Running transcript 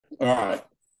All right.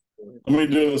 Let me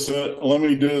do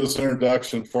this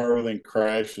introduction before everything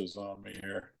crashes on me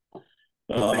here.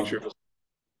 Thanks, Um, Rufus.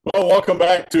 well, welcome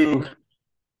back to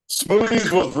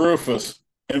Smoothies with Rufus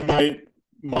and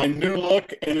my new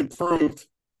look and improved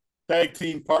tag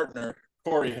team partner,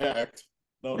 Corey Hecht.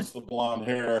 Notice the blonde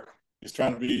hair. He's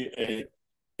trying to be a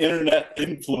internet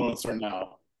influencer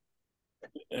now.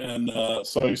 And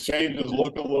so he's changed his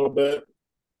look a little bit.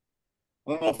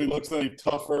 I don't know if he looks any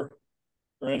tougher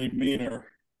or any meaner.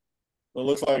 But it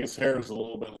looks like his hair is a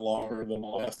little bit longer than the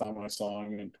last time I saw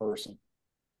him in person.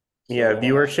 Yeah, So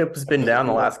viewership's I been think down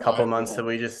the we'll last couple vibe of with months, so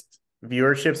him.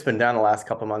 viewership's been down the last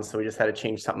couple of months, so we just had to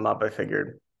change something up. I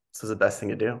figured this was the best thing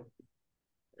to do.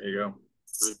 There you go.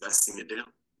 This is the best thing to do.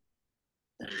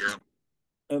 There you go.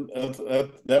 And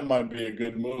that might be a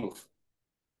good move.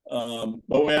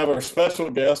 But we have our special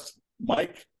guest,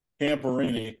 Mike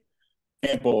Camporini,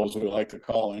 Campo as we like to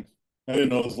call him. I didn't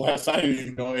know his last name. I didn't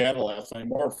even know he had a last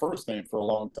name or a first name for a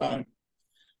long time.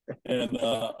 And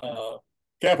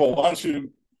Campo, why don't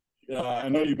you? I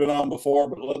know you've been on before,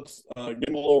 but let's give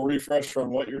him a little refresher on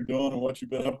what you're doing and what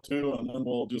you've been up to, and then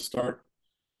we'll just start.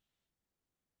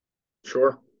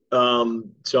 Sure.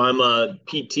 So I'm a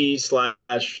PT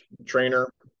slash trainer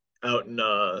out in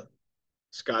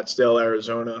Scottsdale,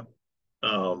 Arizona.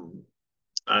 Um,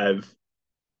 I've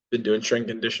been doing strength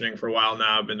conditioning for a while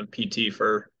now. I've been a PT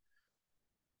for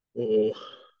oh,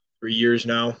 3 years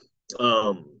now.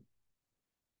 Um,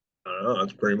 I don't know.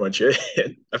 That's pretty much it.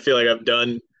 I feel like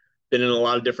been in a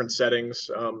lot of different settings.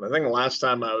 I think the last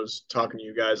time I was talking to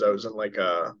you guys, I was in like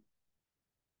a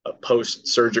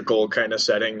post-surgical kind of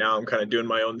setting. Now I'm kind of doing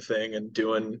my own thing and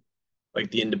doing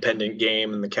like the independent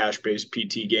game and the cash-based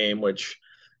PT game, which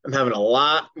I'm having a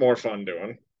lot more fun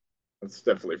doing. That's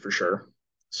definitely for sure.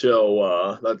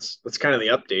 So that's kind of the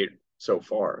update so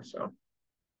far. So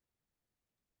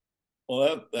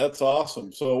Well, that's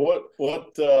awesome. So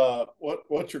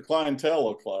what's your clientele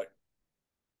look like?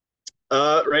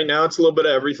 right now it's a little bit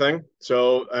of everything.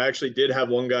 So I actually did have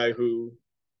one guy who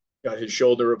got his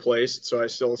shoulder replaced, so I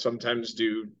still sometimes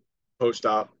do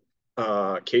post-op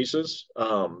cases.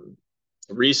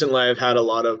 Recently, I've had a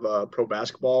lot of pro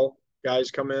basketball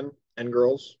guys come in and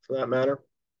girls for that matter.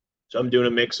 So I'm doing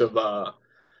a mix of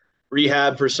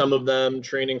rehab for some of them,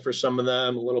 training for some of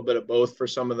them, a little bit of both for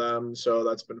some of them. So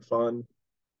that's been fun.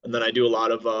 And then I do a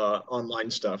lot of online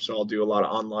stuff. So I'll do a lot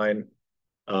of online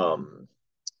um,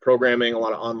 programming, a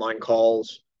lot of online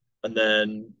calls, and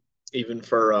then even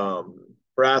for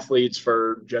athletes,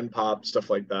 for Gen Pop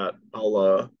stuff like that.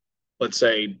 I'll let's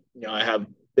say I have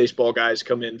baseball guys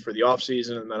come in for the off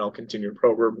season, and then I'll continue to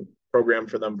program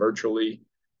for them virtually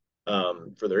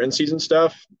for their in season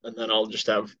stuff, and then I'll just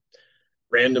have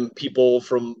random people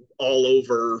from all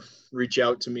over reach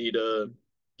out to me to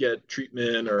get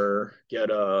treatment or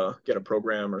get a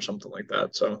program or something like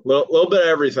that. So a little bit of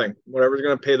everything, whatever's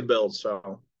going to pay the bills.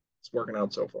 So it's working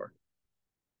out so far.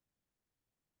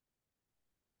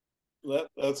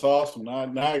 That's awesome.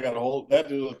 Now I got a whole that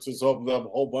just opens up a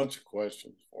whole bunch of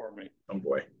questions for me. Oh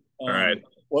boy! All right. Um,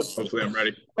 what's Hopefully, I'm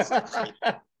ready.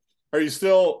 are you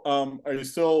still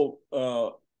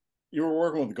you were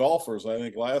working with golfers, I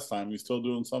think last time. You still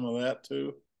doing some of that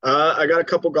too? I got a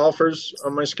couple golfers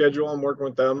on my schedule. I'm working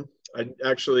with them. I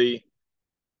actually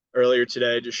earlier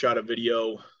today I just shot a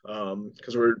video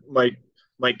because we're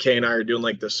Mike K and I are doing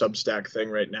like the Substack thing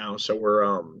right now. So we're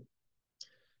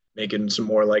making some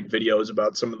more like videos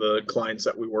about some of the clients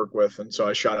that we work with. And so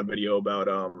I shot a video about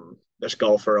this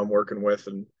golfer I'm working with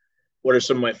and what are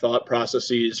some of my thought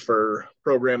processes for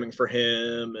programming for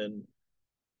him and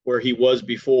where he was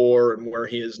before and where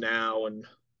he is now and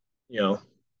you know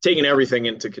taking everything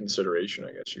into consideration,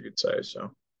 I guess you could say.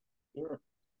 So Sure.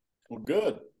 Well,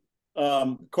 good.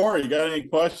 Corey, you got any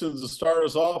questions to start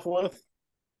us off with?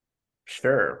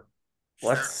 Sure.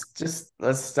 Let's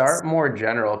start more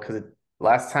general because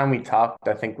last time we talked,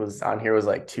 I think was on here was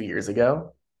like 2 years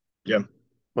ago yeah,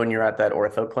 when you're at that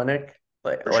ortho clinic.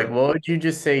 Like for like sure. what would you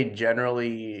just say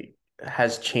generally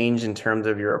has changed in terms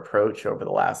of your approach over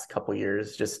the last couple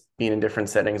years, just being in different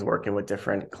settings, working with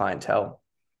different clientele?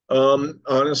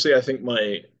 Honestly, I think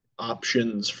my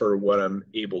options for what I'm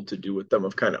able to do with them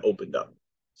have kind of opened up.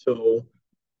 So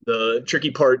the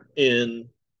tricky part in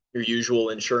your usual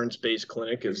insurance-based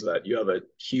clinic is that you have a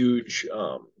huge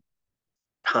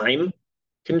time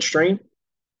constraint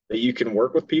that you can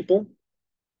work with people.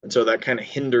 And so that kind of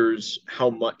hinders how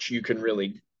much you can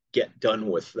really get done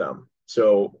with them.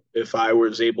 So if I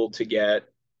was able to get,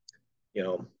 you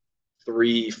know,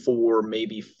 three, four,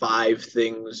 maybe five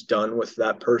things done with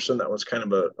that person, that was kind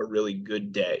of a really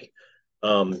good day.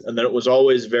 And then it was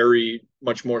always very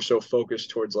much more so focused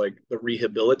towards like the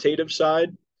rehabilitative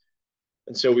side.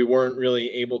 And so we weren't really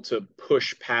able to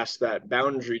push past that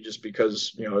boundary just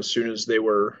because, as soon as they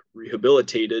were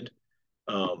rehabilitated,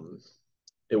 um,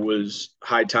 it was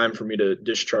high time for me to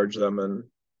discharge them and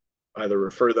either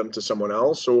refer them to someone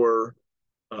else or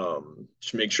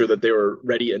to make sure that they were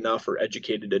ready enough or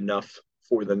educated enough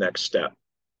for the next step.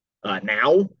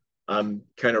 Now I'm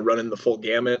kind of running the full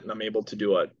gamut and I'm able to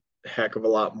do a heck of a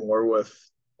lot more with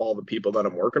all the people that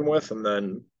I'm working with and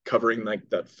then covering like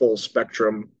that full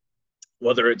spectrum,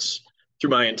 whether it's through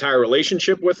my entire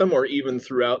relationship with them or even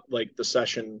throughout like the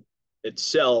session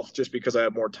itself, just because I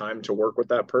have more time to work with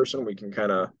that person, we can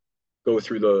kind of go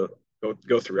through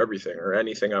go through everything or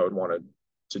anything I would want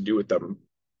to do with them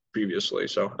previously.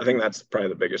 So I think that's probably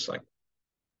the biggest thing.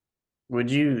 Would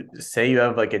you say you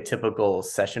have like a typical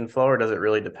session flow, or does it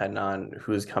really depend on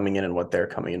who's coming in and what they're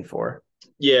coming in for?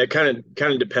 Yeah, it kind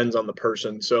of depends on the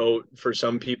person. So for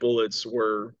some people, it's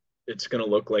going to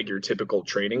look like your typical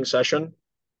training session.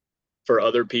 For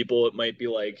other people, it might be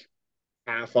like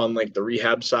half on like the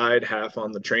rehab side, half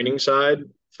on the training side.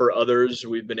 For others,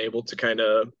 we've been able to kind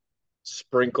of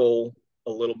sprinkle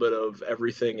a little bit of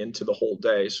everything into the whole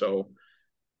day. So,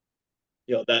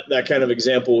 that kind of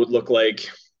example would look like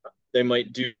they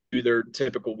might do their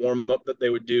typical warm up that they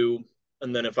would do.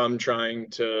 And then if I'm trying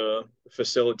to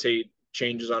facilitate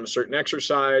changes on a certain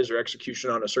exercise or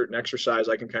execution on a certain exercise,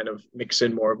 I can kind of mix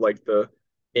in more of like the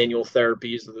manual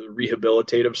therapies, the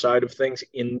rehabilitative side of things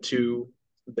into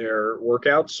their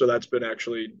workouts. So that's been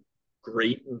actually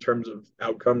great in terms of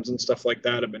outcomes and stuff like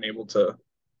that. I've been able to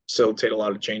facilitate a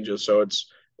lot of changes. So it's,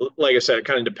 like I said, it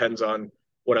kind of depends on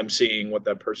what I'm seeing, what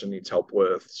that person needs help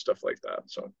with, stuff like that.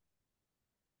 So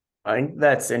I think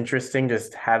that's interesting,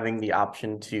 just having the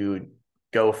option to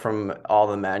go from all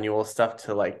the manual stuff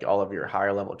to like all of your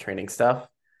higher level training stuff.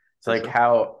 So like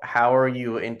sure. how are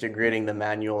you integrating the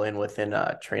manual in within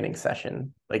a training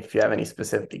session? Like if you have any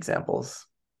specific examples.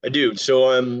 I do.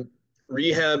 So I'm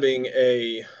rehabbing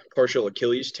a partial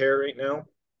Achilles tear right now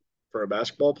for a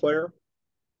basketball player.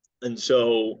 And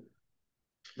so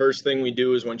first thing we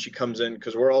do is when she comes in,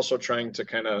 because we're also trying to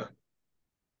kind of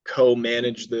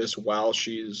co-manage this while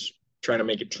she's trying to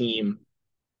make a team.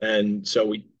 And so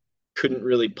we couldn't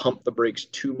really pump the brakes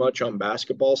too much on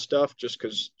basketball stuff just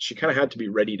because she kind of had to be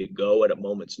ready to go at a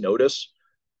moment's notice.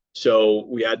 So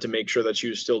we had to make sure that she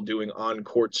was still doing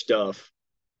on-court stuff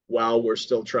while we're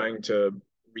still trying to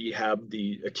rehab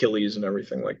the Achilles and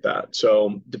everything like that.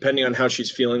 So depending on how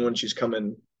she's feeling when she's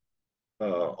coming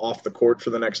off the court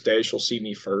for the next day, she'll see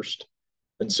me first.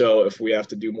 And so if we have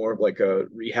to do more of like a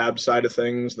rehab side of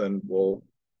things, then we'll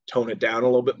tone it down a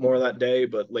little bit more that day.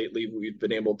 But lately we've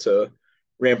been able to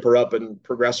ramp her up and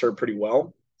progress her pretty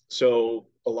well. So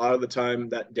a lot of the time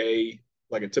that day,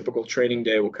 like a typical training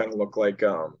day, will kind of look like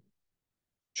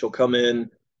she'll come in,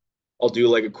 I'll do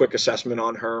like a quick assessment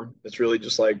on her. It's really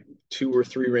just like 2 or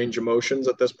 3 range of motions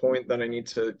at this point that I need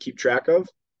to keep track of.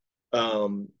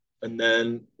 And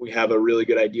then we have a really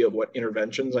good idea of what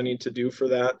interventions I need to do for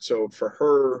that. So for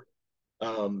her,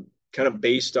 kind of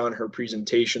based on her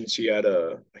presentation, she had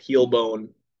a heel bone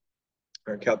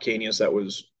or calcaneus that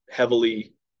was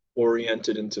heavily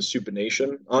oriented into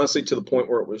supination, honestly, to the point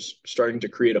where it was starting to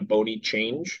create a bony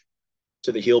change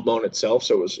to the heel bone itself.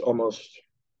 So it was almost,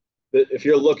 if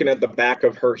you're looking at the back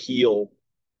of her heel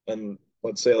and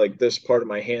let's say like this part of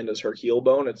my hand is her heel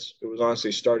bone, it was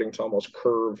honestly starting to almost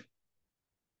curve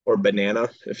or banana,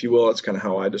 if you will. That's kind of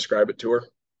how I describe it to her.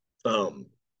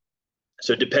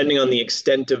 So depending on the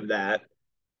extent of that,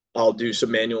 I'll do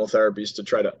some manual therapies to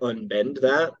try to unbend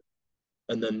that.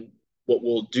 And then what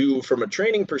we'll do from a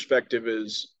training perspective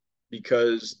is,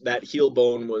 because that heel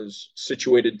bone was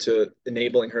situated to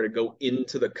enabling her to go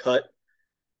into the cut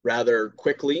rather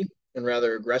quickly and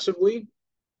rather aggressively,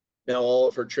 now all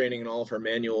of her training and all of her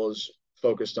manual is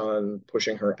focused on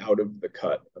pushing her out of the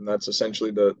cut. And that's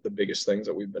essentially the biggest things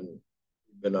that we've been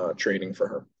training for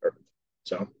her.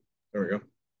 So there we go.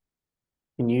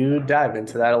 Can you dive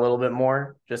into that a little bit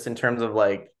more, just in terms of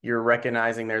like you're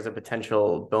recognizing there's a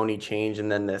potential bony change,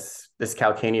 and then this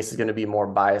calcaneus is going to be more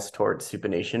biased towards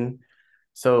supination.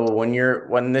 So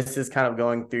when this is kind of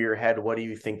going through your head, what are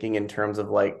you thinking in terms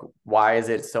of like why is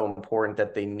it so important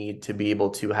that they need to be able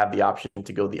to have the option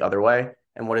to go the other way,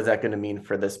 and what is that going to mean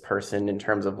for this person in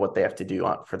terms of what they have to do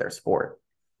for their sport?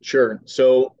 Sure.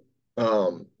 So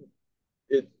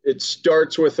it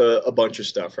starts with a bunch of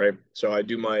stuff, right? So I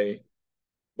do my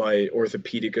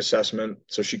orthopedic assessment.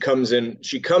 So she comes in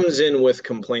with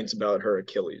complaints about her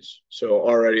Achilles. So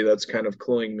already that's kind of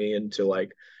cluing me into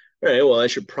like, all right, well, I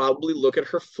should probably look at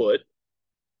her foot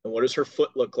and what does her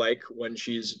foot look like when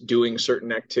she's doing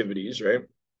certain activities, right?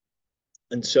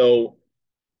 And so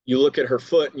you look at her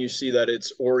foot and you see that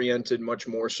it's oriented much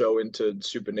more so into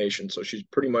supination. So she's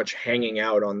pretty much hanging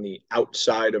out on the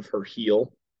outside of her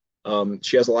heel.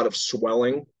 She has a lot of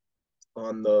swelling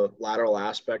on the lateral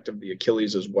aspect of the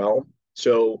Achilles as well.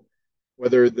 So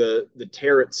whether the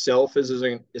tear itself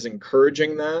is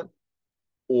encouraging that,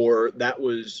 or that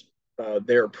was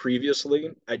there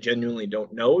previously, I genuinely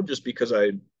don't know, just because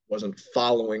I wasn't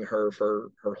following her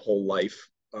for her whole life,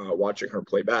 watching her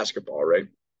play basketball, right?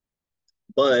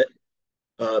 But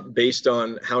based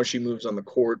on how she moves on the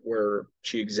court, where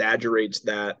she exaggerates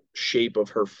that shape of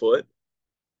her foot,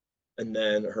 and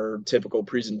then her typical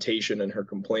presentation and her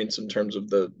complaints in terms of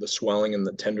the swelling and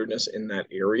the tenderness in that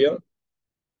area,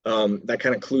 that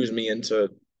kind of clues me into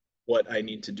what I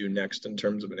need to do next in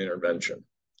terms of an intervention.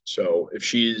 So if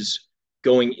she's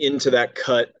going into that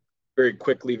cut very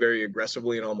quickly, very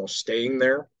aggressively, and almost staying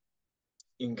there,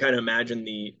 you can kind of imagine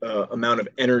the amount of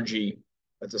energy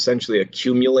that's essentially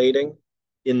accumulating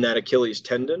in that Achilles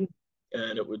tendon,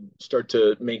 and it would start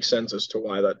to make sense as to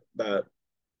why that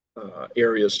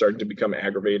area is starting to become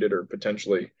aggravated or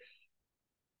potentially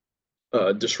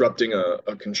disrupting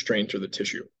a constraint or the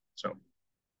tissue.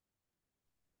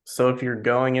 So if you're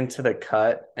going into the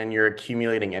cut and you're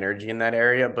accumulating energy in that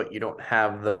area, but you don't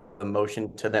have the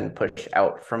motion to then push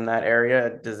out from that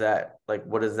area, does that, like,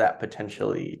 what is that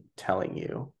potentially telling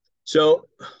you? So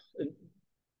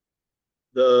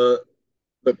the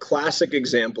classic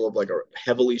example of like a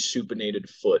heavily supinated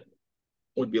foot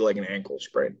would be like an ankle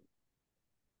sprain.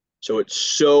 So it's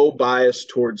so biased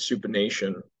towards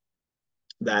supination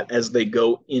that as they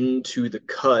go into the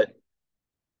cut,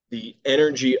 the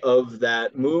energy of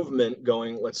that movement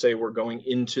going, let's say we're going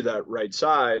into that right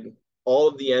side, all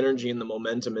of the energy and the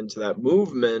momentum into that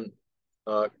movement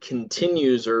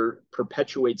continues or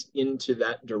perpetuates into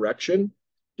that direction,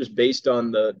 just based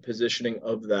on the positioning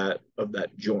of that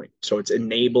joint. So it's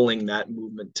enabling that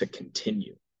movement to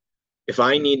continue. If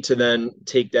I need to then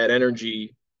take that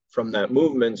energy from that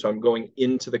movement, so I'm going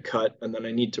into the cut and then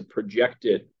I need to project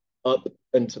it up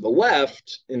and to the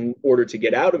left in order to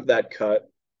get out of that cut,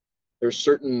 there's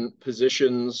certain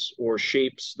positions or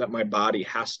shapes that my body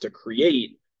has to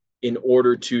create in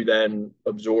order to then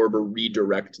absorb or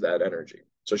redirect that energy.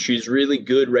 So she's really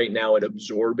good right now at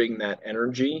absorbing that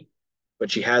energy,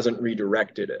 but she hasn't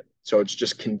redirected it. So it's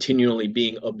just continually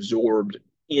being absorbed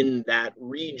in that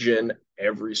region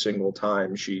every single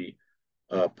time she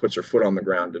puts her foot on the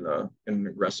ground in an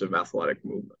aggressive athletic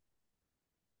movement.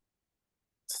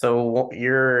 So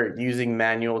you're using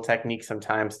manual techniques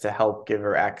sometimes to help give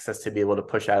her access to be able to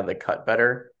push out of the cut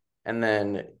better. And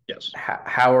then yes,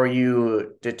 how are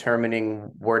you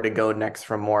determining where to go next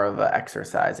from more of an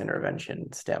exercise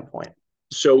intervention standpoint?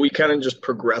 So we kind of just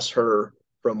progress her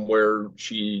from where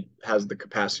she has the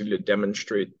capacity to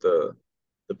demonstrate the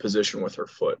position with her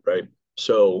foot, right?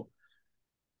 So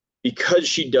because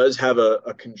she does have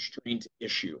a constraint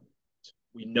issue,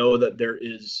 we know that there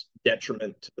is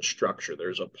detriment to the structure.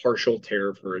 There's a partial tear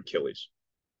of her Achilles.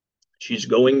 She's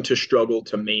going to struggle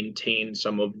to maintain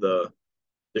some of the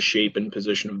shape and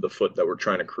position of the foot that we're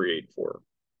trying to create for her.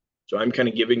 So I'm kind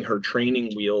of giving her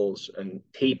training wheels and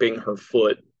taping her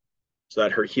foot so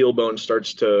that her heel bone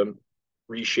starts to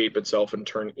reshape itself and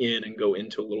turn in and go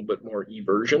into a little bit more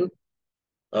eversion,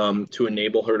 to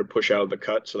enable her to push out of the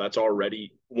cut. So that's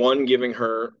already one, giving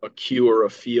her a cue or a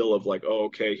feel of like, oh,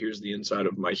 okay, here's the inside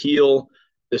of my heel.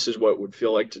 This is what it would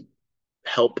feel like to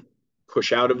help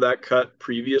push out of that cut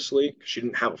previously. She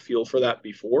didn't have a feel for that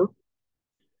before.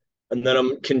 And then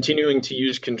I'm continuing to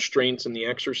use constraints in the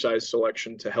exercise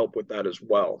selection to help with that as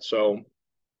well. So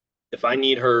if I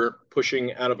need her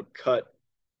pushing out of a cut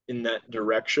in that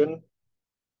direction,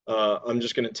 I'm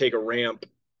just going to take a ramp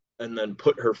and then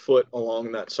put her foot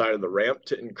along that side of the ramp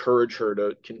to encourage her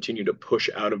to continue to push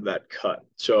out of that cut.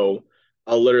 So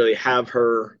I'll literally have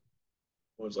her,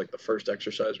 what was like the first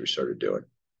exercise we started doing?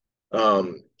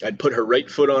 I'd put her right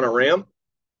foot on a ramp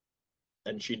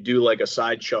and she'd do like a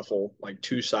side shuffle, like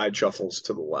 2 side shuffles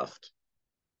to the left.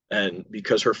 And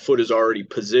because her foot is already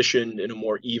positioned in a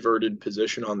more everted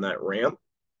position on that ramp,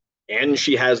 and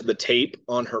she has the tape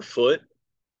on her foot,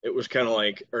 it was kind of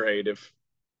like, all right, if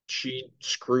she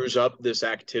screws up this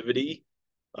activity,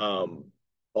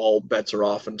 all bets are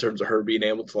off in terms of her being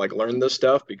able to like learn this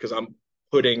stuff, because I'm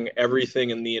putting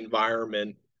everything in the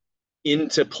environment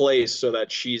into place so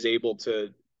that she's able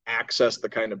to access the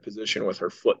kind of position with her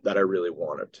foot that I really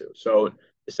wanted to. So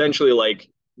essentially like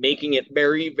making it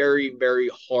very, very, very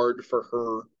hard for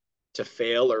her to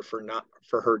fail, or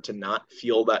for her to not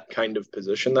feel that kind of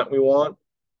position that we want,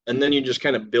 And then you just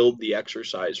kind of build the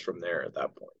exercise from there at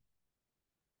that point.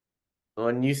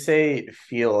 When you say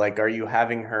feel, like, are you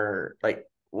having her like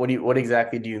what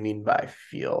exactly do you mean by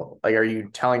feel? Like, are you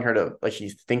telling her to, like,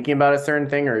 she's thinking about a certain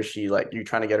thing, or is she like you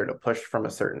trying to get her to push from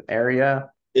a certain area?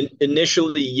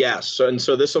 Initially, yes.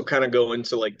 So this will kind of go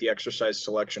into like the exercise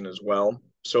selection as well.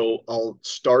 So I'll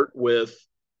start with,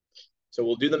 so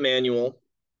we'll do the manual.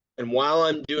 And while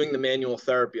I'm doing the manual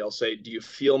therapy, I'll say, do you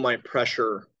feel my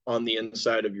pressure on the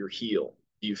inside of your heel?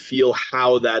 Do you feel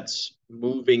how that's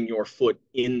moving your foot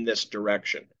in this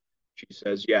direction? She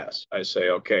says, yes. I say,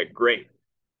 okay, great.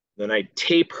 Then I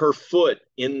tape her foot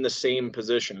in the same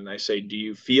position. And I say, do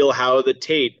you feel how the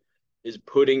tape is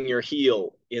putting your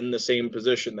heel in the same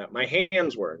position that my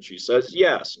hands were? And she says,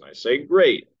 yes. And I say,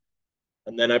 great.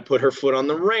 And then I put her foot on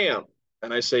the ramp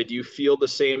and I say, do you feel the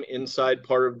same inside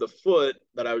part of the foot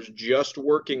that I was just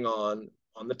working on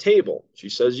the table? She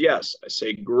says, yes. I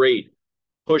say, great.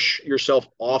 Push yourself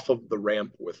off of the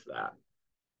ramp with that.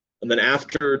 And then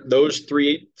after those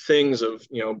three things of,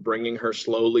 bringing her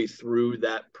slowly through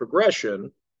that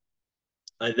progression,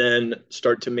 I then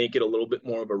start to make it a little bit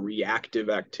more of a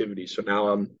reactive activity. So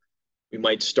now we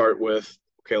might start with,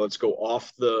 okay, let's go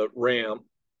off the ramp.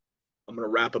 I'm going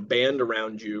to wrap a band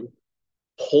around you,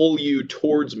 pull you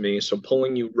towards me. So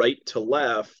pulling you right to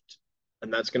left.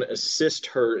 And that's going to assist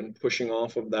her in pushing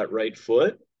off of that right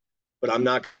foot. But I'm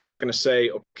not going to say,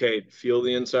 okay, feel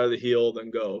the inside of the heel, then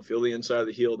go. Feel the inside of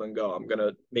the heel, then go. I'm going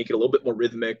to make it a little bit more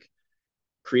rhythmic,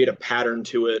 create a pattern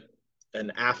to it.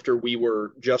 And after we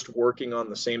were just working on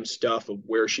the same stuff of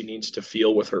where she needs to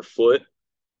feel with her foot,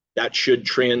 that should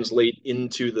translate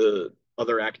into the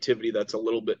other activity that's a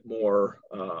little bit more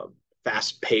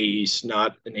fast paced,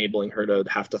 not enabling her to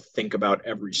have to think about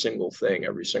every single thing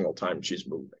every single time she's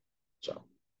moving. So,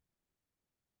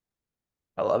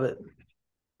 I love it.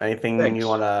 Anything you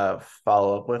want thanks. to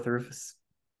follow up with, Rufus?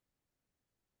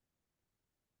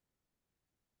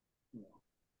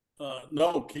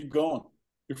 No, keep going.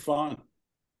 You're fine.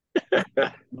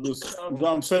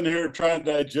 I'm sitting here trying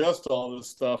to digest all this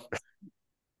stuff.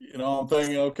 I'm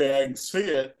thinking, okay, I can see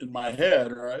it in my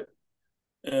head, right?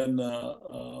 And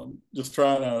just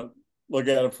trying to look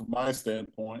at it from my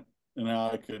standpoint and how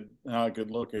I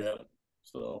could look at it.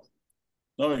 So,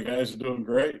 no, you guys are doing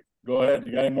great. Go ahead.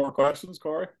 You got any more questions,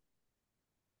 Corey?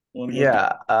 Want to go deep?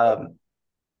 Yeah.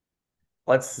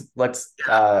 Let's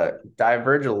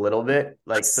diverge a little bit.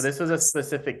 Like, so this was a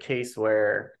specific case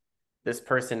where this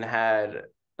person had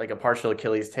like a partial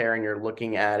Achilles tear, and you're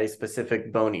looking at a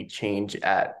specific bony change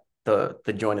at the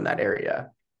joint in that area.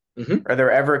 Mm-hmm. Are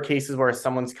there ever cases where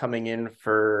someone's coming in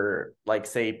for, like,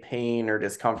 say, pain or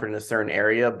discomfort in a certain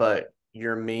area, but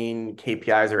your main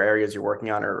KPIs or areas you're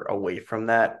working on are away from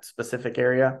that specific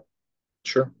area?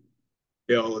 Sure.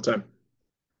 Yeah, all the time.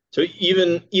 So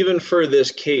even for this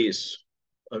case,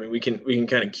 I mean, we can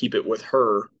kind of keep it with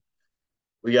her.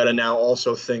 We got to now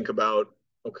also think about,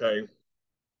 okay,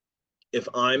 if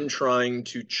I'm trying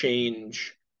to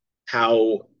change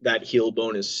how that heel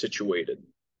bone is situated,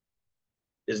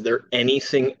 is there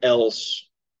anything else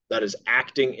that is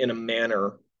acting in a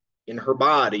manner in her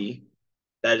body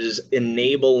that is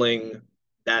enabling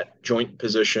that joint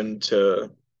position to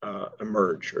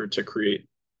emerge or to create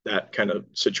that kind of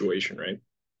situation, right?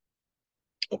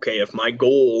 Okay, if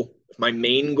my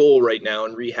main goal right now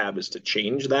in rehab is to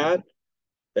change that,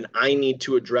 then I need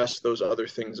to address those other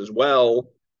things as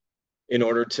well in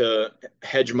order to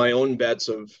hedge my own bets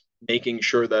of making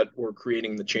sure that we're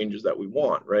creating the changes that we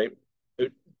want, right?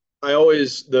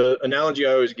 The analogy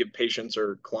I always give patients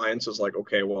or clients is like,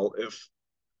 okay, well, if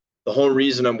the whole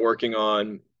reason I'm working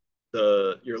on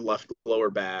your left lower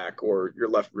back or your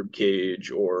left rib cage,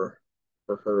 or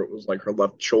for her it was like her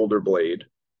left shoulder blade,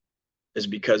 is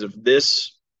because of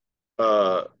this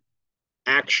uh,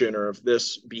 action or if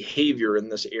this behavior in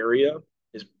this area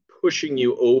is pushing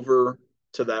you over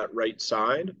to that right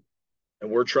side, and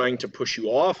we're trying to push you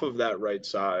off of that right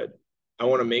side, I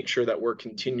want to make sure that we're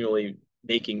continually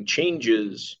making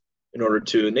changes in order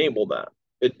to enable that.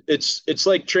 It's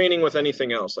like training with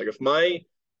anything else. Like if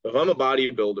I'm a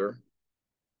bodybuilder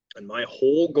and my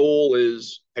whole goal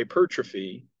is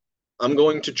hypertrophy, I'm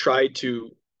going to try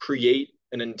to create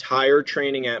an entire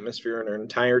training atmosphere and an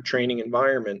entire training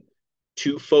environment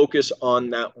to focus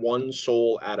on that one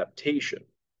sole adaptation.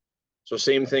 So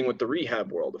same thing with the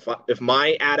rehab world. If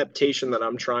my adaptation that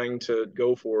I'm trying to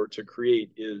go for to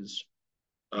create is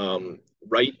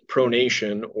right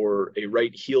pronation or a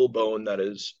right heel bone that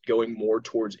is going more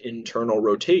towards internal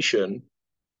rotation,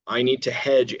 I need to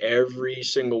hedge every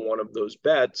single one of those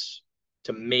bets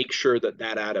to make sure that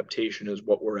that adaptation is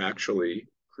what we're actually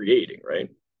creating, right?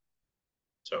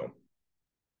 So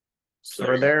So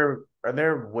are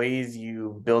there ways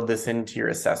you build this into your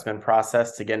assessment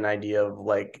process to get an idea of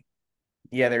like,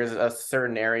 yeah, there's a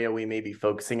certain area we may be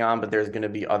focusing on, but there's going to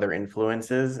be other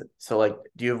influences. So like,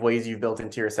 do you have ways you've built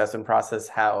into your assessment process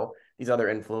how these other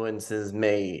influences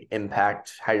may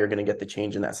impact how you're going to get the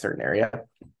change in that certain area?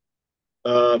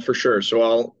 For sure.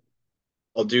 So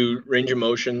I'll do range of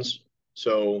motions.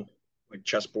 So like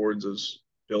chessboards, as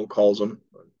Bill calls them.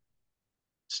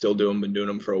 Still do them, been doing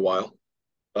them for a while.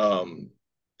 Probably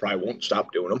won't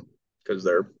stop doing them because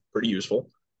they're pretty useful.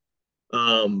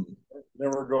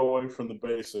 Never go away from the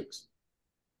basics.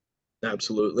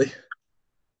 Absolutely.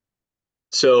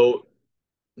 So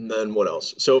and then what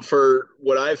else? So for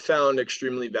what I've found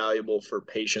extremely valuable for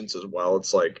patients as well,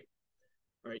 it's like,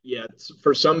 all right, yeah,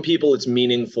 for some people it's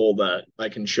meaningful that I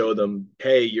can show them,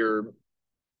 hey, your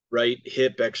right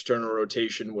hip external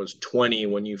rotation was 20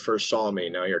 when you first saw me.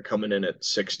 Now you're coming in at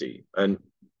 60. And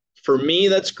for me,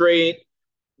 that's great.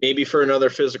 Maybe for another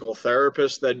physical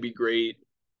therapist, that'd be great.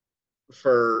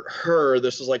 For her,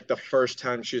 this is like the first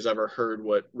time she's ever heard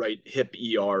what right hip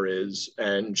ER is,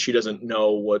 and she doesn't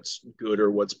know what's good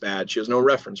or what's bad. She has no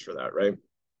reference for that, right?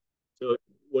 So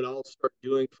what I'll start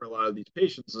doing for a lot of these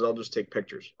patients is I'll just take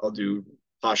pictures. I'll do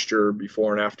posture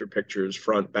before and after pictures,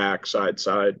 front, back, side,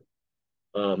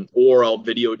 or I'll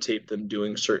videotape them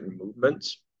doing certain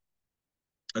movements.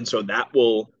 And so that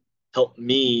will help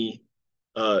me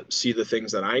see the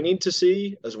things that I need to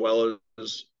see, as well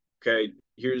as, okay,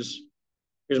 here's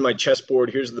my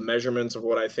chessboard, here's the measurements of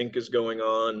what I think is going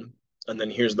on, and then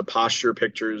here's the posture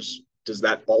pictures. Does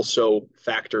that also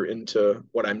factor into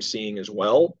what I'm seeing as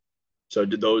well? So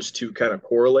did those two kind of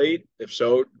correlate? If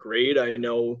so, great. I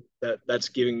know that that's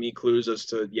giving me clues as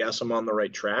to, yes, I'm on the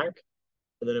right track.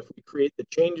 And then if we create the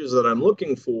changes that I'm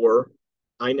looking for,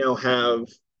 I now have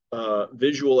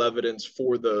visual evidence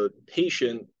for the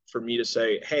patient for me to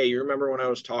say, hey, you remember when I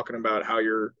was talking about how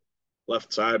your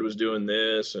left side was doing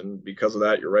this, and because of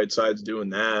that, your right side's doing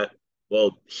that?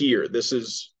 Well, here, this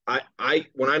is,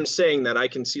 when I'm saying that, I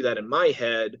can see that in my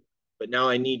head, but now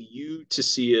I need you to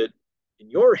see it in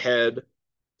your head,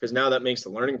 because now that makes the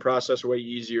learning process way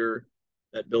easier.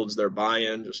 That builds their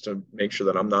buy-in just to make sure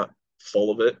that I'm not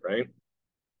full of it, right?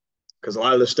 Because a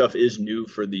lot of this stuff is new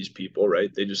for these people,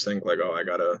 right? They just think like,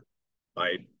 oh,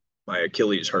 my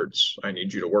Achilles hurts. I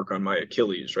need you to work on my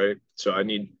Achilles, right? So I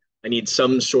need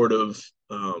some sort of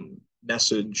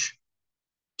message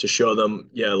to show them,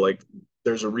 yeah, like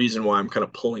there's a reason why I'm kind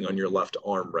of pulling on your left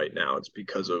arm right now. It's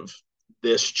because of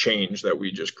this change that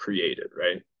we just created,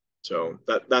 right? So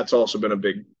that's also been a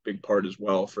big part as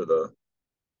well for the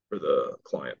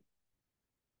client.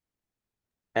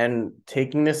 And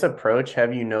taking this approach,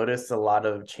 have you noticed a lot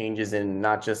of changes in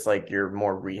not just like your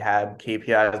more rehab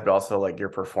KPIs, but also like your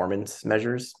performance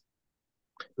measures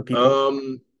for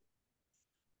people?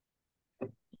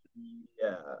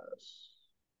 Yes.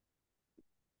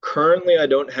 Currently, I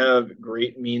don't have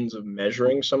great means of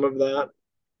measuring some of that,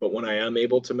 but when I am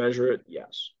able to measure it,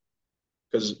 yes.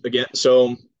 Because again,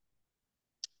 so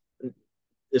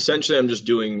essentially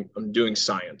I'm doing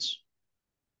science.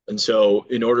 And so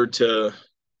in order to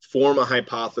form a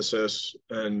hypothesis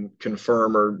and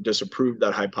confirm or disapprove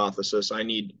that hypothesis, I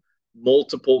need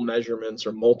multiple measurements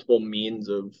or multiple means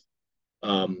of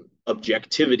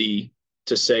objectivity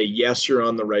to say, yes, you're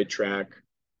on the right track,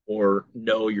 or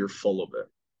no, you're full of it,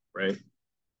 right?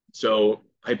 So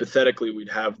hypothetically,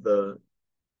 we'd have the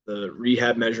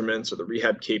rehab measurements or the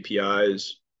rehab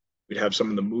KPIs. We'd have some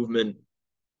of the movement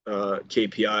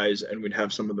KPIs, and we'd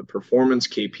have some of the performance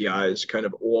KPIs kind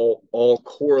of all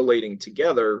correlating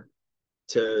together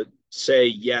to say,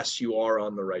 yes, you are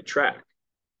on the right track.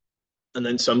 And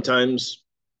then sometimes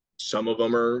some of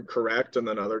them are correct, and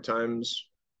then other times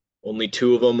only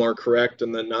two of them are correct,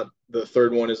 and then not the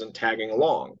third one isn't tagging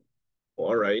along. Well,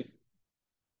 all right,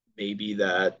 maybe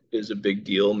that is a big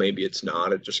deal, maybe it's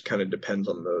not. It just kind of depends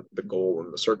on the goal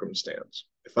and the circumstance.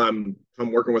 If I'm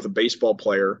working with a baseball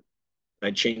player, I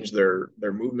change their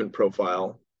movement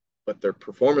profile, but their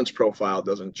performance profile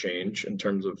doesn't change in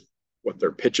terms of what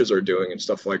their pitches are doing and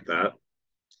stuff like that.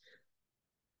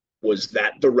 Was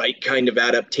that the right kind of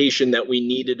adaptation that we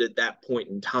needed at that point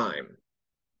in time?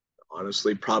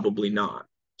 Honestly, probably not.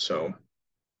 So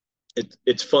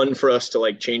it's fun for us to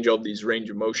like change all these range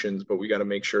of motions, but we got to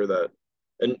make sure that,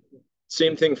 and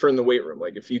same thing for in the weight room.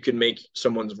 Like if you can make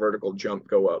someone's vertical jump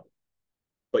go up,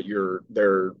 but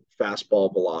their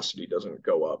fastball velocity doesn't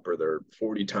go up, or their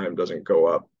 40 time doesn't go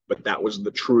up, but that was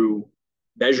the true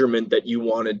measurement that you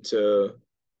wanted to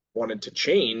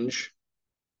change.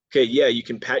 Okay, yeah, you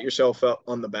can pat yourself up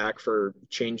on the back for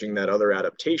changing that other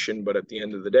adaptation, but at the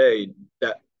end of the day,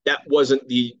 that wasn't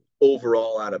the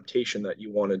overall adaptation that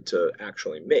you wanted to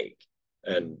actually make.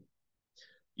 And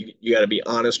you got to be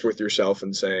honest with yourself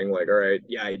and saying like, all right,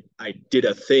 yeah, I did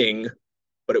a thing,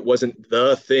 but it wasn't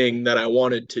the thing that I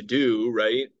wanted to do,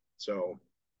 right? So,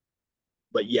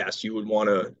 but yes, you would want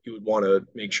to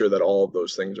make sure that all of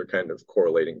those things are kind of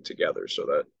correlating together so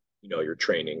that your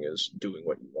training is doing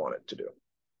what you want it to do.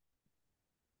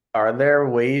 Are there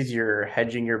ways you're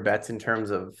hedging your bets in terms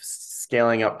of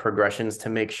scaling up progressions to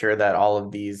make sure that all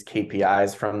of these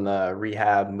KPIs from the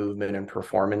rehab, movement, and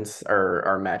performance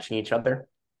are matching each other?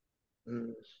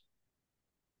 Mm,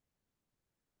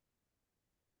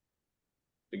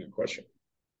 good question.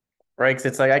 Right, because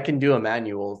it's like I can do a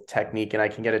manual technique and I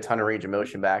can get a ton of range of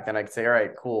motion back. And I can say, all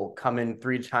right, cool, come in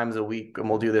 3 times a week and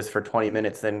we'll do this for 20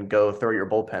 minutes, then go throw your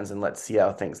bullpens and let's see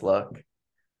how things look.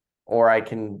 Or I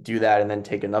can do that and then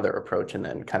take another approach and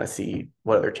then kind of see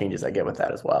what other changes I get with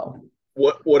that as well.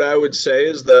 What I would say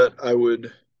is that I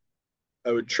would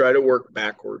try to work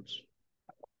backwards.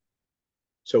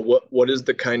 So what is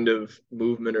the kind of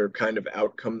movement or kind of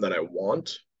outcome that I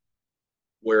want?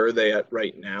 Where are they at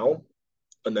right now?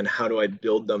 And then how do I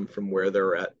build them from where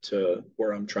they're at to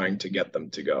where I'm trying to get them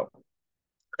to go?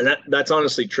 And that's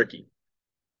honestly tricky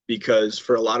because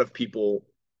for a lot of people,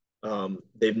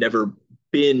 they've never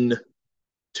been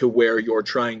to where you're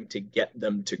trying to get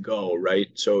them to go, right?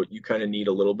 So you kind of need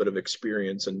a little bit of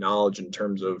experience and knowledge in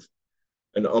terms of,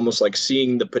 and almost like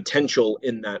seeing the potential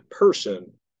in that person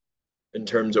in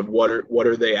terms of what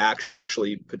are they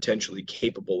actually potentially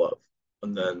capable of,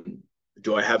 and then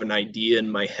do I have an idea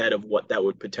in my head of what that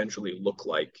would potentially look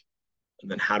like, and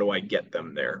then how do I get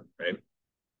them there, right?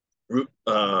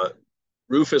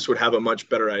 Rufus would have a much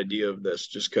better idea of this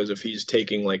just because if he's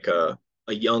taking like a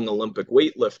young Olympic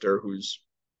weightlifter who's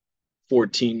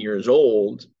 14 years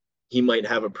old, he might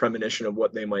have a premonition of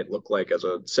what they might look like as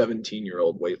a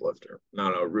 17-year-old weightlifter.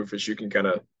 No, Rufus, you can kind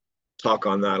of talk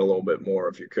on that a little bit more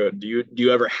if you could. Do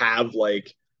you ever have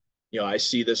like, I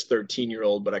see this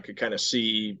 13-year-old, but I could kind of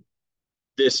see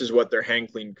this is what their hang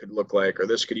clean could look like, or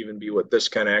this could even be what this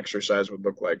kind of exercise would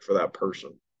look like for that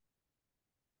person?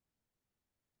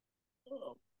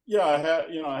 Yeah, I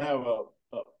have a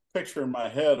picture in my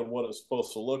head of what it's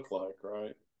supposed to look like,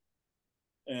 right?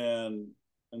 And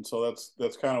so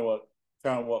that's kind of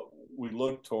what we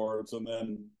look towards, and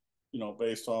then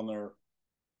based on their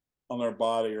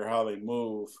body or how they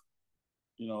move,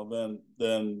 then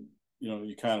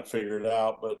you kind of figure it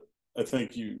out. But I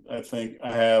think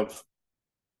I have,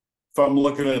 if I'm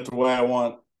looking at the way I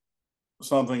want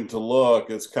something to look,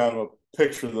 it's kind of a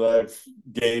picture that I've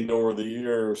gained over the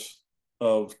years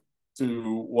of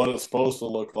to what it's supposed to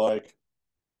look like,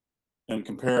 and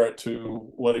compare it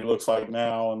to what he looks like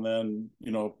now, and then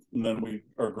we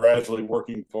are gradually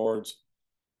working towards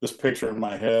this picture in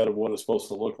my head of what it's supposed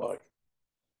to look like.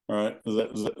 All right, is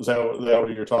that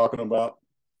what you're talking about?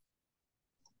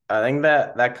 I think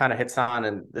that kind of hits on,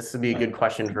 and this would be a good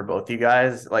question for both you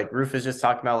guys. Like Rufus just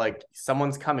talking about, like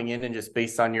someone's coming in and just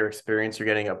based on your experience, you're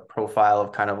getting a profile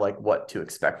of kind of like what to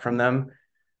expect from them.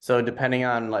 So depending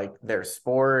on like their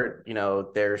sport,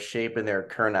 their shape and their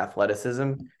current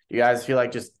athleticism, you guys feel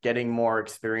like just getting more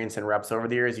experience and reps over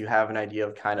the years, you have an idea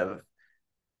of kind of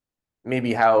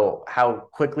maybe how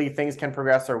quickly things can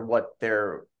progress or what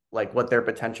their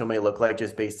potential may look like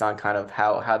just based on kind of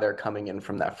how they're coming in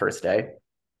from that first day.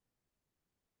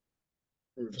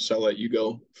 So I'll let you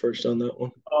go first on that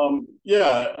one.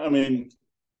 Yeah, I mean,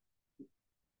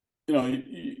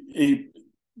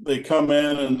 they come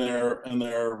in and they're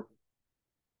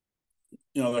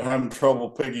having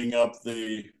trouble picking up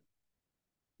the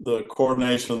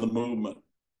coordination of the movement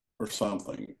or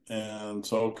something, and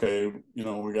so okay, we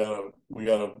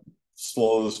gotta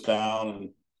slow this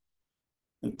down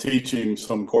and teach him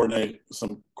some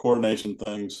coordination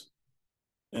things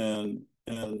and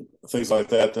things like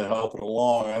that to help it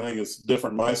along. I think it's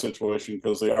different in my situation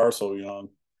because they are so young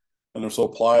and they're so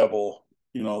pliable,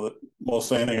 that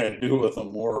most anything I do with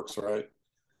them works, right?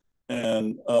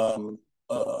 And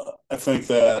I think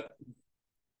that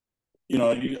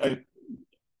I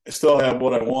still have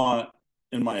what I want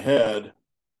in my head.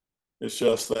 It's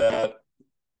just that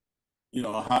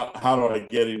how do I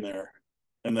get him there,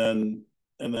 and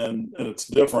it's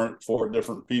different for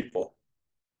different people.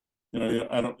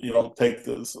 You don't take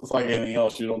this, it's like anything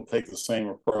else, you don't take the same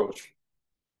approach.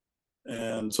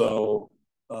 And so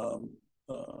I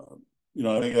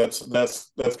think that's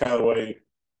kind of the way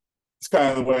it's kind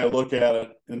of the way I look at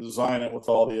it and design it with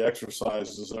all the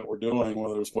exercises that we're doing,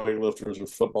 whether it's weightlifters or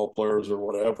football players or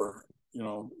whatever.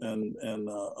 Here's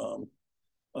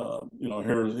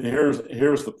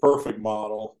the perfect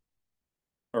model,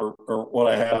 or what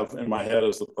I have in my head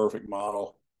is the perfect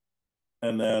model,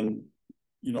 and then,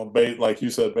 like you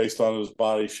said, based on his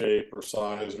body shape or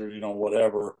size or,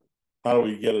 whatever, how do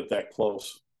we get it that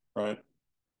close, right?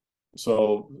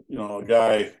 So, a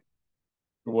guy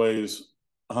who weighs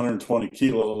 120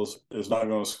 kilos is not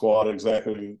going to squat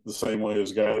exactly the same way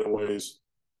as a guy that weighs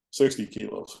 60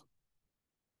 kilos.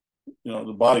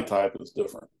 The body type is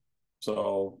different.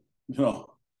 So,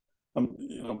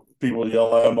 people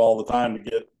yell at him all the time to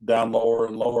get down lower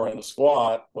and lower in a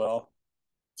squat. Well,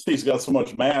 he's got so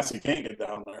much mass he can't get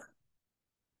down there,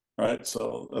 right?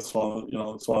 So that's that's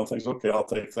one of the things. Okay, I'll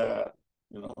take that,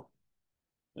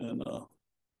 and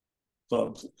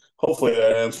so hopefully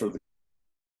that answered the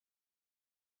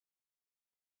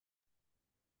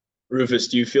Rufus,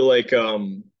 do you feel like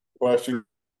question.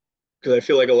 because I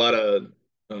feel like a lot of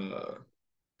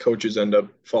coaches end up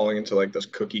falling into like this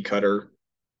cookie cutter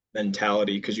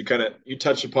mentality because you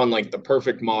touched upon like the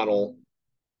perfect model,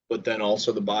 but then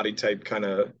also the body type kind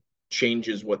of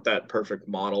changes what that perfect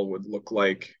model would look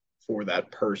like for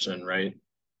that person, right?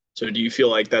 So do you feel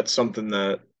like that's something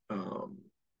that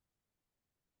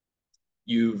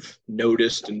you've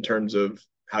noticed in terms of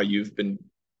how you've been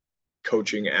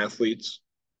coaching athletes?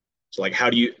 So like how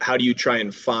do you try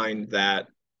and find that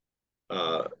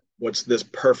uh what's this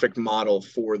perfect model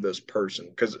for this person?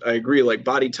 Because I agree, like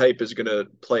body type is going to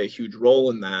play a huge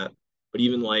role in that, but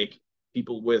even like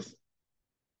people with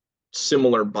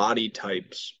similar body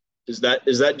types, is that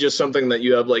just something that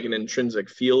you have like an intrinsic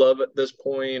feel of at this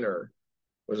point, or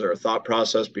was there a thought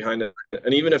process behind it?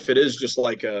 And even if it is just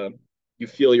like you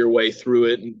feel your way through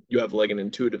it and you have like an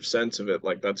intuitive sense of it,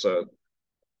 like that's a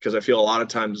because I feel a lot of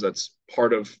times that's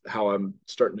part of how I'm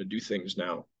starting to do things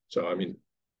now. So I mean,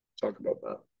 talk about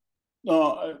that.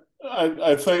 No,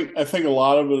 I think a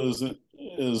lot of it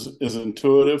is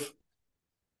intuitive.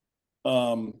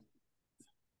 Um,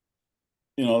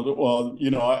 well,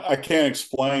 I can't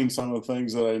explain some of the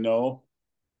things that I know.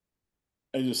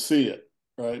 I just see it,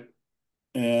 right?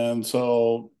 And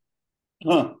so,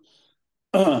 huh,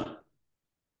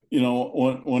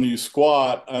 when you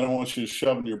squat, I don't want you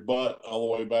shoving your butt all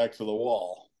the way back to the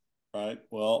wall, right?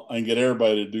 Well, I can get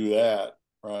everybody to do that,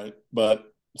 right? But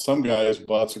some guys'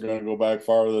 butts are going to go back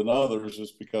farther than others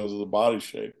just because of the body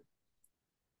shape.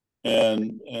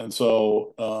 And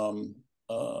so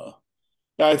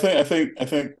yeah, I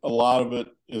think a lot of it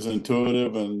is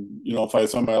intuitive, and if I had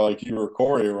somebody like you or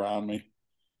Corey around me,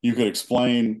 you could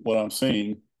explain what I'm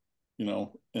seeing,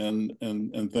 and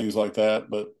things like that.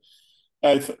 But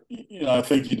I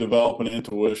think you develop an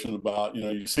intuition about,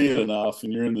 you see it enough,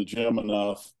 and you're in the gym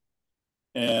enough,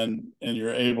 and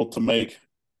you're able to make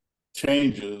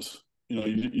changes.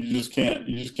 You just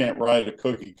can't write a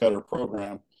cookie cutter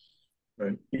program.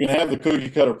 Right. You can have the cookie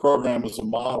cutter program as a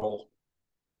model,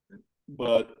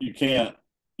 but you can't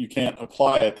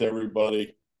apply it to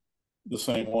everybody the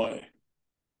same way.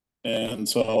 And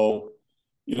so,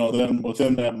 then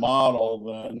within that model,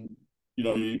 then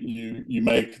you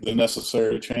make the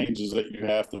necessary changes that you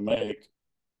have to make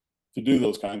to do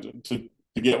those kinds of to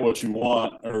get what you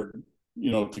want, or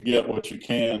to get what you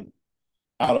can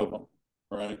out of them,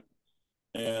 right?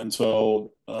 And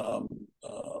so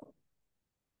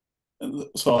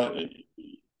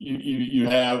you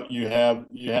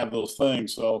have those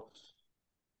things. So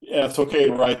yeah, it's okay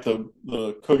to write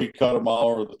the cookie cutter model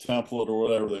or the template or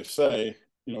whatever they say,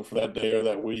 for that day or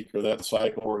that week or that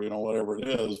cycle or whatever it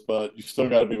is. But you still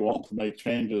got to be willing to make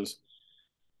changes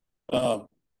uh,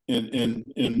 in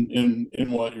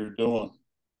what you're doing.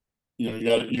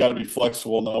 You got to be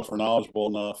flexible enough or knowledgeable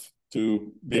enough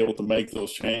to be able to make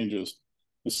those changes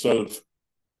instead of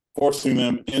forcing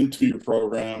them into your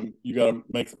program. You got to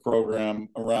make the program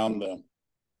around them.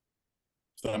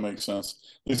 Does that make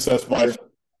sense? At least that's my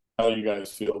how do you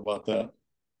guys feel about that?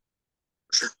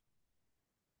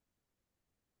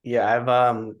 Yeah,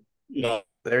 I've You know,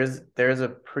 there's a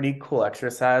pretty cool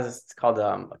exercise. It's called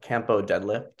a Campo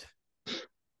deadlift.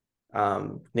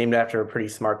 Named after a pretty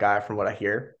smart guy from what I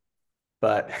hear.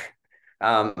 But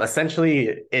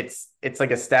essentially it's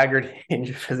like a staggered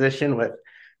hinge position with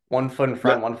one foot in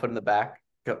front, Not, one foot in the back.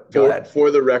 Go for ahead.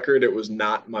 for the record, it was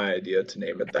not my idea to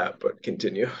name it that, but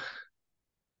continue.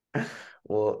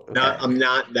 Well, Not okay. I'm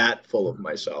not that full of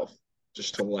myself,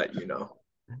 just to let you know.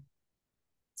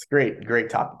 It's great, great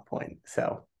topic point.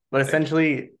 So, but Thank you.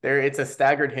 essentially, it's a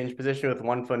staggered hinge position with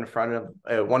one foot in front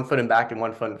of 1 foot in back and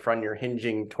 1 foot in front. You're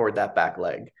hinging toward that back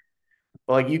leg.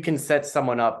 But like you can set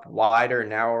someone up wider,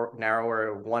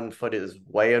 narrower. 1 foot is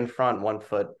way in front,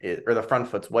 or the front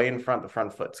foot's way in front, the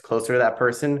front foot's closer to that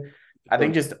person. I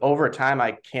think just over time,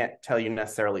 I can't tell you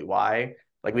necessarily why.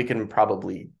 Like we can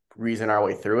probably reason our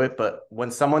way through it, but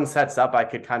when someone sets up, I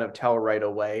could kind of tell right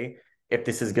away if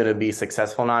this is going to be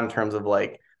successful or not in terms of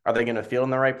like, are they going to feel in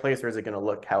the right place or is it going to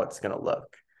look how it's going to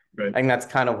look? Right. I think that's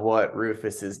kind of what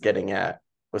Rufus is getting at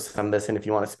with some of this. And if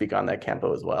you want to speak on that,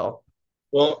 Campo, as well.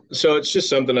 Well, so it's just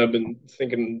something I've been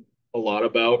thinking a lot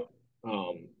about.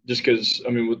 Just because,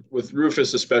 I mean, with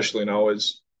Rufus especially, and I'll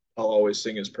always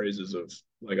sing his praises of,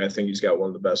 like, I think he's got one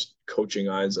of the best coaching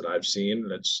eyes that I've seen,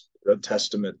 and it's a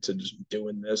testament to just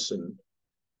doing this and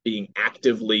being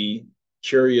actively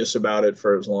curious about it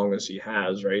for as long as he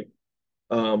has, right?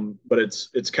 But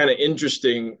it's kind of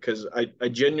interesting because I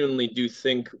genuinely do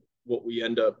think what we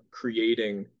end up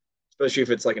creating, especially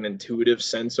if it's like an intuitive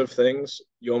sense of things,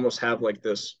 you almost have like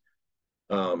this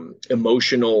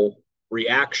emotional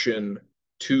reaction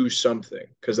to something,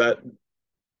 because that,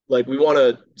 like, we want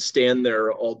to stand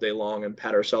there all day long and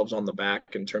pat ourselves on the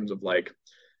back in terms of like,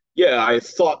 yeah, I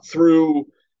thought through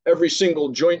every single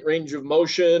joint range of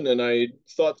motion and I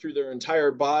thought through their entire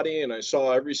body and I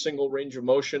saw every single range of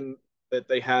motion that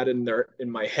they had in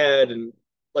my head. And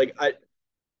like, I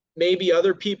maybe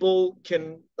other people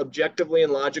can objectively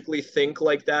and logically think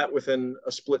like that within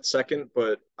a split second,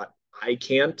 but I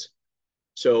can't.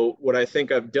 So what I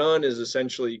think I've done is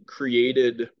essentially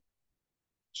created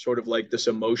sort of like this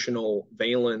emotional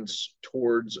valence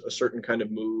towards a certain kind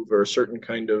of move or a certain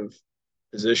kind of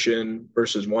position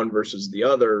versus one versus the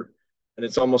other. And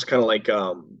it's almost kind of like,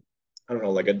 I don't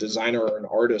know, like a designer or an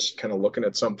artist kind of looking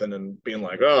at something and being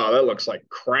like, oh, that looks like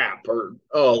crap, or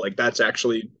oh, like that's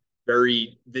actually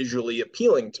very visually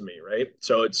appealing to me, right?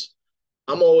 So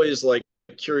I'm always like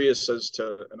curious as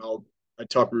to, and I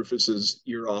talk Rufus's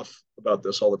ear off about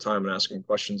this all the time and asking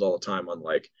questions all the time on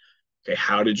like, okay,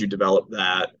 how did you develop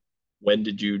that? When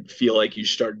did you feel like you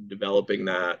started developing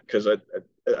that? Because I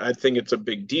think it's a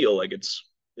big deal. Like it's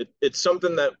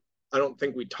something that I don't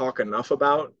think we talk enough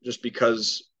about, just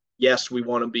because yes, we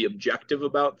want to be objective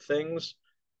about things,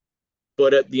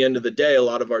 but at the end of the day, a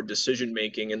lot of our decision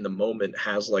making in the moment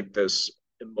has like this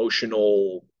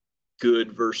emotional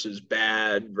good versus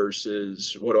bad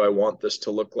versus what do I want this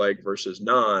to look like versus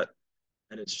not.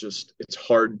 And um, it's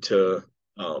hard to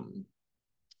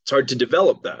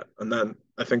develop that. And then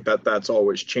I think that that's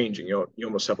always changing. You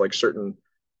almost have like certain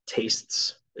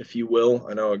tastes, if you will.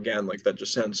 I know, again, like that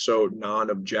just sounds so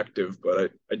non-objective,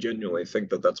 but I genuinely think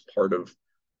that that's part of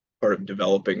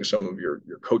developing some of your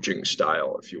coaching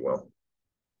style, if you will.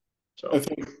 I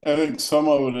So think some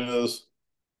of it is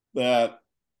that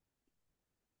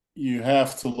you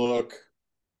have to look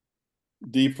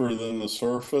deeper than the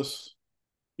surface.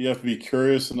 You have to be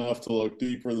curious enough to look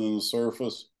deeper than the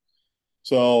surface.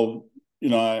 So,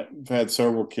 I've had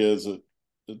several kids at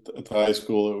the high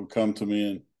school that would come to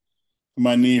me and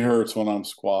my knee hurts when I'm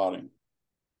squatting.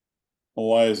 Well,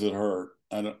 why does it hurt?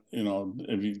 I don't,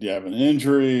 if do you have an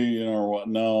injury, or what?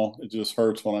 No, it just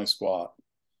hurts when I squat.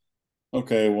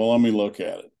 Okay, well, let me look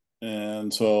at it.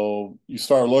 And so you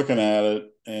start looking at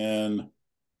it and,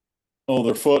 oh,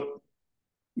 their foot,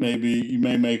 maybe you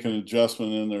may make an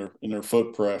adjustment in their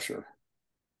foot pressure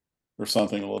or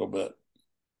something a little bit.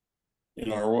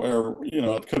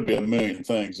 It could be a million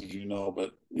things, as you know,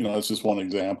 but it's just one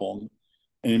example.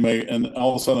 And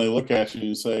all of a sudden they look at you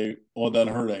and say, "Well, it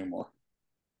doesn't hurt anymore."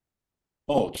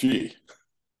 Oh, gee,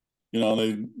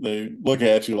 they look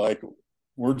at you like,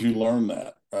 "Where'd you learn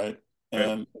that?" Right? right.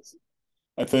 And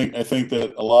I think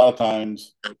that a lot of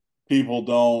times people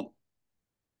don't.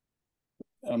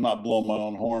 I'm not blowing my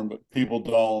own horn, but people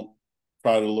don't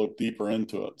try to look deeper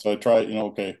into it. So I try,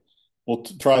 okay, well,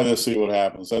 try this, see what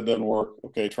happens. That doesn't work.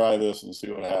 Okay, try this and see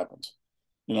what happens.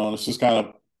 And it's just kind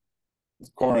of,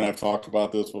 Corey and I've talked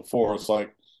about this before. It's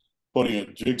like putting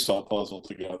a jigsaw puzzle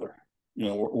together.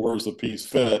 Where's the piece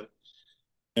fit?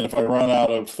 And if I run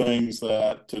out of things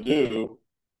to do,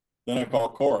 then I call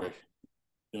Corey,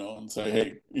 and say,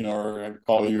 hey, or I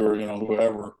call you or,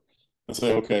 whoever and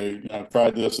say, okay, I've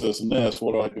tried this, this, and this.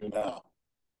 What do I do now?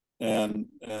 And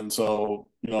so,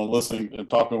 listening and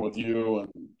talking with you and,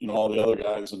 all the other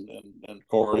guys and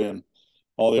Corey and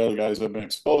all the other guys I've been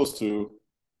exposed to,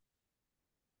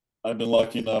 I've been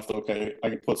lucky enough that, okay, I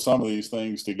can put some of these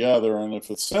things together. And if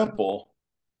it's simple,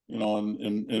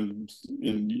 in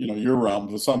your realm,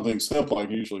 if it's something simple, I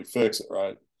can usually fix it,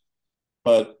 right?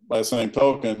 But by the same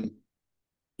token,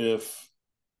 if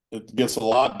it gets a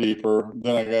lot deeper,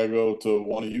 then I gotta go to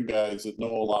one of you guys that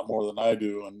know a lot more than I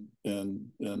do, and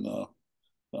then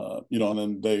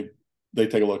they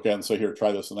take a look at it and say, here,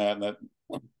 try this and that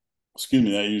excuse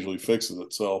me, that usually fixes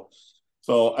it. So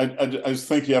I just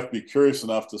think you have to be curious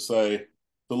enough to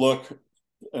look,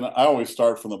 and I always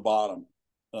start from the bottom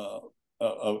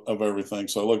of everything.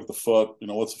 So I look at the foot,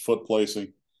 what's the foot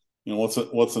placing, what's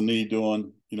the knee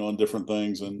doing, and different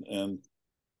things, and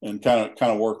and kind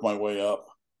of work my way up,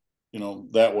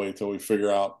 that way till we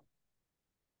figure out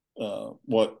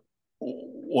what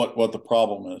the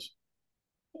problem is.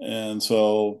 And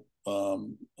so,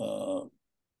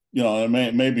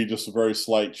 it may be just a very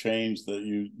slight change that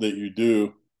you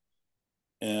do,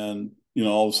 and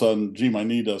all of a sudden, gee, my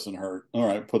knee doesn't hurt. All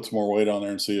right, put some more weight on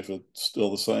there and see if it's still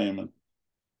the same. And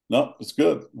no, it's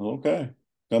good. Okay,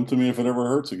 come to me if it ever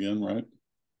hurts again, right?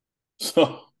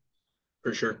 So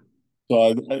For sure. So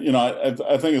I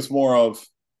think it's more of,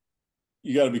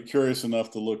 you got to be curious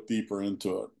enough to look deeper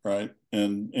into it, right?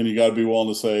 And you got to be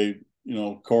willing to say,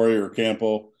 Corey or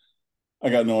Campo, I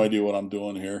got no idea what I'm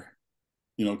doing here.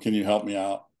 Can you help me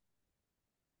out?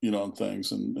 And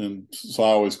things, and so I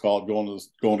always call it going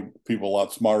to people a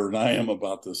lot smarter than I am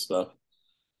about this stuff,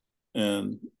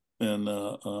 and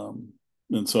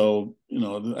so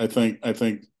I think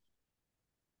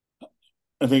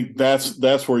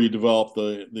that's where you develop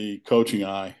the coaching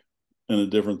eye and the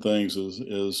different things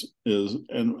is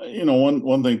and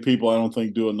one thing people I don't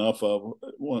think do enough of,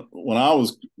 when I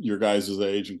was your guys'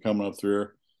 age and coming up through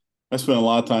here, I spent a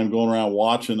lot of time going around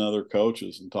watching other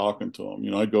coaches and talking to them.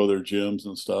 I'd go to their gyms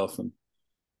and stuff, and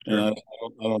Sure.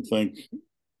 I don't think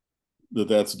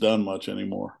that's done much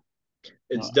anymore.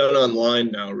 It's done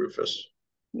online now, Rufus.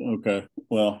 Okay,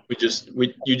 well,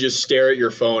 you just stare at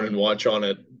your phone and watch on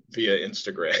it via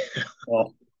Instagram.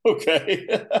 well, okay.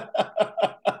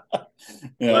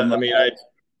 Yeah,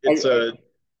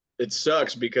 it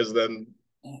sucks because then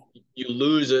you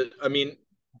lose it. I mean,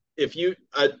 if you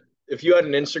had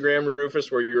an Instagram,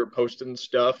 Rufus, where you were posting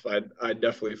stuff, I'd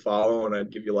definitely follow, and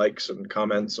I'd give you likes and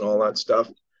comments and all that stuff.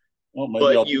 Well,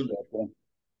 maybe I'll do that then.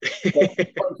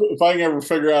 If I can ever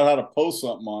figure out how to post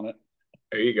something on it.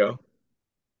 There you go.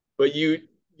 But you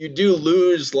do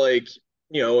lose, like,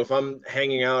 if I'm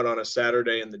hanging out on a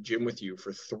Saturday in the gym with you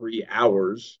for 3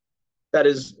 hours, that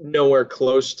is nowhere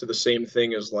close to the same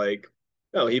thing as, like,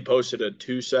 no, he posted a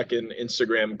 2-second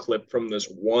Instagram clip from this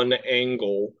one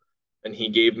angle and he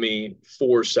gave me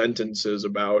 4 sentences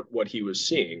about what he was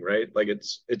seeing, right? Like,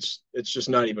 it's just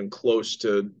not even close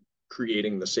to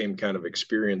creating the same kind of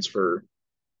experience for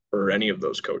any of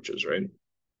those coaches, right?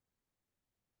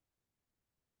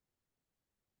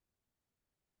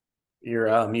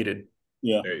 You're muted.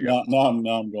 Yeah. Now I'm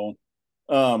going.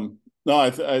 No,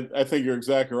 I think you're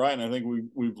exactly right, and I think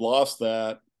we've lost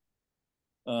that.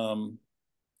 I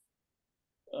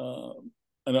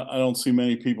don't see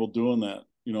many people doing that,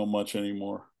 much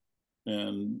anymore.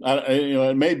 And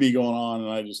it may be going on, and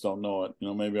I just don't know it.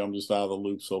 Maybe I'm just out of the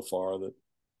loop so far that,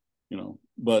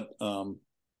 but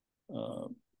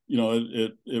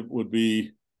it would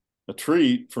be a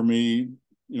treat for me,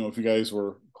 if you guys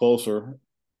were closer,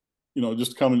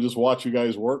 just come and just watch you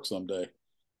guys work someday.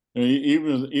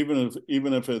 Even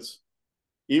if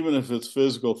it's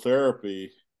physical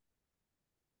therapy,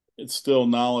 it's still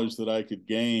knowledge that I could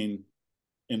gain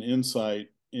an insight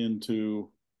into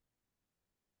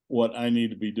what I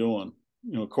need to be doing.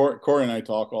 Corey and I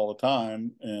talk all the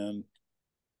time, and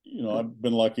I've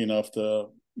been lucky enough to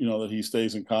that he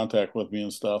stays in contact with me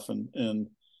and stuff, and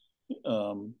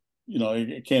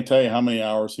I can't tell you how many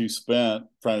hours he spent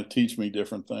trying to teach me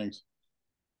different things,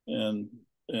 and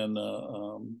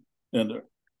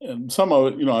some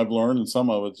of it I've learned, and some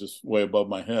of it's just way above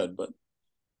my head, but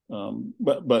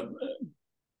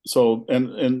so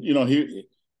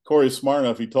Corey's smart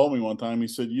enough. He told me one time, he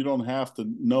said, you don't have to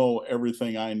know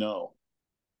everything I know.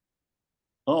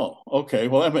 Oh, okay.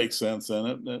 Well, that makes sense.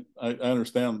 Then I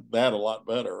understand that a lot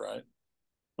better, right?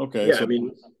 Okay. Yeah, so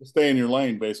stay in your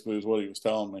lane, basically, is what he was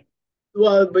telling me.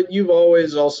 Well, but you've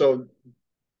always also,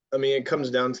 it comes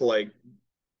down to, like,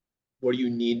 what do you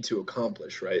need to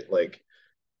accomplish, right? Like,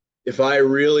 if I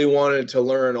really wanted to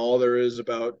learn all there is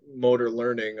about motor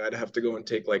learning, I'd have to go and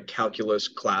take, like, calculus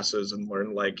classes and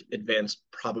learn, like, advanced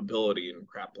probability and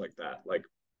crap like that. Like,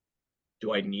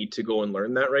 do I need to go and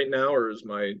learn that right now, or is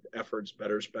my efforts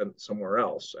better spent somewhere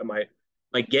else? Am I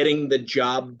getting the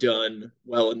job done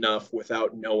well enough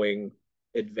without knowing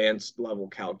advanced level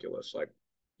calculus? Like,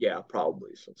 yeah,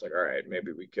 probably. So it's like, all right,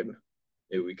 maybe we can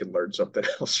learn something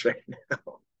else right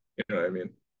now. You know what I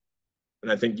mean?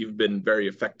 And I think you've been very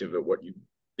effective at what you've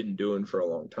been doing for a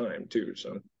long time too.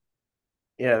 So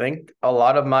yeah, I think a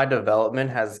lot of my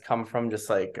development has come from just,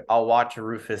 like, I'll watch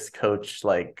Rufus coach,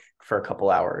 like, for a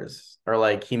couple hours, or,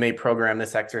 like, he may program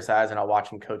this exercise and I'll watch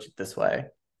him coach it this way.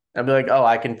 I'll be like, oh,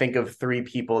 I can think of 3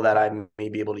 people that I may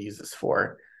be able to use this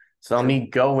for. So let me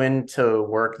go into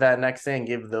work that next day and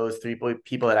give those 3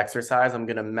 people that exercise. I'm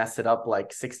going to mess it up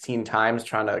like 16 times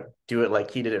trying to do it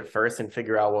like he did it first and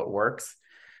figure out what works.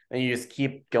 And you just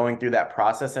keep going through that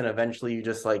process. And eventually you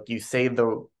just, like, you say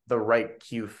the the right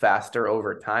cue faster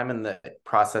over time, and the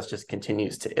process just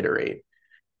continues to iterate.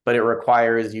 But it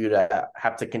requires you to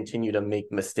have to continue to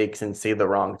make mistakes and say the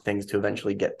wrong things to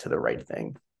eventually get to the right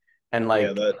thing. And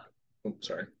like,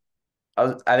 sorry.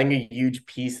 I think a huge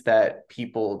piece that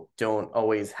people don't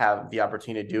always have the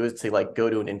opportunity to do is to like go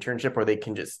to an internship where they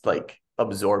can just like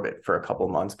absorb it for a couple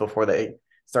months before they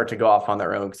start to go off on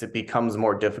their own, because it becomes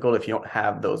more difficult if you don't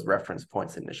have those reference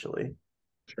points initially.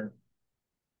 Sure.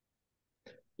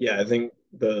 Yeah, I think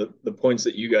the points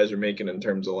that you guys are making in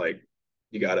terms of like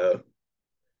you gotta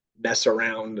mess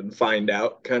around and find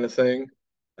out kind of thing,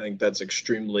 I think that's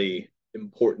extremely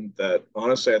important. That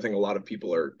honestly, I think a lot of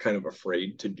people are kind of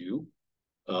afraid to do.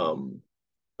 Um,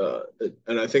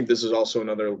 and I think this is also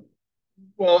another.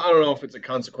 Well, I don't know if it's a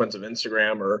consequence of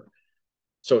Instagram or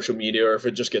social media, or if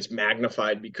it just gets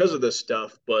magnified because of this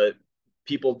stuff, but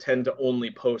people tend to only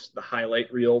post the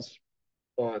highlight reels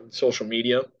on social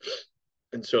media.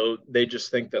 And so they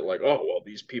just think that, like, oh, well,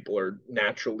 these people are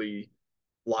naturally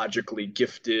logically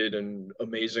gifted and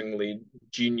amazingly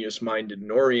genius minded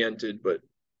and oriented. But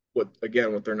what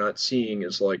they're not seeing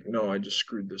is like, no, I just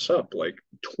screwed this up like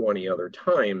 20 other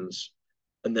times.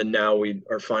 And then now we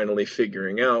are finally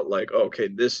figuring out, like, okay,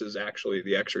 this is actually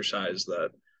the exercise that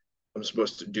I'm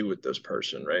supposed to do with this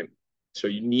person, right? So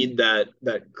you need that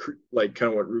like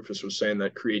kind of what Rufus was saying,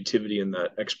 that creativity and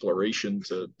that exploration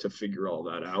to figure all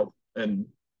that out. And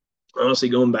honestly,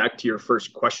 going back to your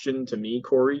first question to me,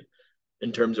 Corey,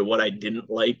 in terms of what I didn't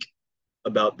like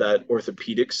about that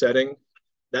orthopedic setting,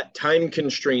 that time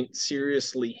constraint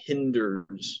seriously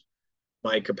hinders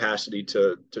my capacity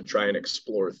to try and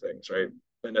explore things, right?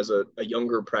 And as a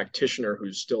younger practitioner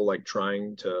who's still like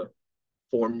trying to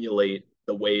formulate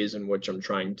the ways in which I'm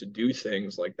trying to do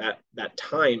things, like that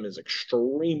time is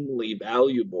extremely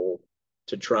valuable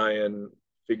to try and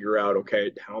figure out,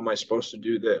 okay, how am I supposed to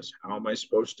do this? How am I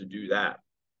supposed to do that?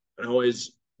 And I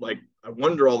always like, I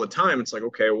wonder all the time, it's like,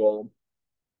 okay, well,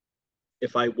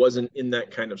 if I wasn't in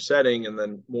that kind of setting and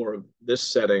then more of this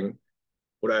setting,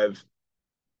 would I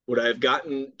have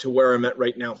gotten to where I'm at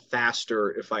right now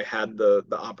faster if I had the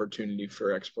opportunity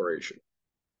for exploration?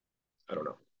 I don't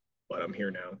know, but I'm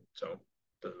here now, so it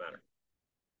doesn't matter.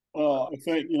 Well, I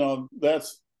think,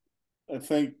 I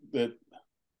think that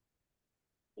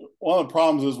one of the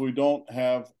problems is we don't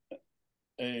have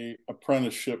a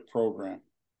apprenticeship program.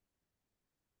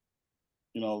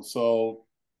 So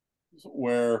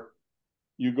where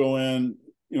you go in,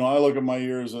 I look at my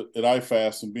years at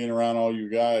IFAST and being around all you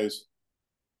guys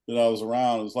that I was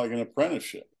around, it's like an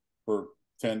apprenticeship for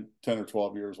 10 or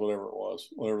 12 years, whatever it was,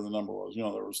 whatever the number was. There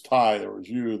was Ty, there was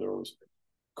you, there was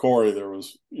Corey, there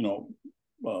was,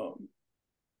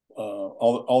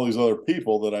 all these other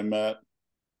people that I met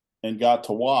and got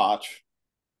to watch,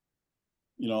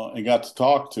 and got to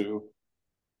talk to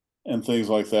and things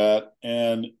like that.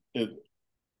 And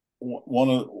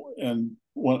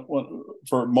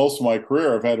for most of my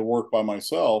career, I've had to work by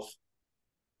myself.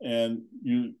 And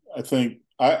I think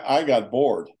I got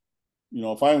bored.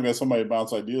 If I haven't got somebody to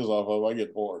bounce ideas off of, I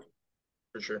get bored.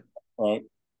 For sure. Right.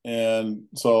 And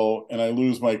I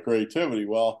lose my creativity.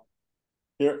 Well,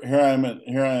 here I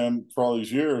am for all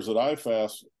these years at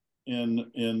IFAST in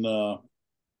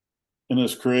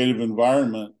this creative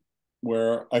environment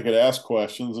where I could ask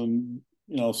questions, and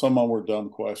some of them were dumb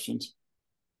questions,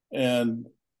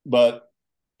 but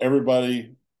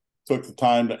everybody took the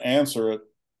time to answer it,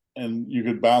 and you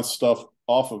could bounce stuff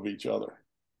off of each other,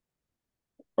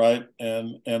 right?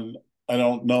 And I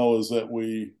don't know is that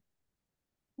we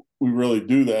really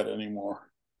do that anymore,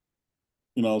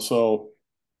 so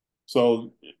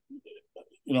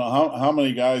how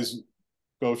many guys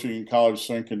coaching in college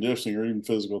strength conditioning or even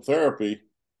physical therapy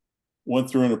went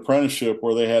through an apprenticeship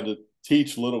where they had to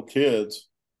teach little kids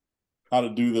how to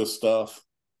do this stuff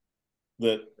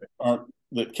that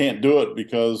can't do it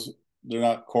because they're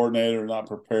not coordinated or not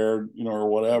prepared, or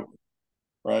whatever,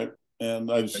 right?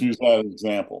 And I just use that as an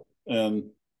example, and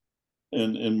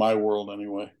in my world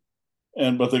anyway.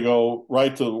 But they go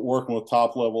right to working with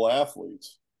top level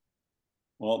athletes.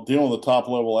 Well, dealing with a top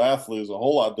level athlete is a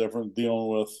whole lot different than dealing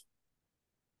with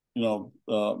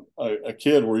a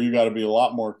kid where you got to be a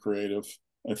lot more creative,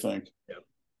 I think. Yeah.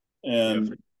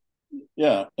 And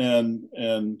yeah,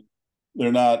 and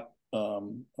they're not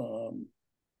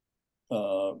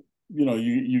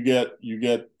you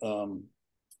get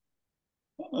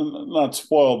not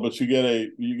spoiled, but you get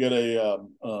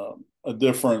a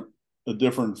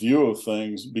different view of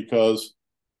things, because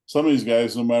some of these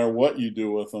guys, no matter what you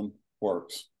do with them,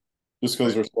 works, just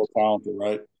because they're so talented,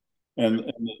 right?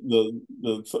 And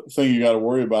the thing you got to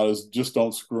worry about is just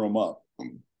don't screw them up,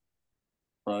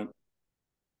 right?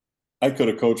 I could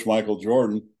have coached Michael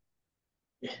Jordan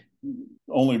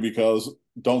only because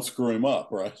don't screw him up,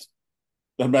 right?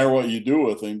 Doesn't matter what you do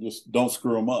with him, just don't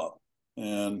screw him up.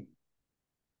 And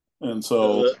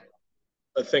so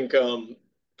I think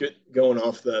going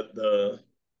off that,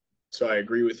 so I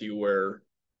agree with you where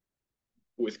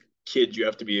with kids you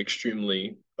have to be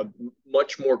extremely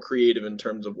much more creative in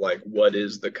terms of like what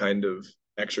is the kind of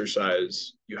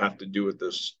exercise you have to do with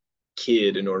this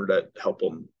kid in order to help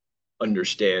them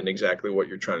understand exactly what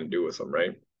you're trying to do with them,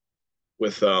 right?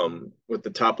 With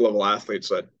the top level athletes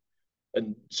that,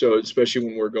 and so especially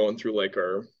when we're going through like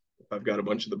our, if I've got a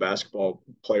bunch of the basketball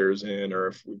players in, or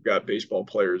if we've got baseball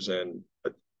players in,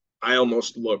 I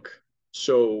almost look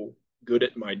so good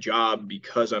at my job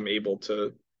because I'm able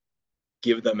to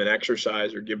give them an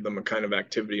exercise or give them a kind of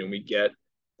activity, and we get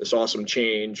this awesome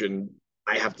change, and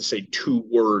I have to say 2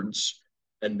 words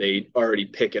and they already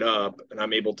pick it up, and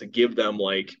I'm able to give them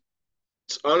like,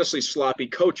 it's honestly sloppy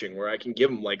coaching where I can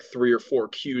give them like 3 or 4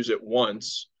 cues at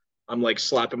once. I'm like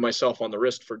slapping myself on the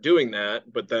wrist for doing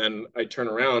that, but then I turn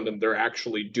around and they're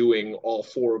actually doing all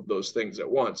 4 of those things at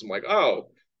once. I'm like, oh,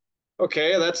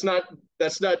 okay, that's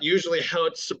not usually how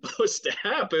it's supposed to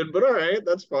happen, but all right,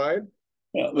 that's fine.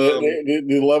 yeah,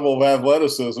 the level of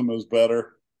athleticism is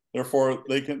better. Therefore,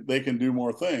 they can do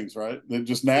more things, right? They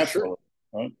just For sure, naturally,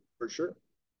 right? for sure.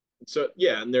 So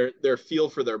yeah, and their feel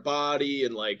for their body,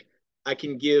 and like I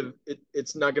can give it,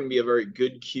 it's not going to be a very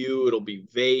good cue. It'll be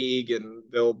vague and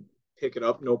they'll pick it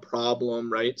up no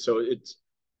problem, right? So it's,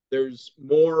 there's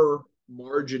more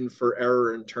margin for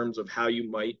error in terms of how you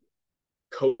might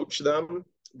coach them,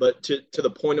 but to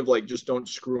the point of like just don't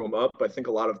screw them up. I think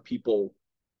a lot of people,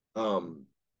 um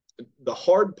the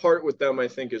hard part with them I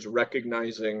think is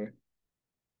recognizing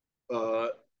uh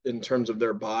in terms of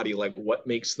their body like what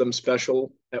makes them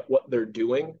special at what they're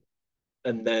doing,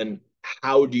 and then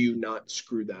how do you not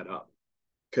screw that up,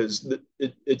 because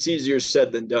it's easier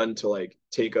said than done to like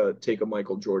take a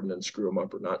Michael Jordan and screw him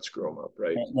up or not screw him up,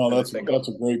 right? No, And I that's think that's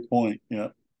a great point. Yeah,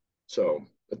 so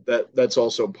that's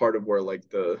also part of where like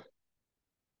the,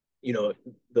 you know,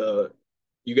 the,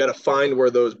 you got to find where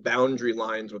those boundary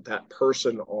lines with that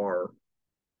person are,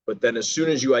 but then as soon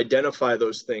as you identify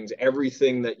those things,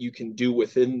 everything that you can do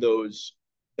within those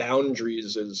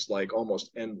boundaries is like almost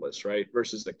endless, right?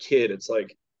 Versus the kid, it's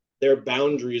like their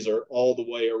boundaries are all the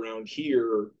way around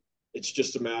here. It's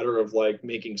just a matter of like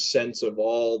making sense of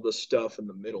all the stuff in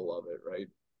the middle of it, right?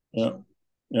 yeah, So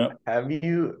yeah. Have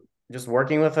you, just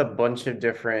working with a bunch of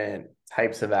different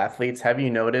types of athletes, have you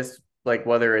noticed like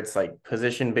whether it's like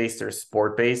position based or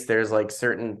sport based, there's like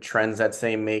certain trends that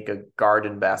say make a guard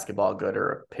in basketball good or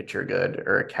a pitcher good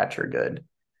or a catcher good?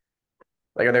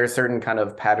 Like, are there certain kind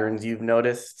of patterns you've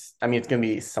noticed? I mean, it's going to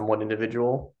be somewhat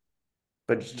individual,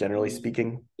 but just generally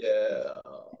speaking. yeah,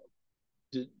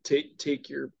 take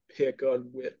your pick on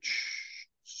which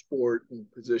sport and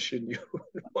position you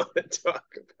want to talk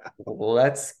about.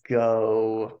 Let's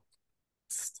go.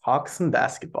 Let's talk some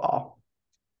basketball.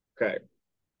 Okay,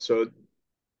 so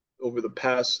over the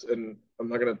past, and I'm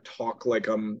not going to talk like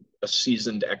I'm a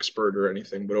seasoned expert or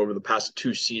anything, but over the past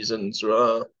 2 seasons,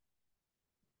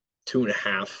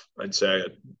 2.5, I'd say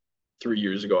 3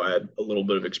 years ago, I had a little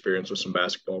bit of experience with some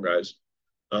basketball guys.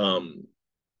 Um,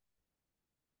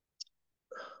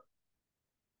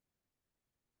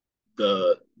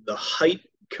 the height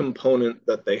component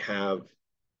that they have,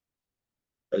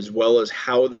 as well as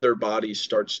how their body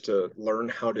starts to learn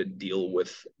how to deal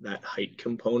with that height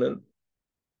component,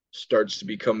 starts to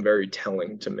become very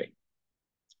telling to me.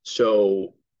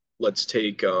 So let's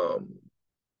take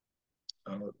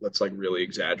let's like really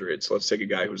exaggerate. So let's take a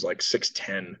guy who's like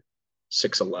 6'10",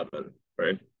 6'11",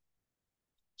 right?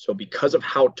 So because of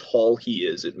how tall he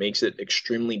is, it makes it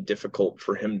extremely difficult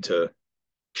for him to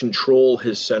control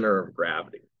his center of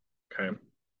gravity. Okay.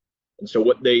 And so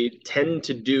what they tend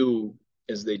to do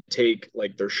is they take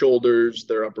like their shoulders,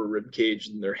 their upper rib cage,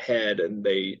 and their head, and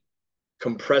they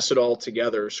compress it all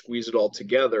together, squeeze it all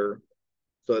together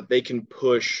so that they can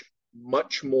push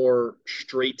much more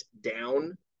straight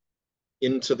down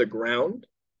into the ground.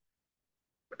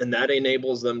 And that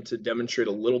enables them to demonstrate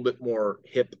a little bit more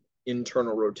hip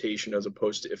internal rotation as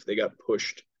opposed to if they got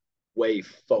pushed way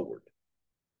forward.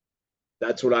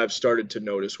 That's what I've started to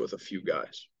notice with a few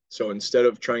guys. So instead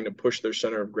of trying to push their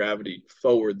center of gravity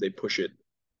forward, they push it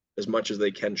as much as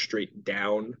they can straight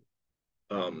down,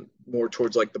 more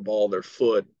towards like the ball of their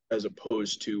foot, as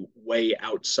opposed to way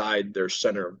outside their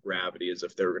center of gravity, as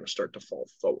if they were going to start to fall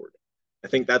forward. I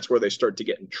think that's where they start to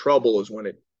get in trouble, is when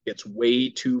it gets way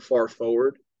too far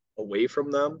forward away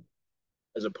from them,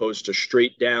 as opposed to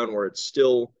straight down where it's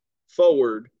still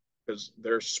forward, because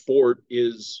their sport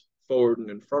is forward and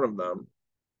in front of them,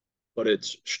 but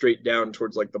it's straight down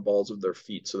towards like the balls of their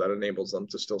feet. So that enables them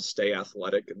to still stay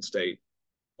athletic and stay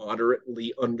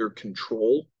moderately under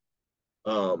control,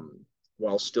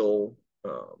 while still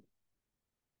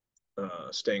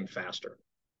staying faster.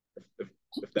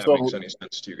 If that makes any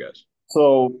sense to you guys.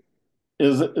 So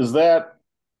is that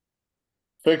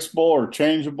fixable or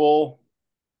changeable?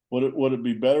 Would it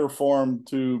be better for them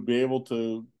to be able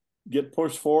to get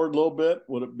pushed forward a little bit?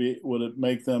 Would it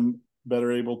make them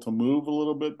better able to move a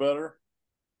little bit better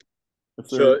if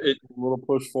they're a little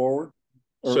push forward,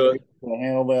 or so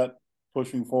handle that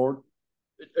pushing forward?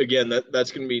 Again,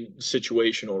 that's going to be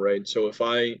situational, right? So if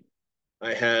I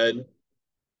had,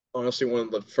 honestly, one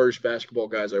of the first basketball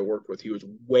guys I worked with, he was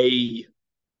way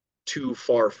too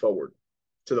far forward,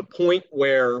 to the point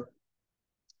where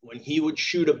when he would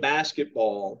shoot a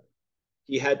basketball,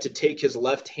 he had to take his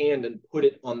left hand and put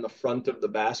it on the front of the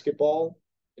basketball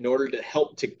in order to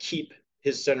help to keep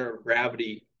his center of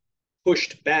gravity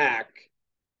pushed back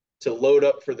to load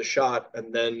up for the shot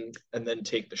and then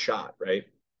take the shot, right?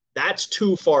 That's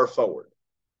too far forward.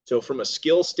 So from a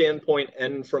skill standpoint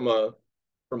and from a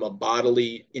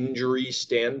bodily injury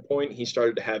standpoint, he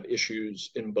started to have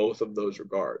issues in both of those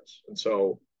regards. And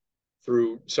so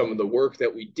through some of the work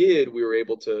that we did, we were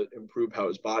able to improve how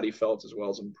his body felt, as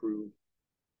well as improve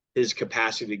his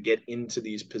capacity to get into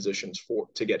these positions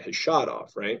to get his shot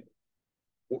off, right?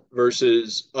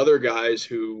 Versus other guys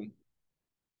who,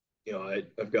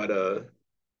 I've got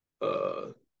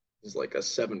he's like a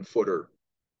 7-footer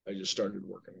I just started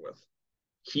working with.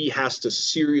 He has to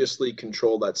seriously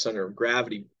control that center of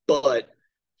gravity, but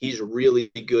he's really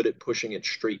good at pushing it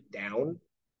straight down.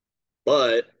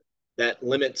 But that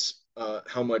limits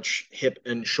how much hip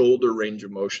and shoulder range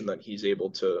of motion that he's able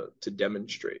to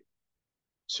demonstrate.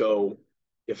 So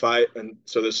this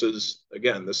is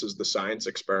the science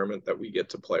experiment that we get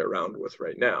to play around with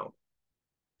right now.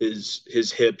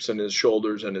 His hips and his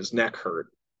shoulders and his neck hurt.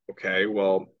 Okay,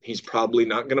 well, he's probably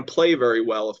not going to play very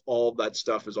well if all of that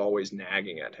stuff is always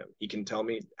nagging at him. He can tell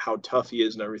me how tough he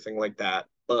is and everything like that,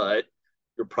 but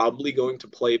you're probably going to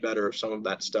play better if some of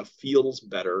that stuff feels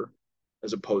better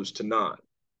as opposed to not.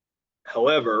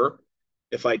 However,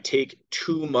 if I take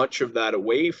too much of that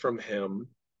away from him,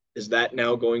 is that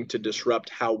now going to disrupt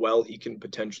how well he can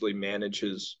potentially manage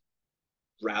his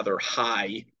rather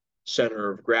high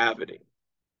center of gravity?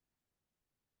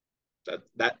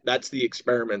 That's the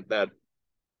experiment that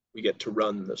we get to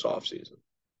run this off season.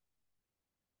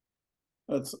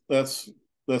 That's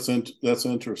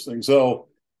interesting. So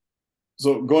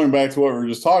going back to what we were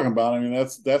just talking about, I mean,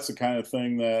 that's the kind of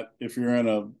thing that if you're in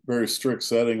a very strict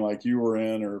setting like you were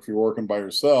in, or if you're working by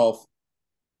yourself,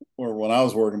 or when I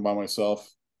was working by myself,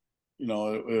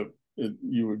 you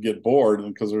would get bored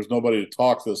because there's nobody to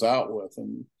talk this out with.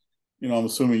 And, I'm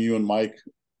assuming you and Mike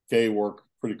K work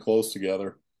pretty close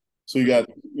together. So you got,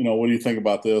 what do you think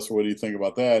about this, or what do you think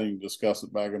about that? And you discuss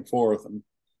it back and forth, and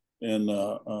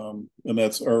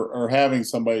that's, or having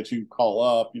somebody that you can call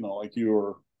up, like you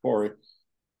or Corey,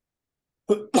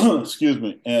 excuse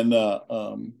me, and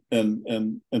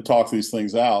talk these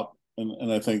things out.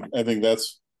 And I think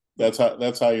that's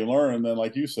how you learn. And then,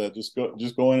 like you said, just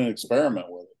go in and experiment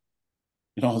with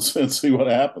it, and see what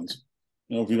happens.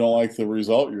 If you don't like the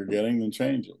result you're getting, then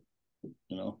change it.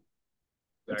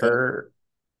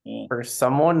 For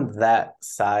someone that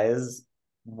size,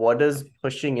 what does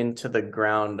pushing into the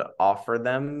ground offer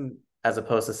them as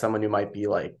opposed to someone who might be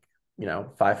like,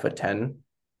 5'10"?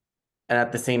 And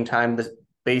at the same time,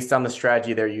 based on the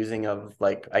strategy they're using of,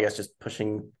 like, I guess just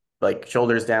pushing like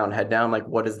shoulders down, head down, like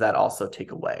what does that also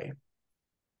take away?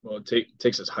 Well, it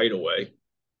takes his height away.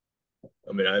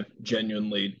 I mean, I've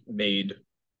genuinely made,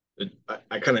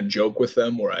 I kind of joke with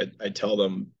them where I tell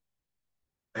them,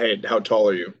 hey, how tall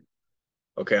are you?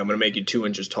 Okay, I'm going to make you 2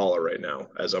 inches taller right now,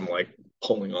 as I'm like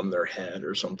pulling on their head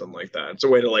or something like that. It's a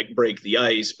way to like break the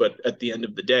ice. But at the end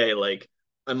of the day, like,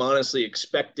 I'm honestly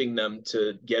expecting them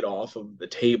to get off of the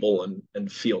table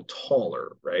and feel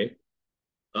taller, right?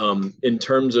 In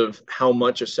terms of how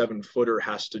much a 7-footer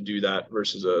has to do that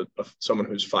versus someone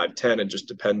who's 5'10", it just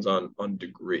depends on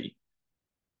degree.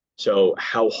 So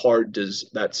how hard does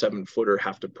that 7-footer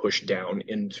have to push down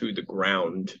into the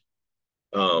ground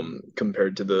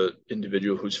compared to the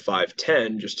individual who's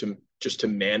 5'10", just to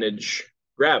manage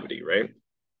gravity, right?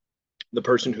 The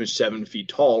person who's 7 feet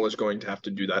tall is going to have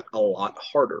to do that a lot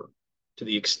harder, to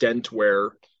the extent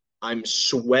where I'm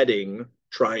sweating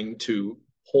trying to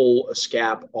pull a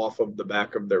scap off of the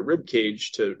back of their rib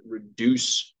cage to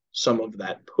reduce some of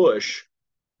that push,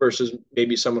 versus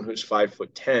maybe someone who's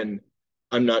 5'10".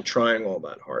 I'm not trying all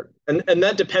that hard, and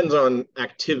that depends on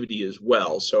activity as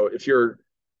well. So if you're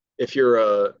if you're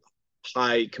a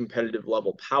high competitive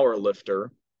level power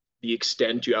lifter, the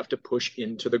extent you have to push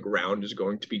into the ground is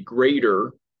going to be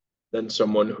greater than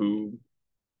someone who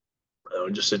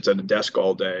just sits at a desk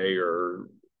all day or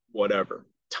whatever.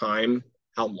 Time,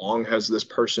 how long has this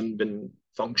person been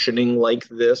functioning like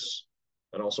this?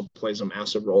 That also plays a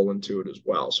massive role into it as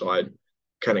well. So I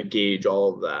kind of gauge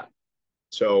all of that.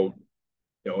 So,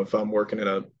 if I'm working in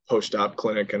a post-op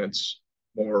clinic and it's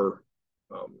more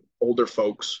older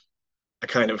folks, I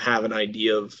kind of have an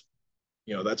idea of,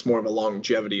 that's more of a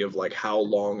longevity of like, how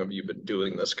long have you been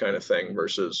doing this kind of thing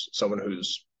versus someone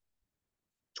who's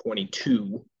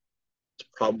 22. It's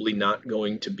probably not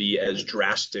going to be as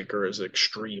drastic or as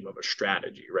extreme of a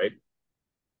strategy, right?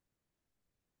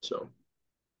 So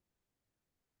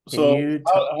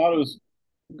how does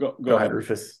go ahead,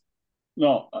 Rufus.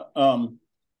 No,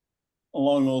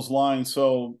 along those lines.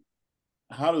 So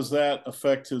how does that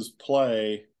affect his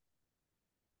play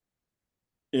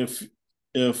if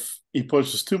he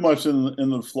pushes too much in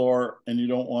the floor and you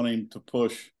don't want him to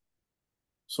push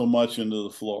so much into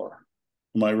the floor?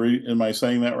 Am I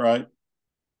saying that right?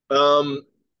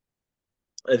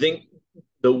 I think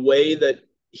the way that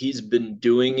he's been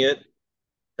doing it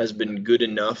has been good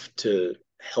enough to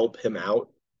help him out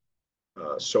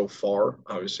so far.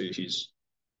 Obviously, he's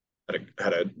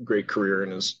had a great career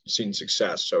and has seen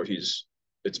success, so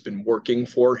it's been working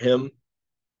for him.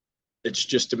 It's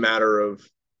just a matter of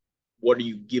what are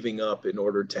you giving up in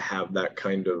order to have that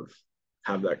kind of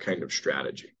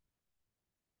strategy.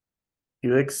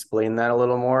 You explain that a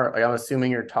little more? Like, I'm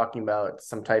assuming you're talking about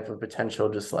some type of potential,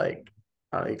 just like,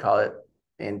 I don't know, you call it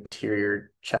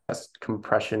anterior chest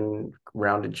compression,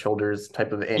 rounded shoulders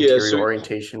type of anterior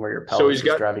orientation where your pelvis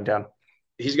is driving down.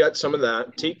 He's got some of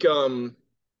that. Take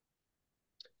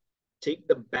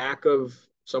the back of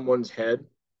someone's head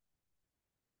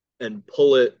and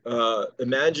pull it.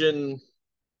 Imagine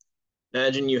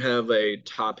you have a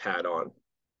top hat on,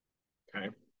 okay?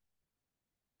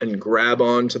 And grab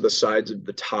onto the sides of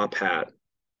the top hat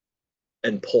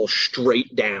and pull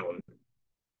straight down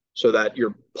so that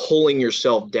you're pulling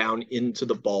yourself down into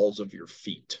the balls of your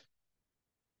feet.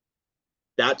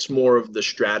 That's more of the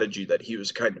strategy that he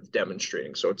was kind of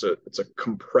demonstrating. So it's a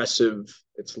compressive,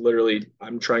 it's literally,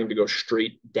 I'm trying to go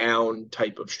straight down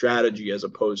type of strategy, as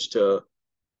opposed to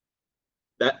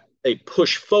that. A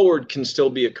push forward can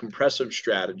still be a compressive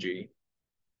strategy,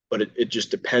 but it just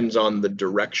depends on the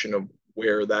direction of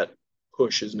where that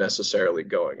push is necessarily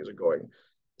going. Is it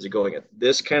going at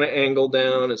this kind of angle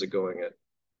down? Is it going at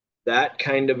that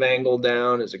kind of angle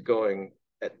down? Is it going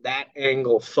at that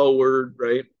angle forward,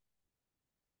 right?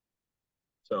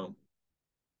 So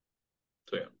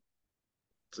yeah.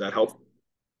 Does that help?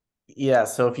 Yeah.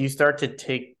 So if you start to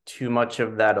take too much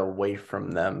of that away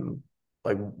from them,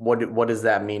 like what does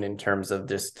that mean in terms of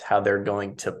just how they're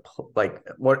going to, like,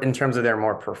 what in terms of their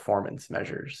more performance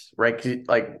measures, right?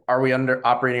 Like, are we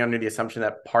operating under the assumption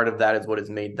that part of that is what has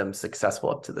made them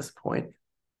successful up to this point?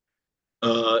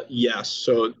 Yes.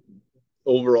 So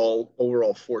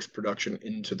overall force production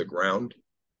into the ground.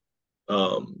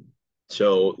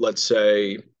 So let's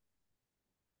say,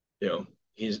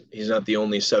 he's not the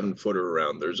only 7-footer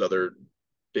around. There's other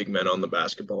big men on the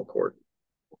basketball court,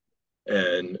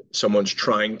 and someone's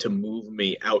trying to move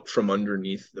me out from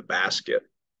underneath the basket.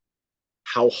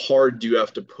 How hard do you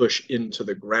have to push into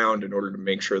the ground in order to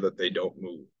make sure that they don't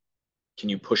move? Can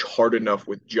you push hard enough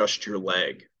with just your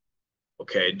leg?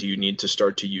 Okay, do you need to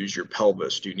start to use your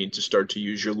pelvis? Do you need to start to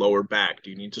use your lower back? Do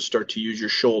you need to start to use your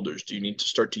shoulders? Do you need to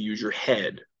start to use your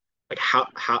head? Like, how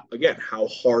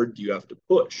hard do you have to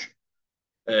push?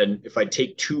 And if I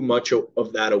take too much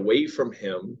of that away from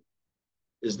him,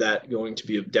 is that going to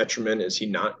be of detriment? Is he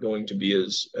not going to be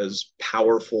as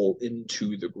powerful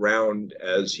into the ground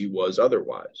as he was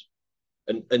otherwise?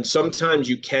 And sometimes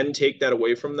you can take that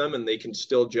away from them and they can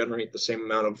still generate the same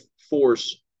amount of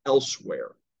force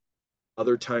elsewhere.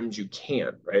 Other times you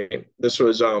can't, right? This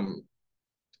was I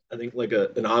think like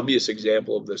an obvious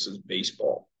example of this is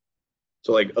baseball.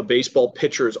 So like a baseball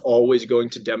pitcher is always going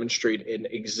to demonstrate an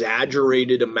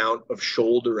exaggerated amount of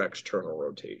shoulder external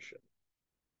rotation.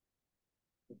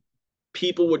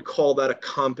 People would call that a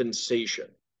compensation.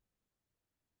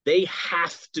 They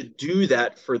have to do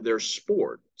that for their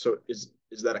sport. So is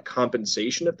that a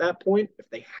compensation at that point if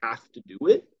they have to do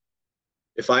it?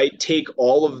 If I take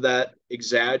all of that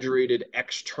exaggerated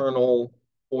external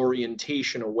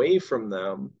orientation away from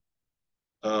them,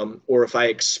 or if I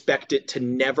expect it to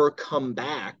never come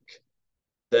back,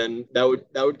 then that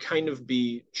would kind of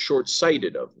be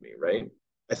short-sighted of me, right?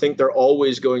 I think they're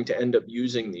always going to end up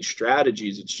using these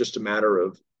strategies. It's just a matter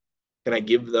of, can I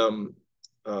give them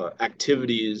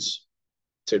activities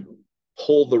to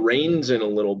pull the reins in a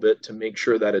little bit to make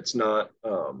sure that it's not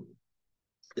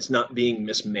being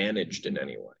mismanaged in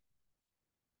any way.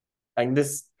 And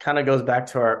this kind of goes back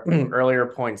to our earlier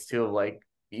points too, of like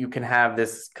you can have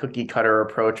this cookie cutter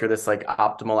approach or this like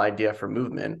optimal idea for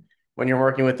movement. When you're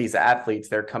working with these athletes,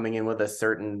 they're coming in with a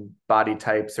certain body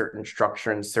type, certain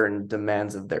structure, and certain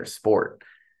demands of their sport.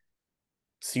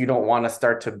 So you don't want to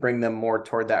start to bring them more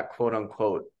toward that quote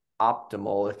unquote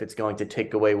optimal if it's going to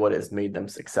take away what has made them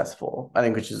successful. I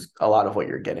think, which is a lot of what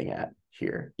you're getting at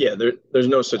here. Yeah, there's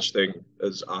no such thing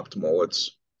as optimal.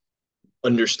 It's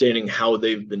understanding how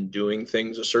they've been doing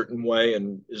things a certain way,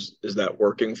 and is that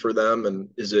working for them, and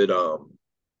is it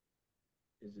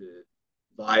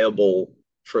viable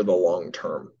for the long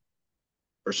term?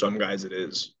 For some guys it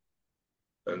is,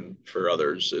 and for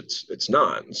others it's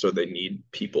not. And so they need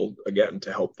people again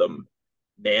to help them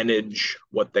manage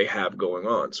what they have going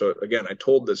on. So again, I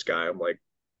told this guy, I'm like,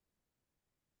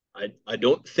 I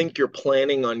don't think you're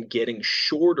planning on getting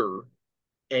shorter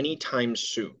anytime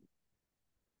soon.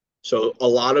 So a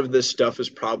lot of this stuff is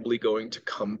probably going to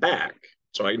come back.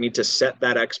 So I need to set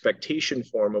that expectation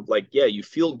for him of like, yeah, you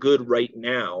feel good right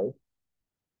now,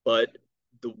 but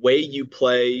the way you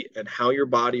play and how your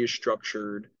body is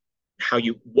structured,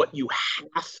 what you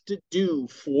have to do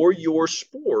for your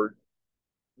sport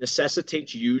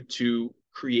necessitates you to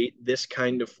create this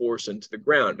kind of force into the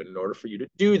ground. And in order for you to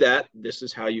do that, this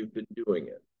is how you've been doing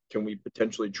it. Can we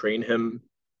potentially train him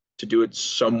to do it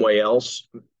some way else?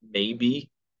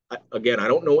 Maybe. Again, I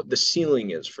don't know what the ceiling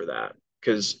is for that,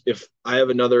 because if I have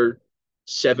another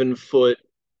 7 foot,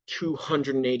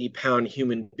 280-pound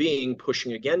human being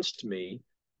pushing against me,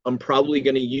 I'm probably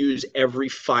going to use every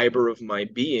fiber of my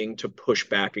being to push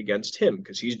back against him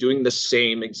because he's doing the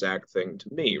same exact thing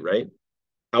to me, right?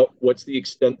 What's the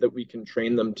extent that we can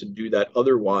train them to do that?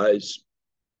 Otherwise,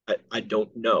 I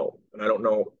don't know. And I don't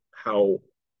know how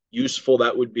useful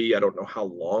that would be. I don't know how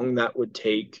long that would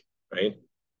take, right?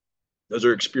 Those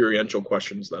are experiential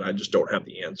questions that I just don't have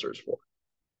the answers for.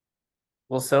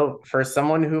 Well, so for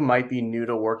someone who might be new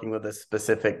to working with a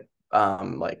specific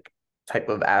like type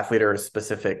of athlete or a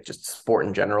specific just sport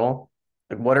in general,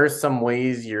 like what are some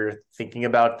ways you're thinking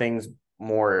about things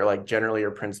more like generally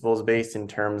or principles based in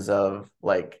terms of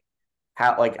like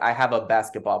how, like I have a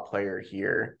basketball player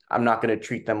here, I'm not going to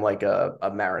treat them like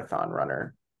a marathon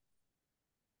runner,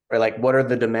 or like what are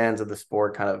the demands of the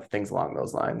sport, kind of things along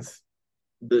those lines.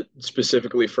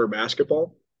 Specifically for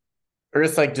basketball? Or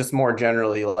just more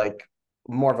generally, like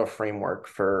more of a framework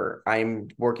for I'm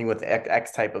working with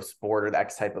X type of sport or the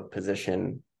X type of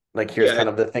position. Like here's kind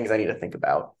of the things I need to think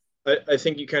about. I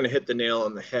think you kind of hit the nail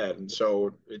on the head. And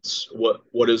so it's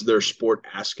what is their sport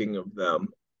asking of them?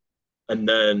 And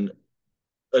then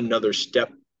another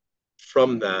step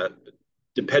from that,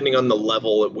 depending on the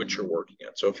level at which you're working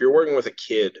at. So if you're working with a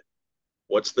kid,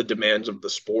 what's the demands of the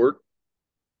sport?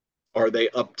 Are they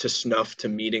up to snuff to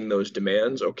meeting those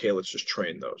demands? Okay, let's just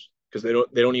train those, because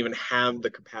they don't even have the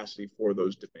capacity for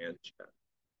those demands yet.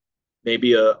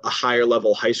 Maybe a higher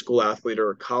level high school athlete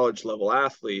or a college level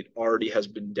athlete already has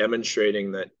been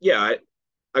demonstrating that, yeah,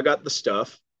 I got the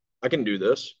stuff, I can do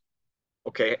this.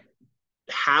 Okay,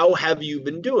 how have you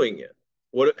been doing it?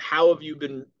 How have you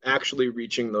been actually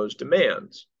reaching those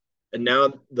demands? And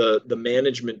now the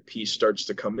management piece starts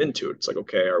to come into it. It's like,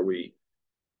 okay,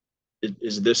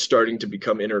 is this starting to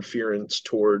become interference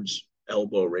towards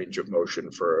elbow range of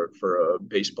motion for a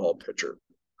baseball pitcher,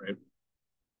 right?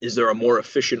 Is there a more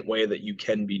efficient way that you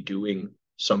can be doing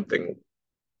something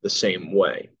the same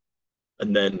way?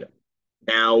 And then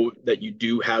now that you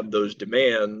do have those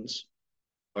demands,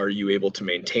 are you able to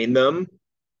maintain them?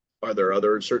 Are there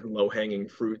other certain low-hanging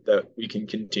fruit that we can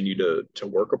continue to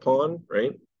work upon,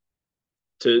 right?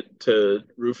 To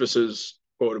Rufus's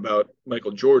quote about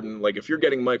Michael Jordan, like if you're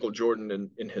getting Michael Jordan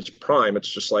in his prime, it's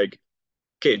just like,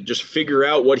 okay, just figure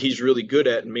out what he's really good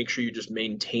at and make sure you just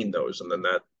maintain those. And then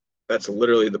that's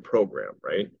literally the program,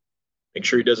 right? Make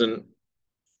sure he doesn't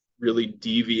really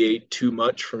deviate too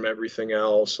much from everything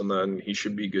else, and then he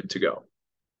should be good to go.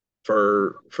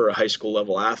 For a high school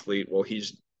level athlete, well,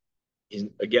 he's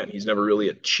never really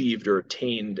achieved or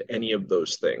attained any of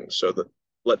those things. So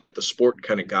let the sport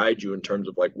kind of guide you in terms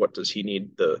of like, what does he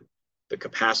need the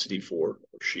capacity for,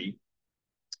 or she?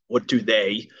 What do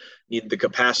they need the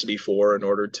capacity for in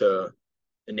order to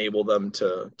enable them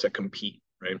to compete,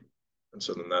 right? And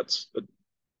so then that's,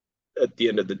 at the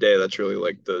end of the day, that's really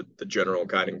like the general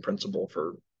guiding principle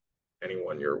for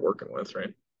anyone you're working with,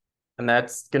 right? And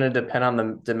that's going to depend on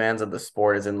the demands of the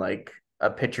sport, as in like a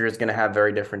pitcher is going to have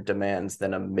very different demands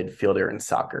than a midfielder in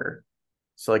soccer.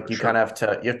 So like For you sure. kind of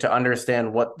have to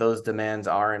understand what those demands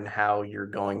are and how you're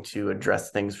going to address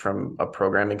things from a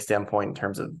programming standpoint in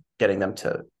terms of getting them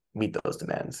to meet those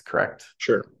demands, correct?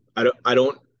 Sure. I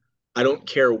don't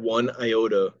care one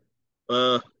iota.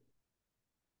 I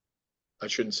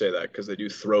shouldn't say that because they do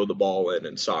throw the ball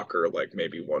in soccer like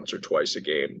maybe once or twice a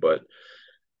game, but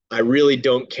I really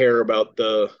don't care about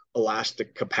the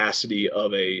elastic capacity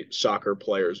of a soccer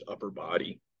player's upper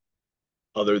body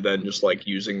other than just like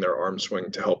using their arm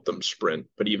swing to help them sprint.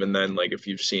 But even then, like if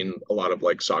you've seen a lot of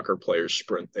like soccer players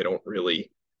sprint, they don't really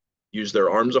use their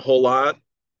arms a whole lot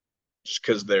just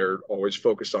because they're always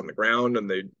focused on the ground and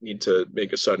they need to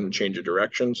make a sudden change of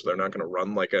direction. So they're not going to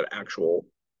run like an actual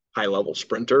high level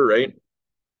sprinter, right?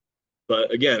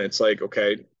 But again, it's like,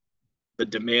 okay, the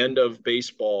demand of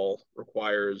baseball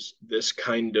requires this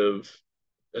kind of,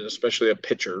 and especially a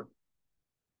pitcher,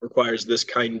 requires this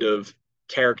kind of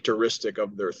characteristic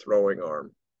of their throwing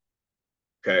arm.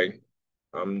 Okay.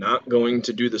 I'm not going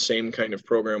to do the same kind of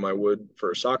program I would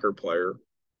for a soccer player.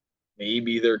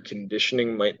 Maybe their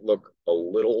conditioning might look a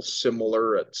little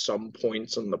similar at some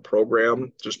points in the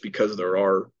program just because there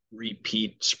are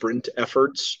repeat sprint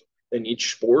efforts in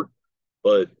each sport,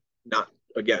 but not,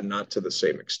 again, not to the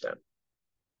same extent.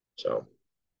 So,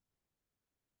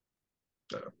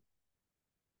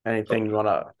 Anything you want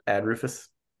to add, Rufus?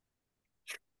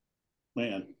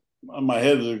 Man, my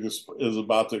head is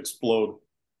about to explode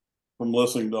from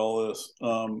listening to all this.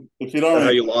 If you is that how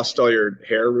don't, you lost all your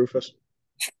hair, Rufus?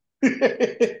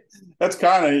 that's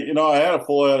kind of, I had a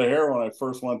full head of hair when I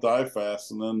first went to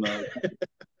IFAST, and then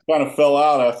kind of fell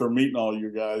out after meeting all you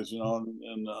guys,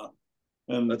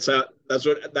 and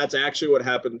That's actually what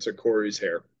happened to Corey's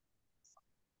hair.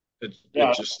 It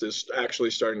yeah, just is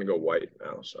actually starting to go white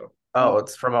now. So Oh,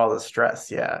 it's from all the stress.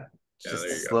 Yeah. It's yeah, there just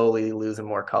you go. slowly losing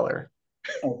more color.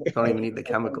 Don't even need the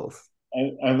chemicals.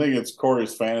 I think it's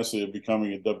Corey's fantasy of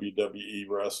becoming a WWE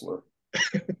wrestler.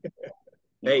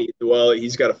 Hey, well,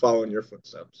 he's got to follow in your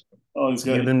footsteps. Oh,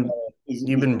 You've been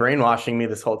you've been brainwashing me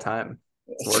this whole time.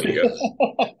 It's There you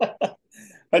working. go.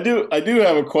 I do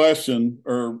have a question,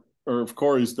 or if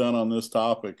Corey's done on this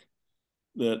topic,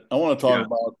 that I want to talk Yeah.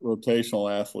 about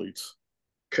rotational athletes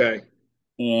Okay.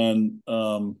 and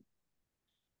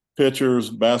pitchers,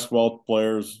 basketball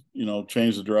players,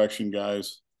 change the direction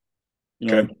guys,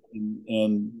 Okay.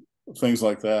 and things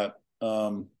like that.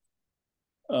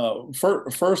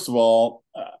 First of all,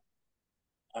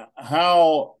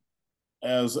 how,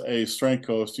 as a strength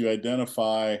coach, do you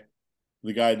identify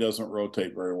the guy doesn't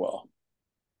rotate very well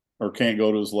or can't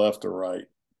go to his left or right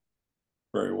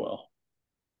very well?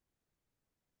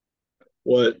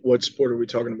 What sport are we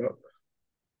talking about?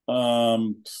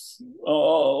 Um,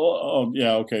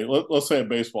 yeah, okay. Let's say a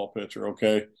baseball pitcher,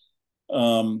 okay.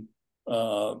 Um,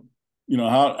 uh,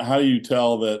 how do you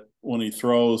tell that when he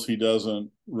throws, he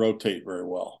doesn't rotate very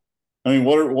well? I mean,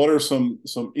 what are some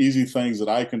easy things that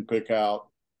I can pick out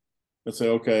that say,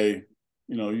 okay,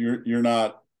 you're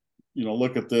not,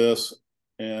 look at this,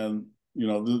 and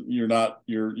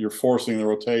you're forcing the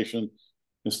rotation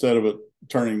instead of it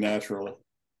turning naturally.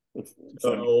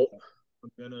 So I'm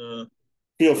gonna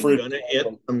Feel I'm free.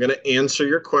 gonna I'm gonna answer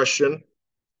your question,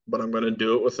 but I'm gonna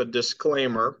do it with a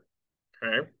disclaimer.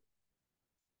 Okay.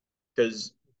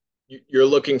 Because you're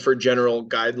looking for general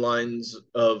guidelines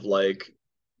of like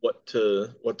what to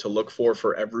look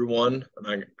for everyone, and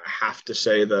I have to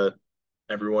say that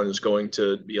everyone is going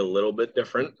to be a little bit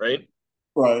different, right?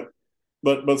 Right.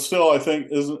 But still, I think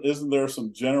isn't there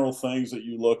some general things that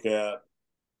you look at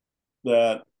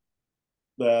that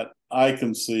I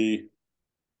can see,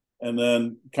 and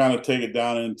then kind of take it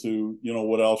down into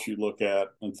what else you look at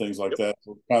and things like Yep. that.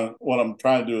 So kind of what I'm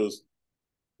trying to do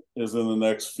is in the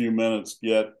next few minutes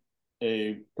get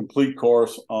a complete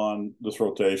course on this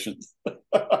rotation.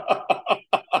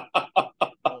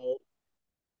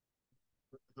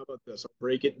 How about this? I'll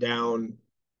break it down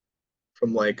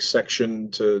from like section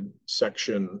to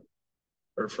section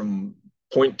or from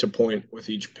point to point with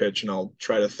each pitch, and I'll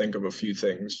try to think of a few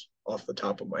things off the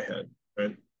top of my head,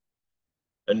 right?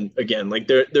 And again, like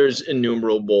there's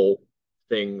innumerable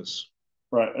things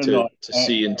Right. And to no, to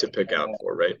see and to pick out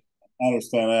for, right? I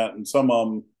understand that, and some of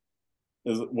them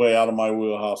is way out of my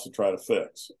wheelhouse to try to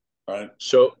fix. Right.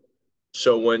 So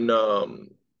when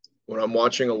I'm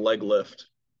watching a leg lift,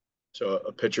 so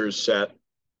a pitcher is set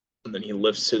and then he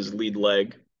lifts his lead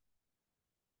leg,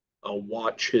 I'll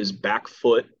watch his back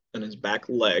foot and his back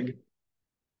leg.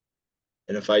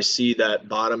 And if I see that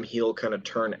bottom heel kind of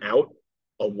turn out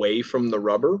away from the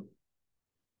rubber,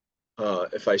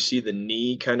 if I see the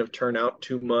knee kind of turn out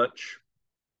too much,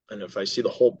 and if I see the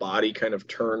whole body kind of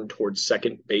turn towards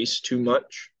second base too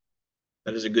much,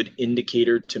 That is a good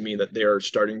indicator to me that they are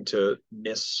starting to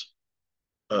miss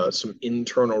some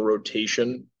internal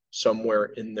rotation somewhere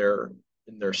in their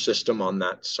system on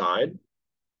that side.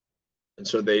 And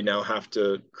so they now have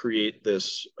to create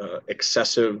this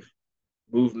excessive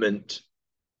movement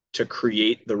to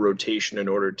create the rotation in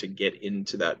order to get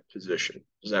into that position.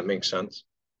 Does that make sense?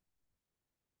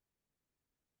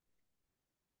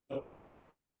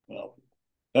 Well,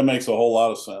 that makes a whole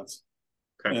lot of sense.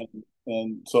 Okay.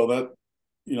 And so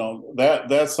that,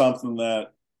 that's something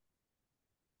that,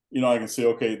 I can see,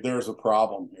 okay, there's a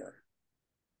problem here,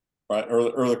 right?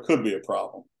 Or there could be a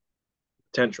problem.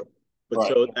 Potential. But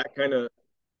right. So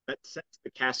that sets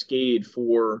the cascade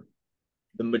for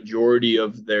the majority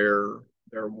of their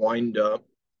wind up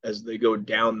as they go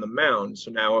down the mound.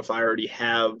 So now if I already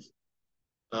have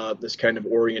this kind of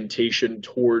orientation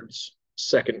towards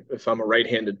second, if I'm a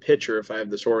right-handed pitcher, if I have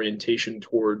this orientation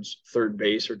towards third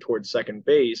base or towards second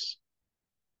base,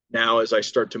 now as I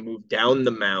start to move down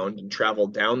the mound and travel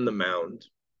down the mound,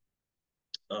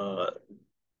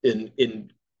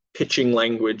 in pitching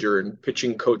language or in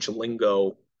pitching coach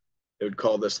lingo, they would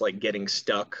call this like getting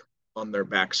stuck on their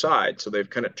backside. So they've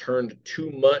kind of turned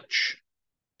too much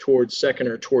towards second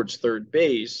or towards third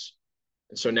base.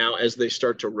 And so now as they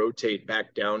start to rotate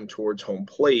back down towards home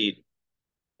plate,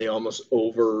 they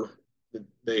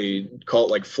they call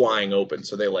it like flying open.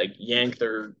 So they like yank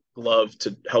their glove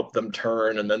to help them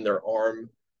turn, and then their arm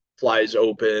flies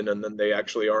open, and then they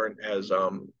actually aren't as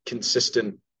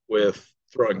consistent with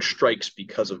throwing strikes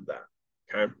because of that.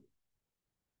 Okay.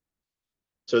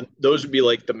 So those would be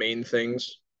like the main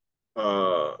things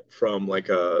from like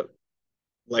a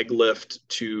leg lift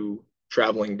to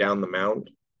traveling down the mound.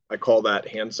 I call that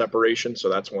hand separation. So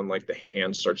that's when like the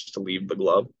hand starts to leave the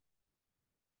glove.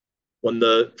 When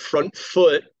the front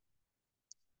foot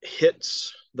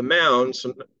hits the mound,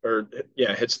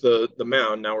 hits the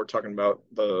mound. Now we're talking about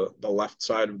the left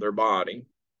side of their body.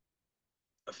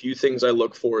 A few things I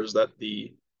look for is that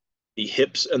the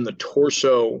hips and the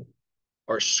torso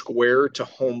are square to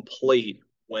home plate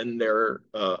when they're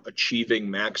achieving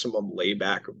maximum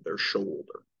layback of their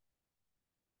shoulder.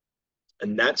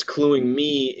 And that's cluing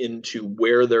me into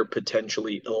where they're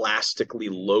potentially elastically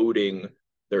loading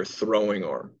their throwing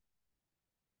arm.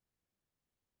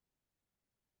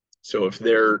 So if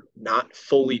they're not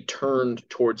fully turned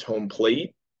towards home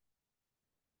plate,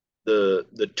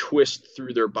 the twist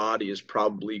through their body is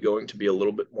probably going to be a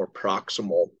little bit more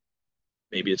proximal.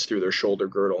 Maybe it's through their shoulder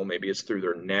girdle, maybe it's through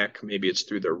their neck, maybe it's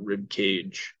through their rib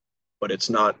cage, but it's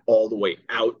not all the way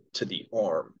out to the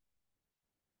arm.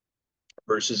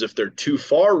 Versus if they're too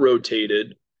far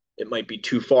rotated, it might be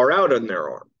too far out on their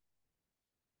arm.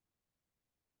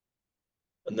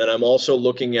 And then I'm also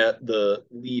looking at the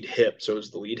lead hip. So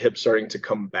is the lead hip starting to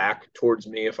come back towards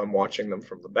me if I'm watching them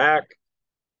from the back?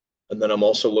 And then I'm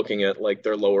also looking at like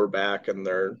their lower back and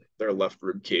their left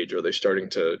rib cage. Are they starting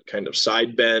to kind of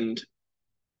side bend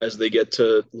as they get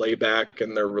to lay back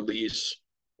and their release?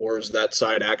 Or is that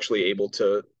side actually able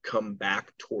to come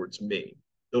back towards me?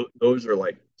 Those are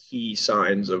like key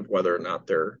signs of whether or not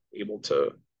they're able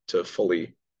to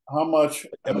fully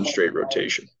demonstrate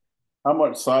rotation. How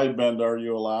much side bend are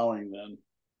you allowing then?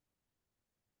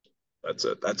 That's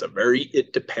a very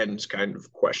it depends kind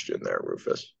of question there,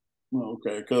 Rufus.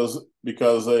 Okay,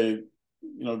 because they,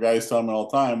 guys tell me all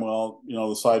the time, well,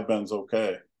 the side bend's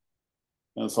okay,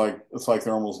 and it's like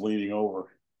they're almost leaning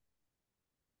over,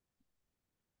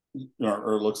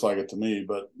 or it looks like it to me.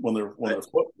 But when their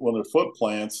foot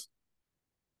plants,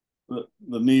 the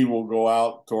knee will go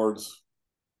out towards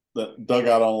the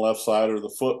dugout on the left side, or the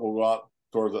foot will go out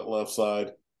towards that left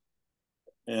side.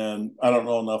 And I don't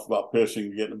know enough about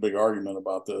pitching to get in a big argument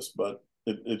about this, but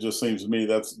it just seems to me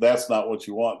that's not what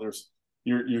you want.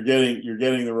 You're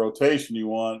getting the rotation you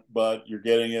want, but you're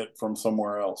getting it from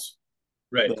somewhere else.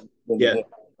 Right. Yeah. Hip,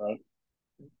 right.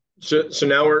 So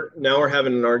now we're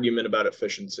having an argument about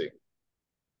efficiency.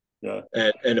 Yeah.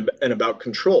 And about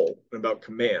control and about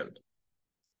command.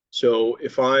 So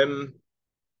if I'm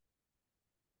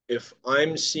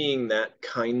seeing that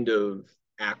kind of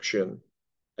action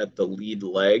at the lead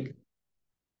leg,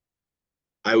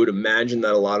 I would imagine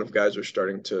that a lot of guys are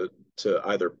starting to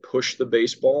either push the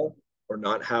baseball or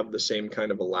not have the same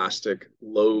kind of elastic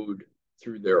load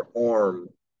through their arm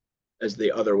as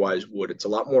they otherwise would. It's a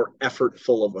lot more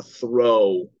effortful of a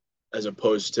throw as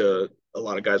opposed to a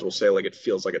lot of guys will say like it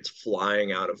feels like it's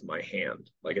flying out of my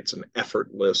hand, like it's an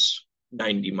effortless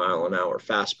 90-mile-an-hour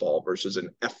fastball versus an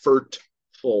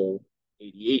effortful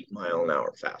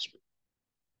 88-mile-an-hour fastball.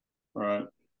 Right.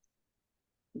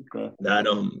 Okay.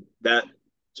 That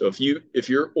So if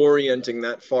you're orienting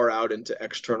that far out into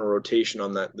external rotation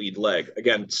on that lead leg,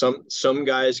 again, some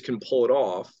guys can pull it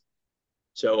off.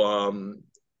 So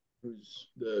who's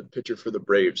the pitcher for the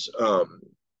Braves? Are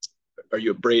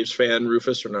you a Braves fan,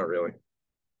 Rufus, or not really?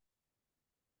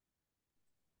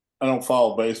 I don't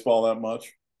follow baseball that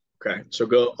much. Okay, so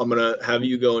go. I'm gonna have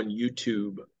you go on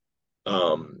YouTube.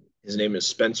 His name is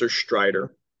Spencer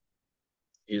Strider.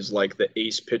 He's like the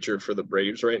ace pitcher for the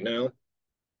Braves right now,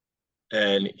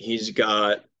 and he's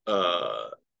got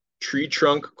tree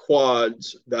trunk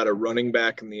quads that a running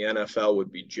back in the NFL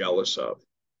would be jealous of.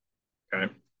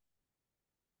 Okay,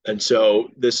 and so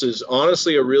this is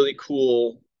honestly a really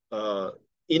cool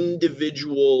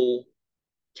individual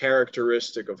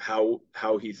characteristic of how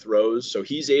he throws. So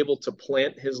he's able to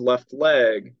plant his left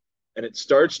leg, and it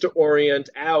starts to orient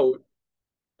out,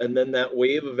 and then that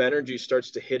wave of energy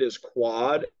starts to hit his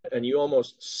quad, and you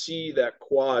almost see that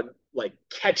quad like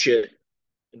catch it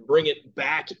and bring it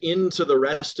back into the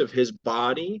rest of his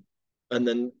body, and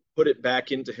then put it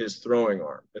back into his throwing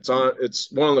arm. It's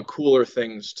one of the cooler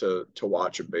things to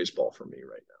watch in baseball for me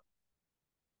right now.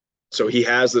 So he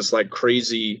has this like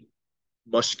crazy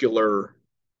muscular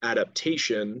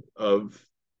adaptation of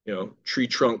tree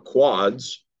trunk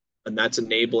quads, and that's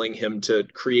enabling him to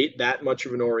create that much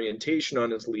of an orientation on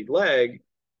his lead leg,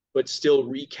 but still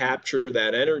recapture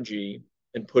that energy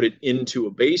and put it into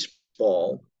a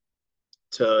baseball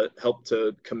to help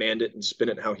to command it and spin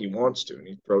it how he wants to. And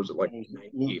he throws it like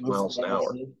 98 miles an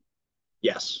hour.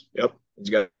 Yes. Yep. He's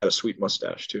got a sweet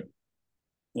mustache too.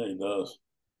 Yeah, he does.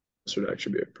 This would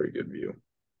actually be a pretty good view.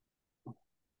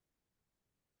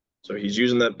 So he's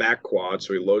using that back quad,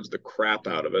 so he loads the crap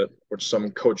out of it, which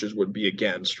some coaches would be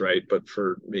against, right? But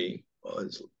for me, well,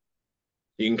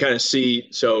 you can kind of see.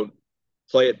 So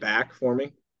play it back for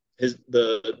me.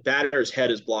 The batter's head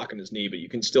is blocking his knee, but you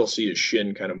can still see his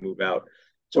shin kind of move out.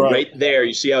 So right there,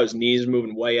 you see how his knee is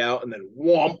moving way out, and then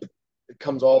whomp, it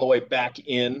comes all the way back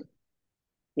in.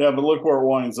 Yeah, but look where it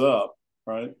winds up,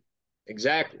 right?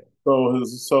 Exactly. So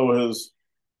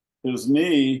his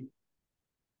knee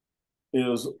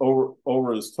is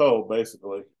over his toe,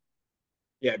 basically.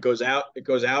 Yeah, it goes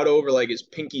out over like his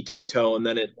pinky toe, and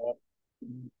then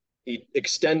he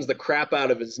extends the crap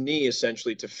out of his knee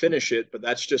essentially to finish it, but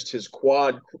that's just his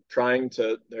quad trying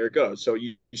to, there it goes. So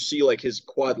you see like his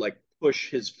quad like push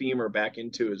his femur back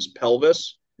into his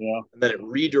pelvis. Yeah. And then it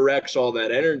redirects all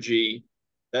that energy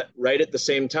that right at the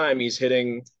same time he's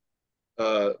hitting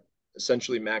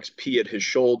essentially max P at his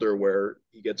shoulder where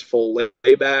he gets full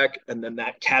layback, and then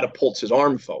that catapults his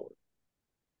arm forward.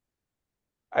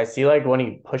 I see like when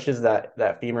he pushes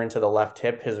that femur into the left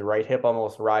hip, his right hip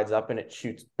almost rides up and it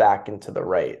shoots back into the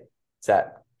right. Is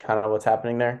that kind of what's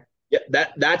happening there? Yeah,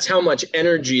 that's how much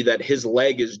energy that his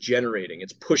leg is generating.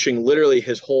 It's pushing literally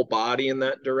his whole body in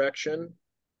that direction,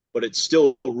 but it's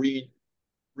still reorienting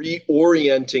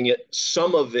it,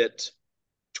 some of it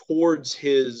towards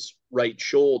his right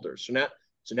shoulder. So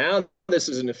now this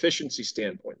is an efficiency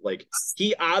standpoint. Like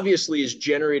he obviously is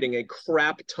generating a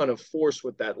crap ton of force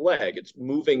with that leg. It's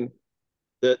moving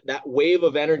that wave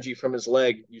of energy from his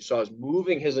leg you saw is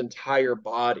moving his entire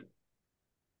body.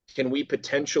 Can we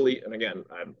potentially, and again,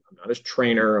 I'm not his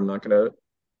trainer, I'm not going to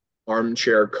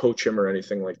armchair coach him or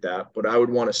anything like that. What I would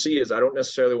want to see is I don't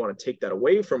necessarily want to take that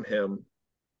away from him,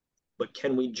 but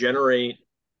can we generate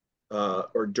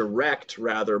or direct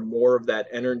rather more of that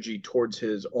energy towards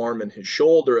his arm and his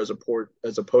shoulder as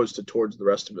opposed to towards the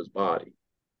rest of his body?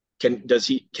 Can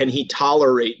he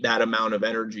tolerate that amount of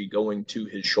energy going to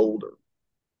his shoulder?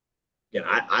 Yeah,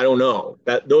 I don't know.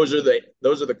 Those are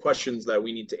the questions that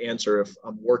we need to answer if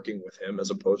I'm working with him, as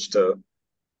opposed to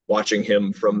watching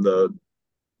him from the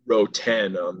row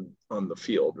 10 on the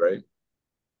field, right?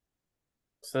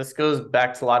 So this goes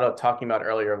back to a lot of talking about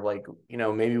earlier of like,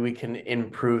 maybe we can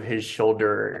improve his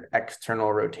shoulder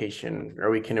external rotation, or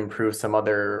we can improve some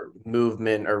other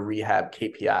movement or rehab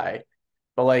KPI.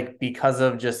 But like, because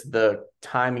of just the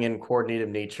timing and coordinated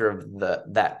nature of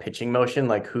that pitching motion,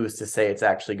 like who's to say it's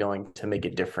actually going to make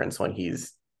a difference when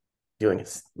he's doing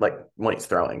when he's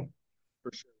throwing?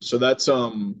 For sure. So that's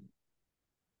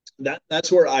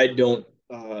where I don't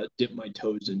dip my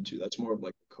toes into. That's more of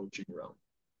like the coaching realm.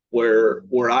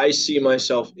 Where I see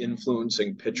myself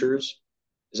influencing pitchers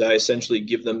is I essentially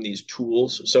give them these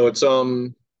tools. So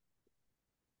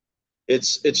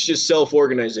it's just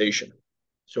self-organization.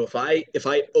 So if I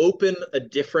open a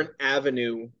different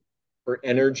avenue for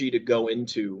energy to go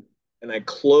into, and I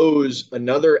close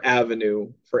another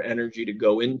avenue for energy to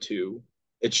go into,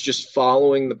 it's just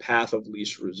following the path of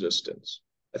least resistance.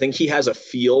 I think he has a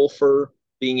feel for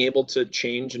being able to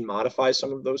change and modify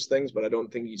some of those things, but I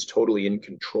don't think he's totally in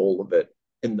control of it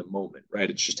in the moment, right?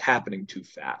 It's just happening too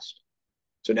fast.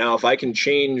 So now if I can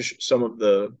change some of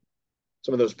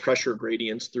those pressure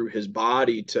gradients through his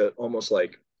body to almost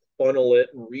like funnel it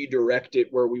and redirect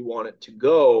it where we want it to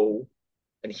go,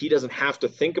 and he doesn't have to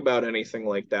think about anything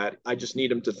like that. I just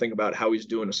need him to think about how he's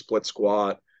doing a split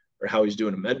squat or how he's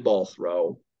doing a med ball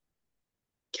throw.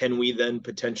 Can we then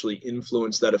potentially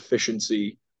influence that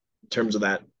efficiency in terms of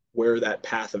that, where that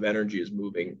path of energy is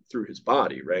moving through his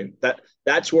body, right?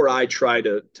 That's where I try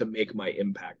to make my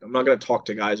impact. I'm not going to talk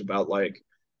to guys about like,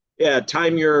 yeah,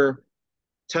 time your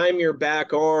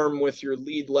back arm with your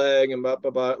lead leg and blah blah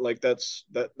blah. Like that's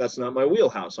not my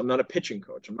wheelhouse. I'm not a pitching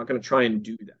coach. I'm not going to try and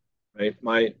do that. Right.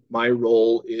 My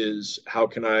role is how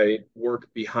can I work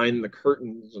behind the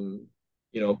curtains and,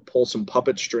 pull some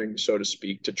puppet strings, so to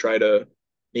speak, to try to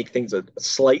make things a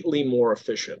slightly more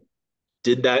efficient.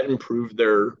 Did that improve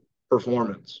their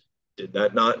performance? Did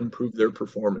that not improve their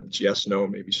performance? Yes, no,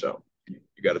 maybe so.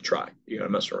 You got to try. You got to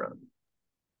mess around.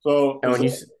 So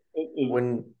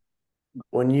And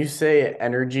when you say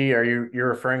energy, you're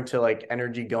referring to like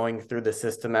energy going through the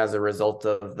system as a result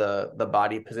of the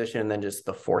body position and then just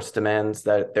the force demands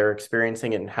that they're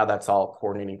experiencing and how that's all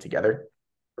coordinating together?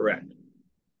 Correct.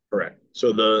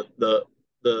 So the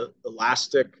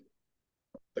elastic,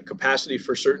 the capacity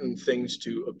for certain things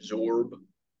to absorb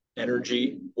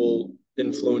energy will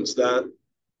influence that.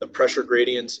 The pressure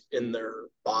gradients in their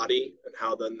body and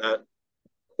how then that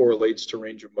correlates to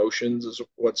range of motions is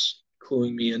what's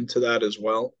cluing me into that as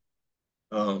well.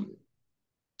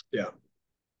 Yeah.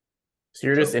 So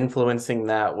you're just influencing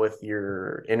that with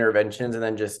your interventions and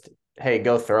then just, hey,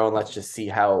 go throw and let's just see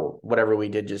how whatever we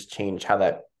did just change how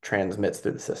that transmits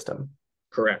through the system.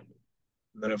 Correct.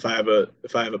 And then if I have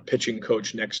a pitching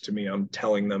coach next to me, I'm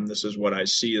telling them this is what I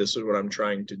see, this is what I'm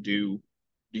trying to do.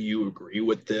 Do you agree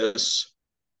with this?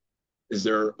 Is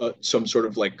there some sort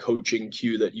of like coaching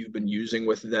cue that you've been using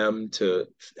with them to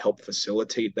help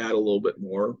facilitate that a little bit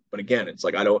more? But again, it's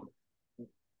like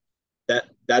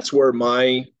that's where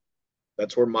my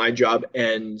job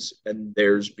ends and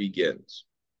theirs begins.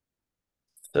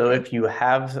 So if you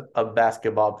have a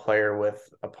basketball player with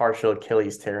a partial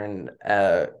Achilles tear and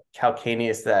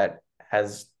calcaneus that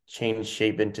has changed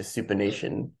shape into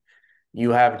supination,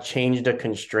 you have changed a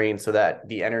constraint so that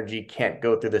the energy can't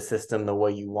go through the system the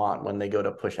way you want when they go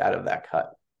to push out of that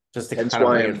cut. Just to Hence kind of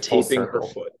why bring I'm it full taping circle.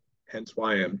 her foot. Hence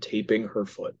why I'm taping her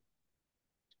foot.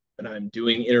 And I'm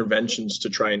doing interventions to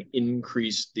try and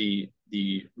increase the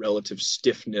relative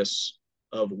stiffness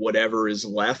of whatever is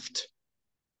left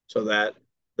so that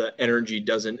the energy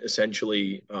doesn't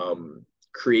essentially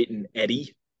create an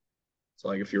eddy. So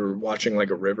like if you're watching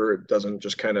like a river, it doesn't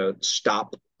just kind of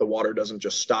stop. The water doesn't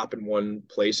just stop in one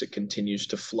place. It continues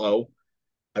to flow.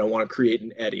 I don't want to create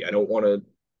an eddy. I don't want to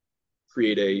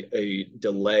create a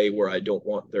delay where I don't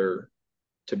want there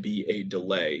to be a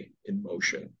delay in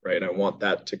motion, right? I want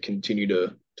that to continue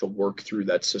to work through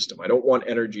that system. I don't want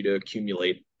energy to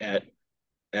accumulate at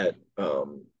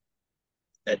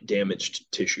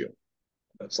damaged tissue.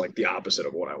 That's like the opposite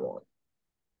of what I want.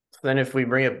 So then if we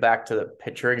bring it back to the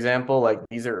pitcher example, like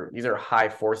these are high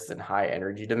forces and high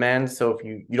energy demands. So if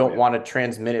you don't want to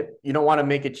transmit it, you don't want to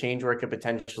make a change where it could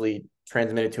potentially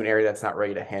transmit it to an area that's not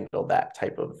ready to handle that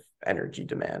type of energy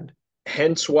demand.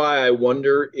 Hence why I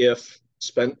wonder if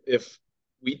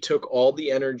we took all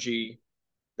the energy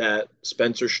that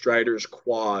Spencer Strider's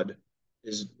quad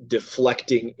is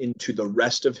deflecting into the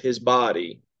rest of his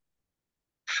body,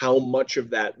 how much of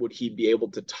that would he be able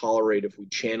to tolerate if we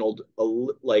channeled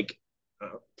 10%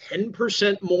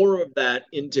 more of that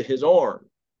into his arm?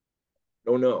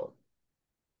 I don't know.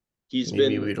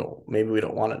 Maybe we don't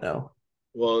want to know.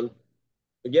 Well,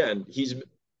 again,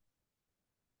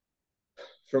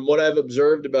 from what I've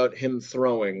observed about him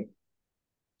throwing,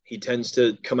 he tends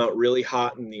to come out really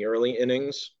hot in the early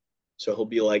innings. So he'll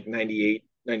be like 98,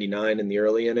 99 in the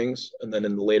early innings. And then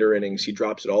in the later innings, he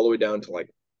drops it all the way down to like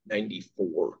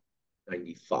 94,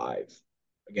 95.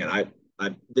 Again,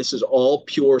 this is all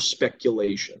pure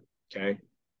speculation. Okay.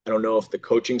 I don't know if the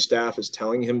coaching staff is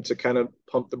telling him to kind of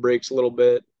pump the brakes a little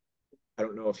bit. I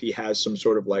don't know if he has some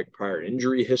sort of like prior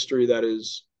injury history that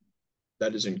is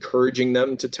encouraging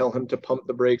them to tell him to pump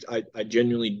the brakes. I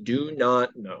genuinely do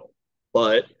not know,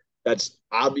 but that's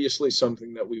obviously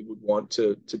something that we would want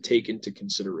to take into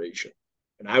consideration.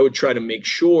 And I would try to make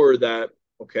sure that,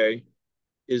 okay,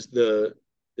 is the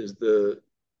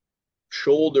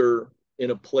shoulder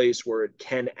in a place where it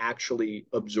can actually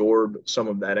absorb some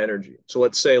of that energy. So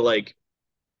let's say like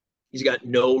he's got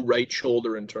no right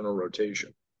shoulder internal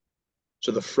rotation.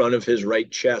 So the front of his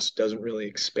right chest doesn't really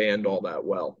expand all that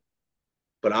well.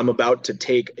 but I'm about to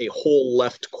take a whole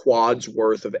left quad's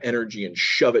worth of energy and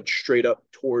shove it straight up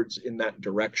towards in that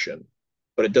direction,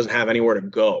 but it doesn't have anywhere to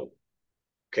go.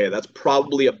 Okay, that's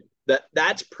probably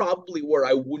where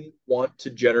I wouldn't want to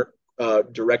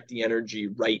direct the energy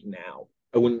right now.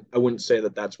 I wouldn't say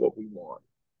that that's what we want.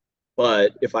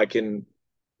 But if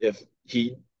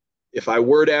he if I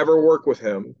were to ever work with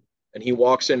him and he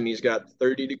walks in and he's got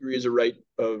 30 degrees of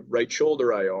right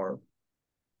shoulder IR,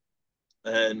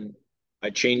 and I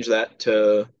change that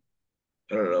to,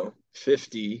 I don't know,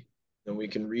 50, then we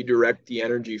can redirect the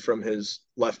energy from his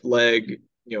left leg,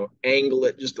 angle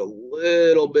it just a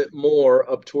little bit more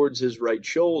up towards his right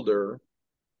shoulder,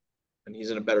 and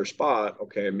he's in a better spot.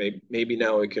 Okay, maybe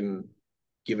now we can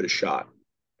give it a shot.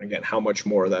 Again, how much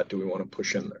more of that do we want to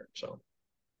push in there? So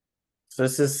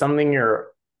this is something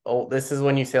this is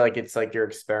when you say like it's like your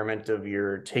experiment of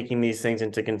you're taking these things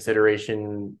into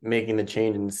consideration, making the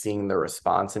change and seeing the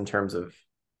response in terms of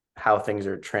how things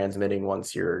are transmitting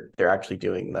once they're actually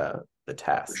doing the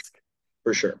task.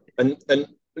 For sure. And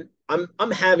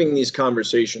I'm having these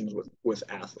conversations with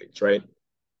athletes, right?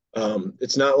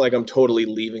 It's not like I'm totally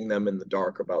leaving them in the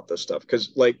dark about this stuff.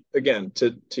 Because, like, again,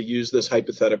 to use this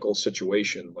hypothetical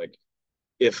situation, like,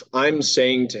 if I'm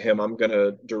saying to him, I'm going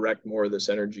to direct more of this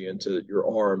energy into your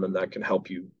arm, and that can help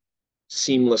you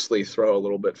seamlessly throw a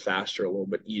little bit faster, a little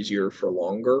bit easier for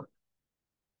longer,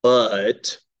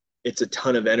 but it's a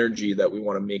ton of energy that we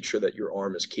want to make sure that your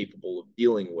arm is capable of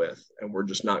dealing with, and we're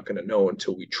just not going to know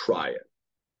until we try it.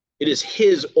 It is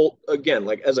his, again,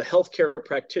 like as a healthcare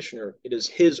practitioner, it is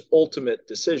his ultimate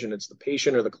decision. It's the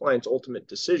patient or the client's ultimate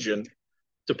decision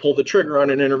to pull the trigger on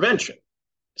an intervention.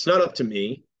 It's not up to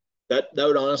me. That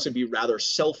would honestly be rather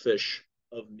selfish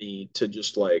of me to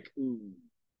just like, ooh,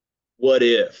 what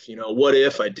if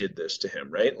I did this to him,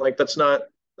 right? Like that's not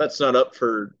up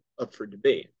for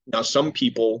debate. Now, some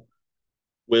people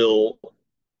will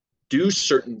do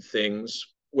certain things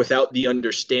without the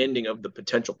understanding of the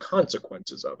potential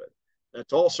consequences of it.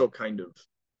 That's also kind of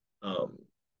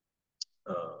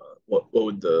what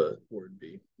would the word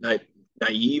be?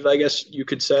 Naive, I guess you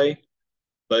could say,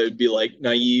 but it'd be like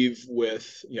naive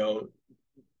with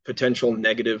potential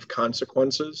negative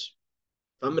consequences.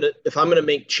 If I'm gonna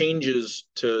make changes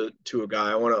to a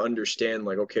guy, I want to understand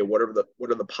like, okay, what are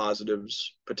the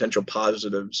positives, potential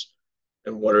positives,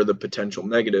 and what are the potential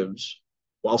negatives,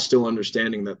 while still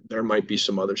understanding that there might be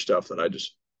some other stuff that I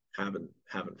just haven't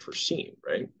foreseen,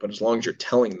 right? But as long as you're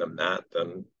telling them that,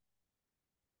 then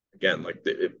again, like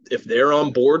if they're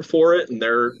on board for it and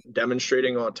they're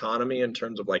demonstrating autonomy in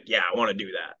terms of like, yeah, I want to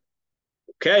do that.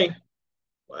 Okay,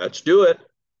 let's do it,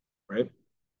 right?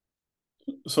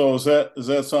 So is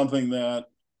that something that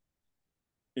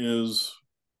is,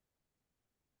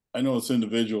 I know it's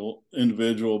individual,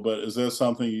 but is that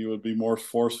something you would be more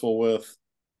forceful with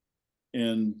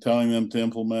in telling them to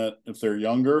implement if they're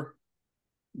younger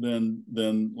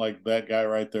than like that guy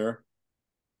right there?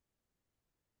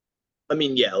 I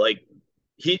mean, yeah, like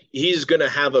he's gonna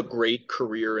have a great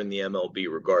career in the MLB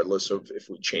regardless of if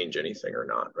we change anything or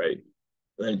not, right?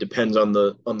 And it depends on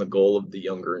the goal of the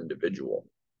younger individual.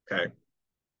 Okay.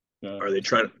 Yeah. Are they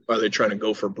trying to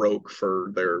go for broke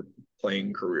for their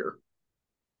playing career?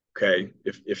 Okay.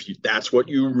 If that's what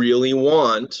you really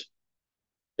want,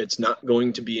 it's not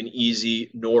going to be an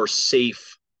easy nor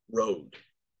safe road.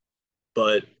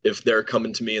 But if they're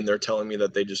coming to me and they're telling me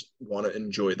that they just want to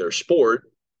enjoy their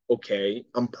sport, okay,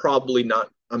 I'm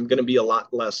going to be a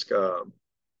lot less, probably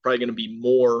going to be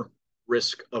more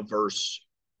risk averse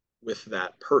with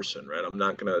that person, right? I'm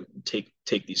not going to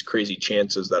take these crazy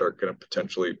chances that are going to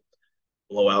potentially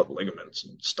blow out ligaments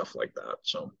and stuff like that.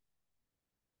 So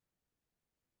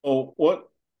what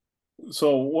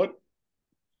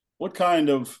kind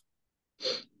of,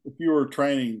 if you were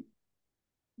training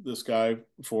this guy,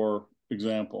 for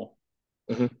example,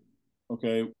 mm-hmm.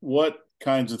 Okay, what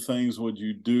kinds of things would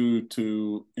you do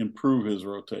to improve his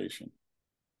rotation?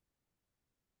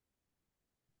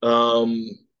 By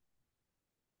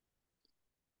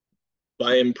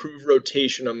improved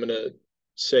rotation, I'm going to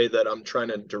say that I'm trying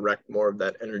to direct more of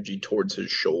that energy towards his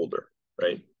shoulder,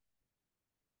 right?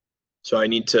 So I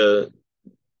need to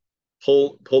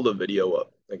pull the video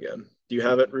up again. Do you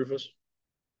have it, Rufus?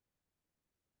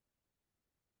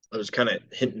 I was kind of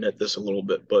hinting at this a little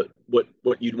bit, but what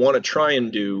you'd want to try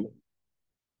and do.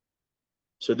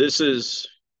 So this is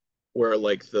where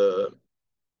like the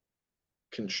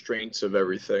constraints of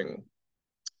everything.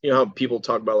 You know how people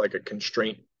talk about like a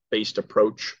constraint-based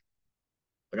approach?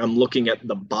 Like I'm looking at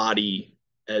the body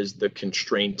as the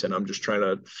constraint and I'm just trying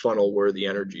to funnel where the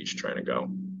energy is trying to go.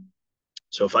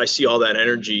 So if I see all that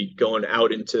energy going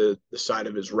out into the side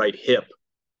of his right hip,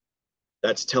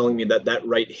 that's telling me that that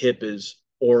right hip is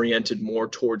oriented more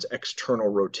towards external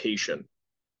rotation.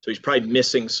 So he's probably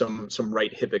missing some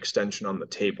right hip extension on the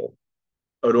table.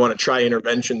 I would want to try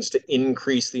interventions to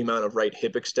increase the amount of right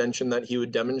hip extension that he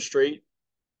would demonstrate,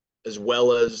 as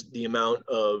well as the amount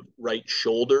of right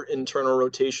shoulder internal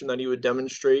rotation that he would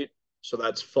demonstrate. So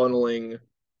that's funneling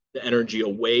the energy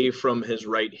away from his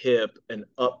right hip and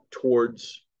up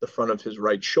towards the front of his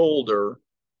right shoulder.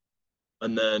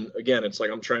 And then again, it's like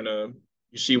I'm trying to,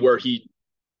 you see where he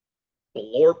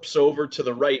blorps over to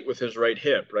the right with his right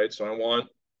hip, right? So I want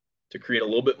to create a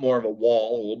little bit more of a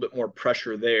wall, a little bit more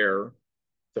pressure there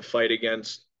to fight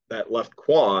against that left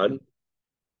quad.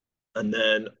 And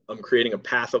then I'm creating a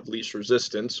path of least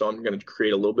resistance. So I'm going to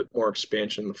create a little bit more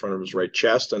expansion in the front of his right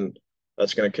chest. And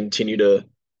that's going to continue to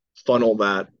funnel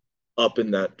that up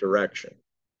in that direction.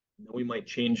 And then we might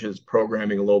change his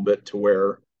programming a little bit to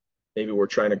where maybe we're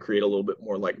trying to create a little bit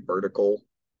more like vertical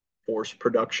force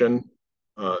production,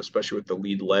 especially with the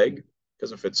lead leg.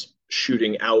 Because if it's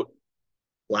shooting out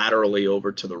laterally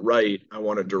over to the right, I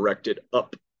want to direct it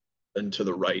up and to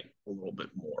the right a little bit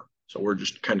more. So we're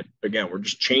just kind of, again, we're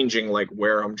just changing like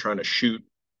where I'm trying to shoot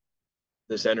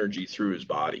this energy through his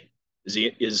body.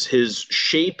 Is his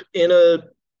shape in a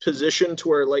position to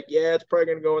where like, yeah, it's probably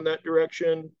going to go in that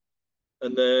direction?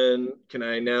 And then can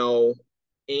I now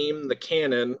aim the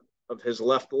cannon of his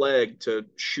left leg to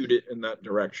shoot it in that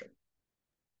direction?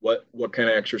 What kind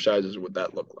of exercises would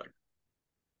that look like?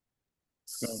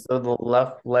 So the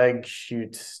left leg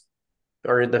shoots,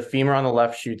 or the femur on the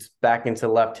left shoots back into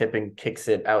left hip and kicks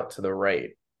it out to the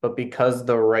right. But because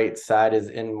the right side is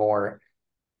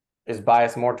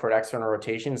biased more toward external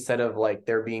rotation, instead of like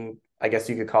there being, I guess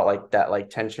you could call it like that, like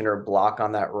tension or block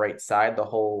on that right side, the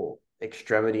whole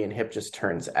extremity and hip just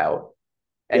turns out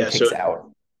and kicks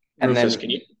out. And Rufus, then can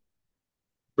you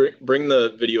bring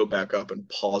the video back up and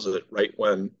pause it right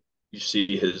when you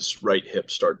see his right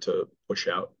hip start to push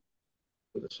out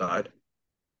to the side?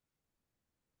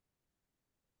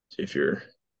 See if your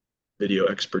video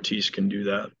expertise can do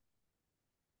that.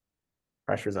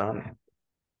 pressure's on.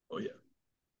 Oh yeah.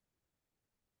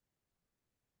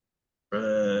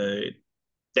 Right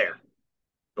there.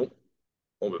 Nope.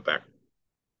 Hold it back.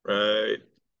 Right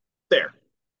there.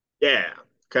 Yeah.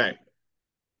 Okay.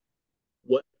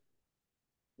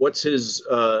 What's his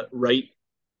right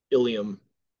ilium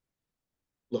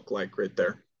look like right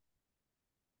there?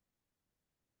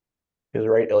 His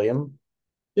right ilium.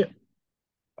 Yeah.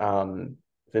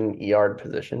 It's in ER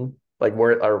position. Like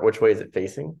where or which way is it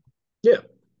facing? Yeah.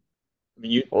 I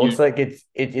mean, It looks like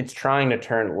it's trying to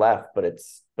turn left,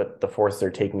 but the forces are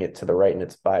taking it to the right and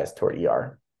it's biased toward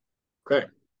ER. Okay.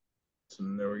 So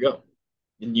there we go.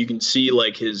 And you can see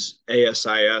like his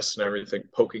ASIS and everything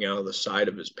poking out of the side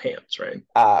of his pants, right?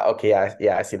 Okay,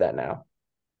 yeah, I see that now.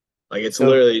 Like it's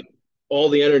literally all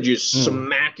the energy is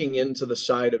smacking into the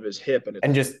side of his hip and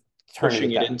it's just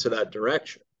pushing it into that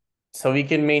direction. So we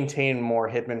can maintain more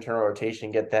hip internal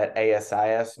rotation, get that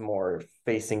ASIS more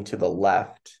facing to the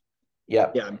left.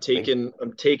 Yep. Yeah, I'm taking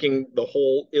the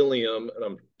whole ilium and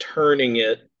I'm turning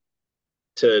it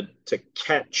to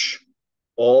catch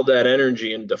all that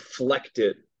energy and deflect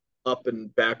it up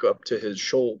and back up to his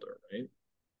shoulder, right?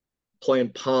 Playing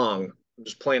pong. I'm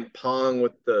just playing pong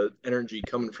with the energy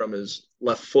coming from his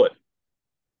left foot.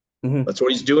 Mm-hmm. That's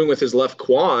what he's doing with his left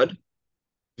quad. If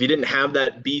he didn't have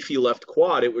that beefy left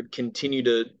quad, it would continue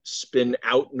to spin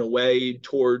out and away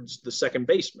towards the second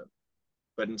baseman.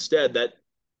 But instead, that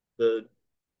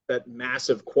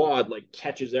massive quad like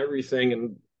catches everything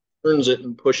and turns it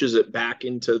and pushes it back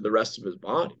into the rest of his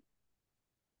body.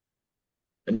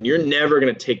 And you're never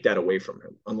going to take that away from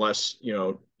him unless,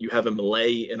 you have him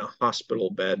lay in a hospital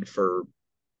bed for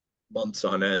months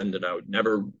on end. And I would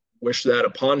never wish that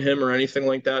upon him or anything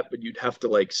like that, but you'd have to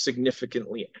like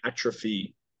significantly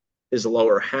atrophy his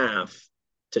lower half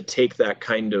to take that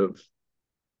kind of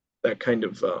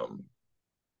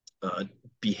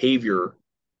behavior,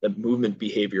 that movement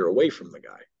behavior away from the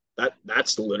guy.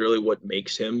 That's literally what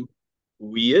makes him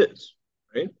who he is,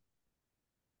 right?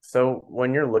 So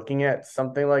when you're looking at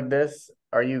something like this,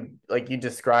 are you like you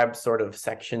described sort of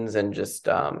sections and just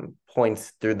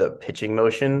points through the pitching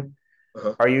motion?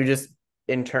 Uh-huh. Are you just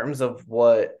in terms of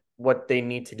what they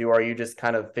need to do? Are you just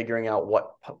kind of figuring out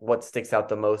what sticks out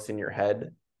the most in your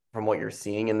head from what you're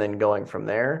seeing and then going from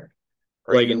there?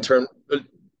 Like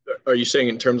are you saying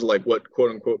in terms of like what quote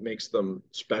unquote makes them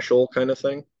special kind of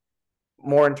thing?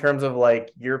 More in terms of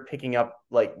like you're picking up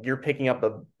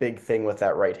a big thing with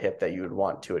that right hip that you would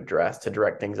want to address to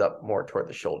direct things up more toward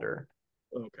the shoulder.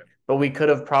 Okay. But we could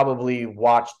have probably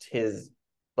watched his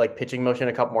like pitching motion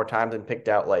a couple more times and picked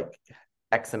out like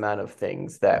X amount of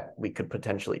things that we could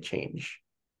potentially change.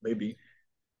 Maybe.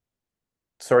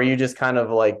 So are you just kind of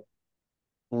like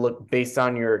look based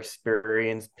on your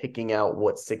experience, picking out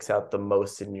what sticks out the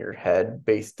most in your head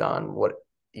based on what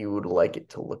you would like it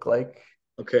to look like?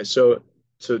 Okay, so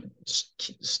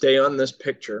stay on this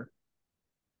picture.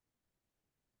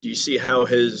 Do you see how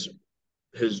his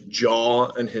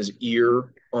jaw and his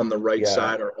ear on the right Yeah,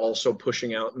 side are also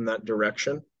pushing out in that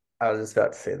direction? I was just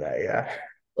about to say that. Yeah.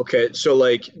 Okay, so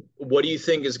like, what do you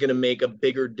think is going to make a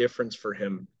bigger difference for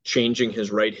him? Changing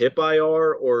his right hip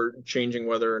IR or changing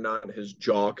whether or not his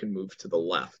jaw can move to the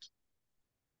left?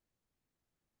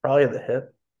 Probably the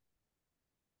hip.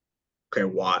 Okay,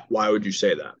 why? Why would you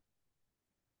say that?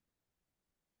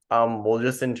 Well,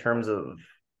 just in terms of,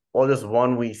 well, just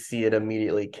one, we see it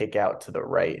immediately kick out to the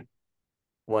right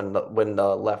when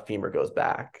the left femur goes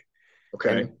back,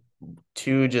 Okay, and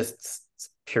two, just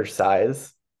pure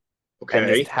size, and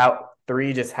just okay, how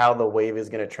three, just how the wave is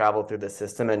going to travel through the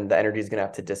system, and the energy is going to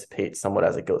have to dissipate somewhat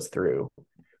as it goes through.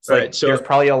 So, right. like, there's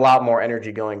probably a lot more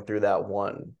energy going through that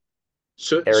one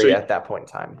So so area at that point in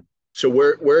time. so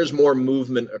where's more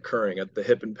movement occurring, at the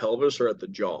hip and pelvis or at the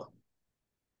jaw?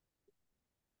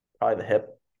 Probably the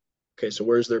hip Okay, so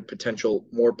where's there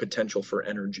more potential for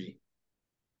energy?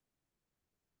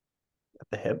 at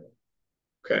the hip.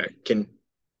 Okay,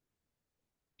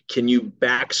 can you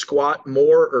back squat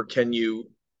more or can you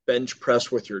bench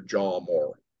press with your jaw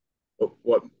more?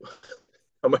 What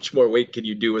how much more weight can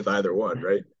you do with either one,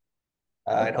 right?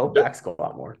 I'd hope back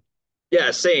squat more.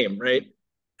 Yeah, same, right?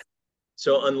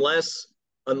 So unless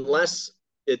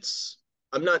it's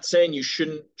I'm not saying you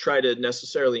shouldn't try to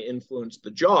necessarily influence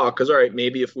the jaw, because all right,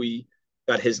 maybe if we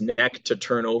got his neck to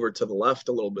turn over to the left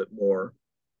a little bit more,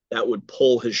 that would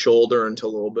pull his shoulder into a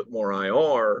little bit more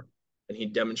IR and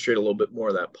he'd demonstrate a little bit more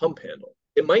of that pump handle.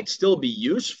 It might still be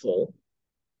useful,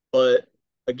 but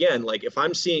again, like if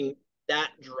I'm seeing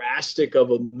that drastic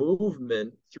of a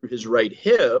movement through his right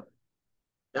hip,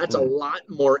 that's a Hmm. lot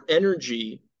more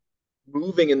energy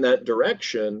moving in that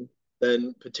direction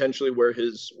than potentially where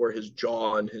his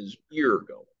jaw and his ear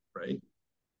go, right?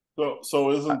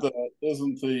 So isn't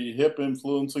the hip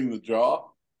influencing the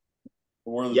jaw?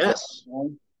 Where the jaw is Yes.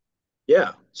 going?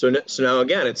 Yeah. So now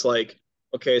again, it's like,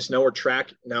 okay, so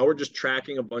now we're just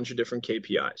tracking a bunch of different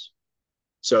KPIs.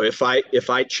 So if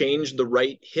I change the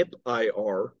right hip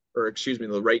IR, or excuse me,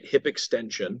 the right hip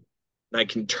extension, and I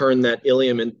can turn that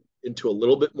ilium into a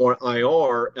little bit more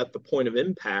IR at the point of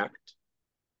impact,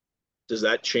 does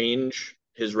that change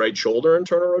his right shoulder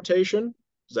internal rotation?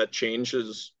 Does that change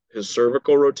his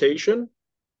cervical rotation?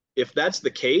 If that's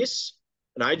the case,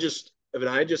 and I just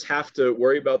have to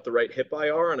worry about the right hip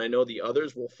IR and I know the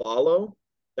others will follow,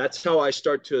 that's how I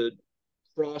start to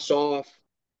cross off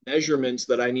measurements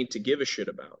that I need to give a shit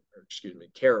about, or excuse me,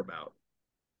 care about.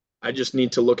 I just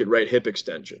need to look at right hip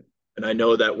extension. And I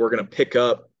know that we're going to pick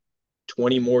up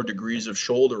 20 more degrees of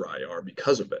shoulder IR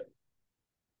because of it.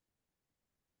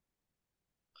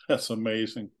 That's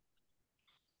amazing.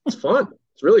 It's fun.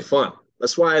 It's really fun.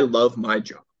 That's why I love my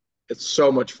job. It's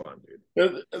so much fun,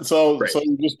 dude. So Great.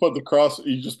 you just put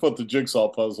the jigsaw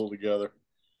puzzle together.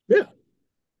 Yeah.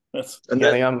 That's And Yeah,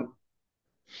 I that, think I'm.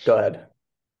 Go ahead.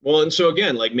 well, and so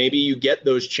again, like maybe you get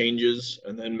those changes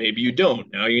and then maybe you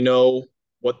don't. Now you know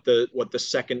what the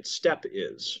second step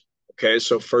is. Okay,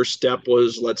 so first step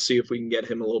was, let's see if we can get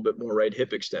him a little bit more right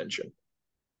hip extension.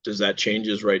 Does that change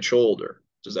his right shoulder?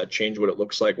 Does that change what it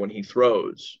looks like when he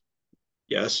throws?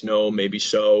 Yes, no, maybe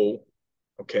so.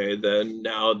 Okay, then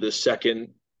now the second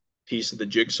piece of the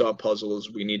jigsaw puzzle is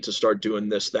we need to start doing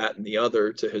this, that, and the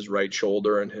other to his right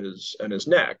shoulder and his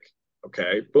neck.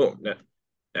 Okay, boom.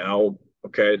 Now,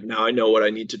 okay, now I know what I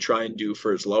need to try and do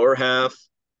for his lower half.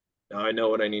 Now I know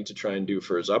what I need to try and do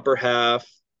for his upper half.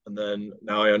 And then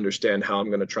now I understand how I'm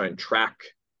going to try and track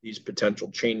these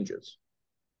potential changes.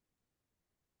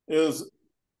 is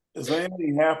is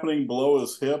anything happening below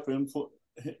his hip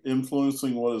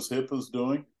influencing what his hip is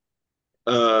doing?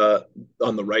 Uh,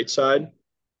 on the right side,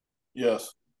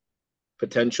 Yes.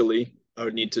 potentially, I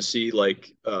would need to see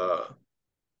like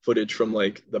footage from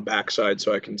like the backside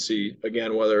so I can see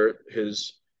again whether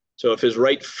so if his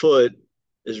right foot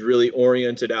is really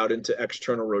oriented out into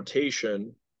external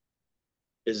rotation,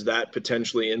 is that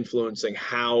potentially influencing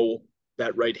how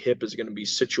that right hip is going to be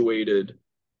situated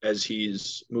as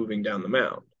he's moving down the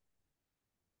mound?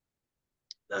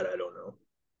 That I don't know.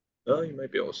 Well, you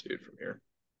might be able to see it from here.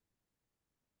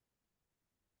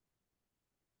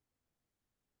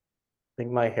 I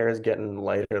think my hair is getting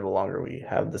lighter the longer we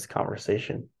have this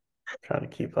conversation. I'm trying to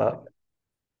keep up.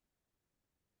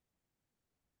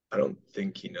 I don't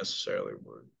think he necessarily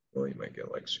would. Well, he might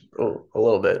get like super. Oh, a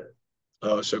little bit.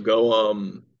 Oh, so go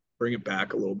bring it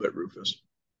back a little bit, Rufus.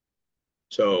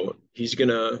 So he's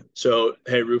gonna, so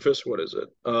hey Rufus, what is it?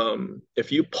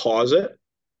 If you pause it,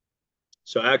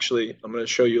 so actually I'm gonna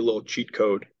show you a little cheat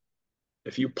code.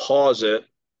 If you pause it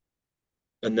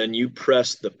and then you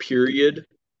press the period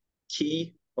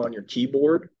key on your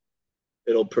keyboard,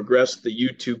 it'll progress the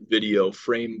YouTube video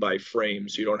frame by frame,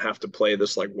 so you don't have to play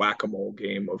this like whack-a-mole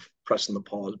game of pressing the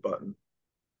pause button.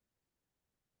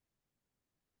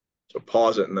 So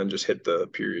pause it and then just hit the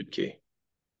period key.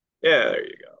 Yeah, there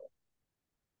you go.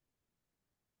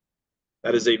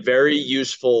 That is a very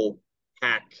useful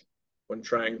hack when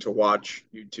trying to watch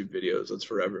YouTube videos. That's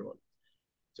for everyone.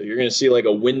 So you're going to see like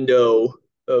a window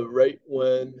of right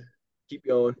when, keep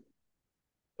going.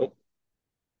 Oh,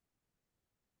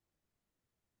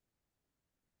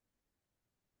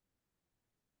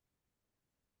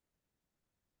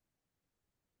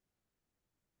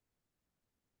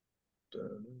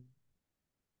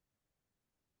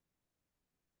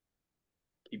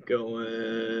 keep going.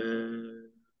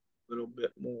 A little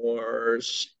bit more.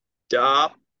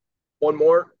 Stop. One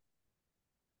more.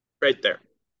 Right there.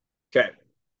 Okay.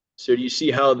 So do you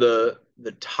see how the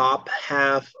top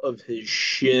half of his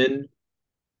shin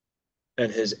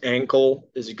and his ankle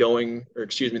is going, or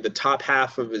excuse me, the top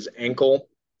half of his ankle,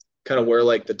 kind of where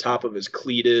like the top of his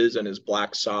cleat is and his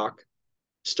black sock,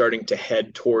 starting to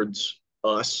head towards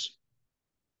us,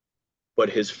 but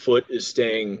his foot is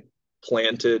staying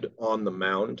planted on the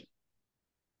mound.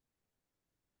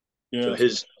 So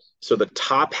Yes. so the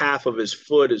top half of his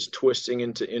foot is twisting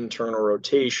into internal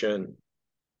rotation,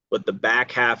 but the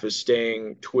back half is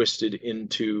staying twisted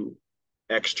into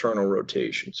external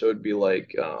rotation. So it'd be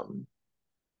like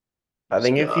I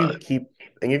think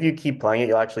if you keep playing it,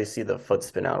 you'll actually see the foot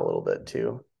spin out a little bit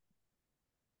too.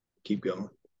 keep going.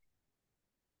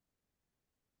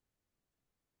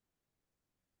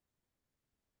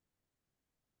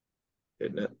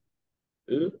 Hitting it.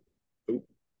 Ooh, ooh.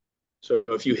 So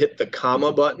if you hit the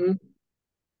comma button,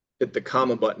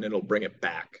 it'll bring it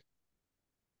back.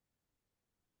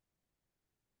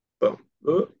 Boom.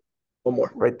 Ooh, one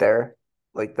more. Right there,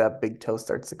 like that big toe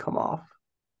starts to come off.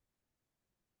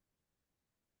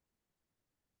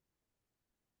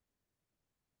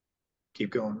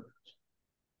 Keep going.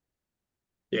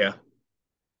 Yeah.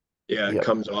 Yeah, it Yep.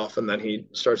 comes off and then he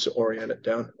starts to orient it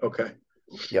down. Okay.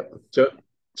 Yep.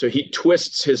 So he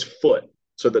twists his foot.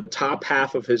 So the top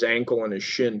half of his ankle and his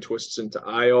shin twists into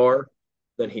IR,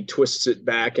 then he twists it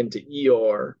back into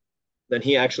ER. Then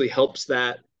he actually helps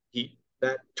that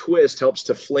twist helps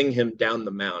to fling him down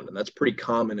the mound, and that's pretty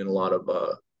common in a lot of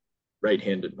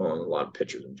right-handed, well, a lot of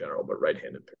pitchers in general, but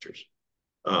right-handed pitchers.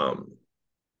 Um,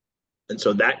 and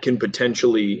so that can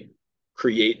potentially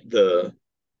create the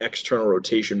external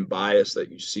rotation bias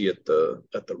that you see at the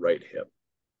right hip.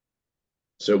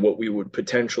 So what we would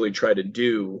potentially try to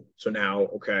do, so now,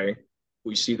 okay,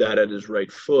 we see that at his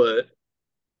right foot.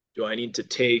 Do I need to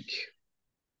take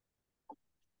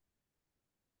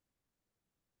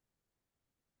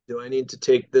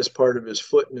this part of his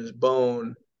foot and his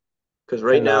bone? Because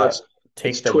right now it's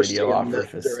take the twisting video in off,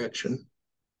 that Rufus. direction.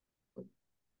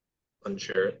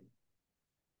 Unshare it.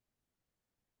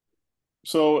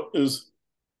 So his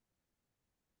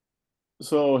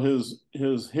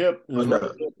right hip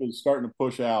is starting to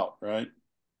push out, right?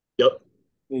 Yep.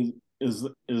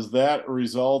 Is that a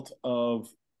result of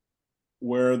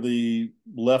where the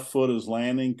left foot is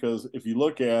landing? Because if you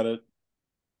look at it,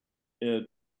 it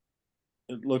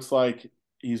it looks like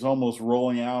he's almost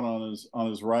rolling out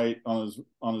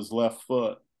on his left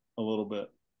foot a little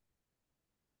bit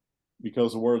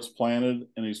because of where it's planted,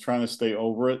 and he's trying to stay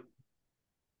over it.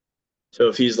 So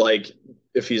if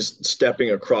he's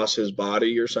stepping across his body,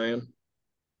 you're saying?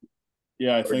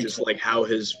 Yeah, I Or think just so. like how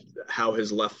his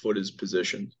left foot is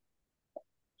positioned.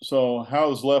 So how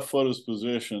his left foot is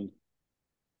positioned.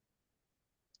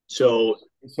 So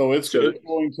So so it's so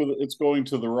it's going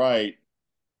to the right,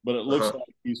 but it looks uh-huh.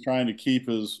 like he's trying to keep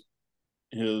his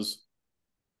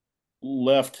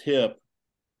left hip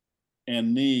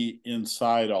and knee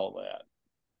inside all that.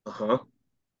 Uh-huh.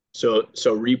 So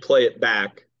replay it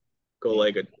back. Go Okay.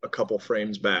 like a couple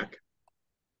frames back.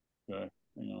 Okay.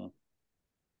 Hang on.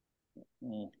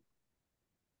 Oh,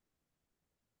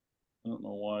 I don't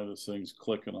know why this thing's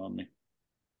clicking on me.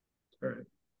 All right.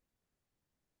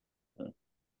 Okay.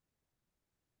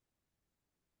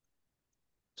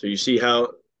 So you see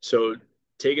how so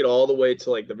take it all the way to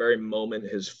like the very moment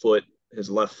his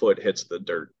left foot hits the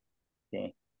dirt,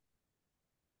 Okay.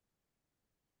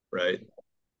 right?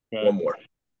 Okay. One more.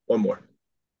 One more.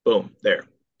 Boom. There.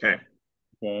 Okay.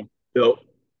 Okay. So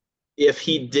if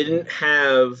he didn't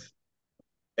have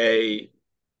a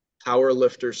power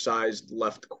lifter sized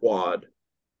left quad.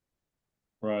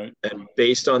 Right. And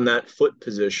based on that foot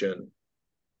position,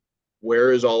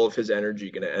 where is all of his energy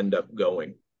going to end up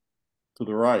going? To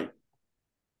the right.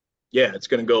 Yeah, it's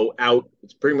going to go out.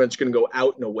 It's pretty much going to go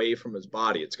out and away from his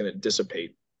body. It's going to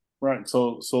dissipate. Right.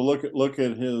 So look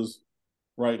at his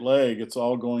right leg. It's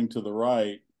all going to the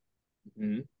right.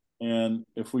 Mm-hmm. And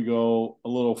if we go a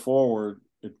little forward,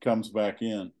 it comes back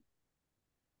in.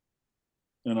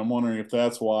 And I'm wondering if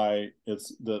that's why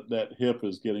it's that hip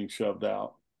is getting shoved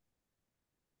out.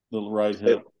 The right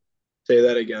hip. Say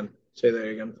that again. Say that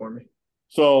again for me.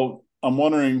 So I'm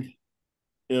wondering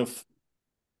if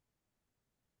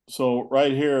so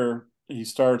right here he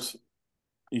starts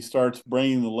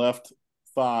bringing the left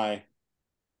thigh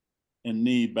and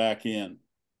knee back in.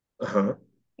 Uh-huh.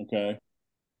 Okay.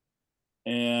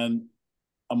 And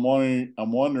I'm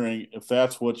wondering if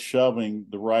that's what's shoving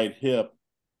the right hip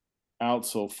out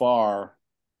so far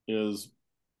is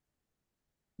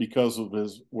because of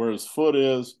where his foot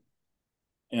is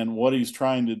and what he's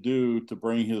trying to do to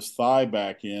bring his thigh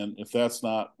back in, if that's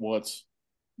not what's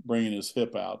bringing his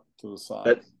hip out to the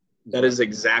side. That is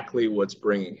exactly what's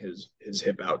bringing his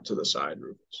hip out to the side,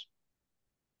 Rufus.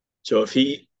 So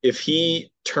if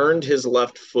he turned his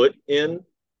left foot in,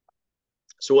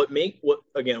 so what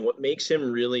makes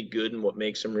him really good and what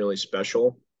makes him really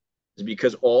special is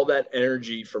because all that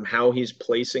energy from how he's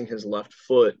placing his left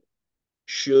foot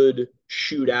should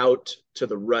shoot out to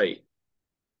the right.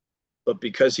 But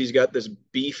because he's got this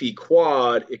beefy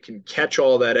quad, it can catch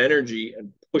all that energy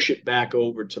and push it back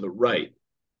over to the right.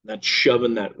 That's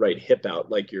shoving that right hip out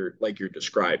like you're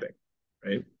describing,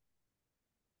 right?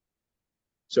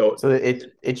 So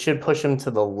it should push him to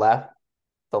the left,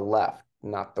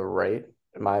 not the right.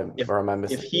 Am I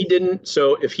missing?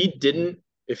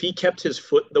 If he kept his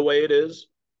foot the way it is,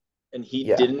 and he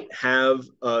didn't have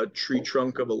a tree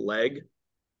trunk of a leg,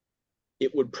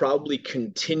 it would probably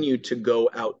continue to go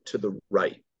out to the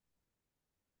right.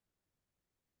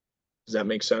 Does that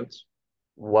make sense?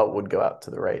 What would go out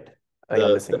to the right? I think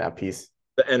I'm missing that piece.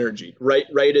 The energy. Right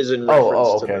is in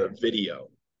reference to the video.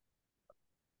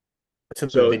 To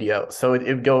the video. So it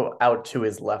would go out to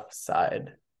his left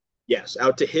side. Yes,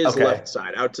 out to his left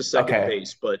side, out to second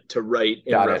base, but to right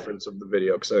in reference of the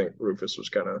video, because I think Rufus was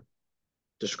kind of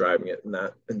describing it in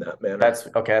that manner. That's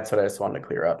okay. That's what I just wanted to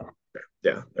clear up.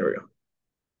 Yeah, there we go.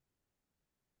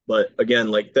 But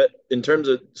again, like that, in terms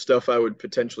of stuff I would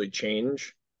potentially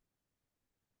change,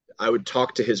 I would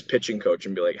talk to his pitching coach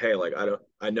and be like, hey, like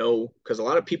I know, because a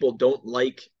lot of people don't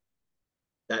like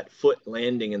that foot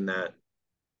landing in that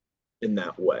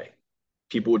way.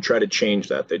 People would try to change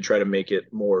that. They'd try to make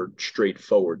it more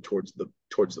straightforward towards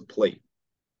the plate.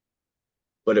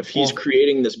 But if he's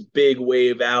creating this big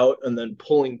wave out and then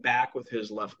pulling back with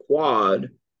his left quad,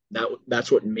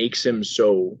 that's what makes him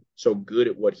so good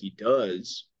at what he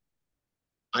does.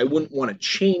 I wouldn't want to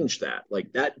change that.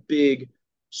 Like that big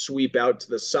sweep out to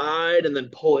the side and then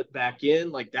pull it back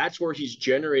in, like that's where he's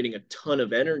generating a ton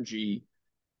of energy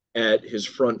at his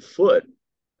front foot.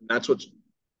 And that's what's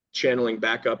channeling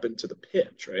back up into the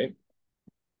pitch, right?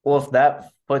 Well, if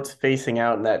that foot's facing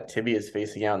out and that tibia is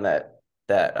facing out and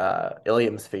that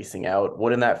ilium's facing out,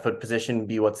 wouldn't that foot position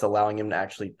be what's allowing him to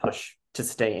actually push to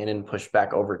stay in and push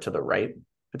back over to the right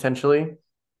potentially?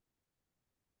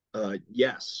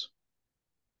 Yes.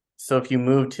 So if you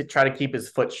move to try to keep his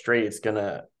foot straight, it's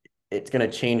gonna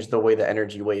change the way the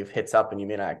energy wave hits up, and you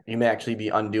may actually be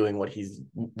undoing what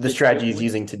the strategy he's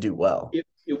using to do well.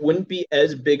 It wouldn't be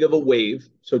as big of a wave,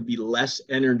 so it'd be less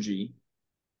energy,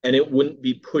 and it wouldn't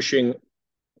be pushing.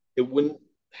 It wouldn't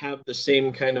have the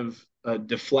same kind of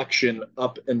deflection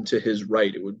up into his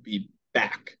right. It would be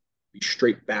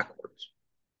straight backwards.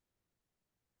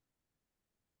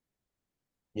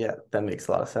 Yeah, that makes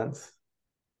a lot of sense.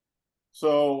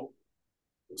 So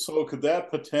could that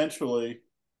potentially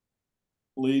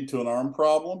lead to an arm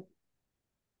problem?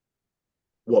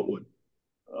 What would?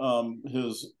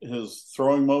 His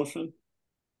throwing motion,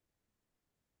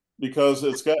 because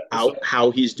it's got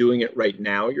how he's doing it right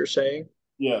now. You're saying?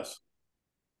 Yes.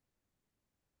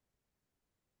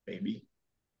 Maybe.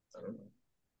 I don't know.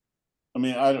 I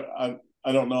mean,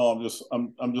 I don't know.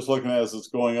 I'm just looking at it as it's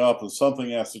going up, and something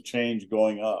has to change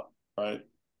going up, right?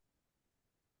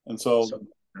 And so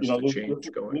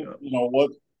change going up. You know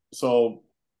what? So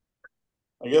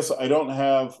I guess I don't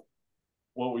have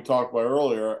what we talked about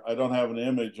earlier. I don't have an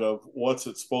image of what's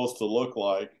it supposed to look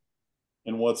like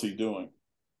and what's he doing.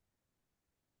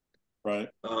 Right.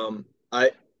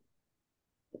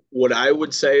 What I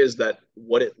would say is that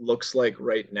what it looks like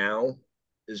right now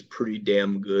is pretty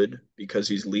damn good because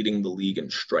he's leading the league in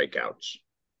strikeouts.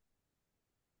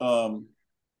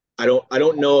 I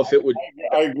don't know if it would.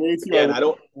 I agree with you. Again, I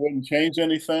don't. Wouldn't change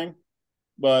anything,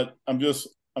 but I'm just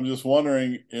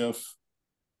wondering if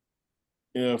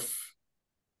let's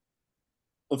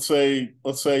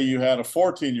say you had a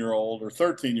 14-year-old or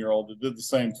 13-year-old that did the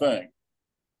same thing.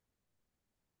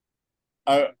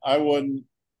 I wouldn't.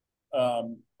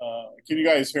 Can you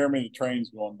guys hear me? The train's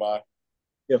going by.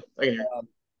 Yeah, I can hear.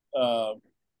 Uh,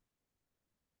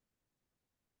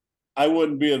 I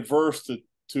wouldn't be adverse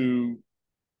to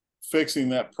fixing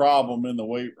that problem in the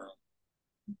weight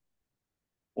room.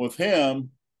 With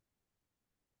him,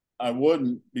 I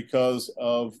wouldn't, because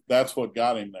of that's what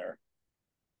got him there.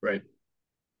 Right.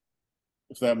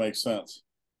 If that makes sense.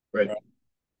 Right.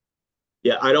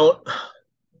 Yeah, I don't.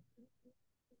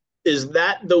 Is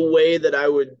that the way that I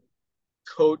would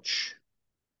coach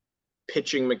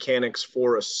pitching mechanics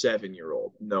for a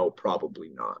 7-year-old? No, probably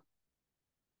not.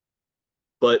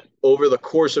 But over the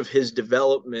course of his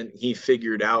development, he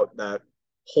figured out that,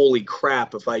 holy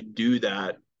crap, if I do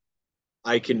that,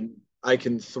 I can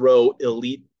throw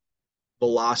elite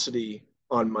velocity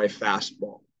on my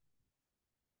fastball.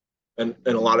 And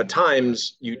a lot of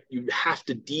times you have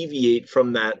to deviate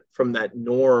from that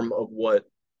norm of what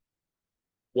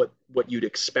you'd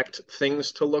expect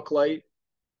things to look like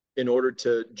in order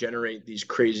to generate these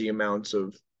crazy amounts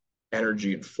of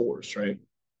energy and force, right?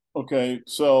 Okay,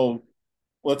 so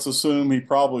let's assume he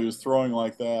probably was throwing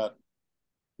like that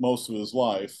most of his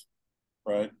life,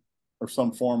 right? Or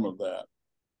some form of that.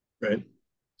 Right.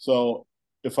 So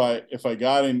if I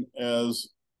got him as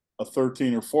a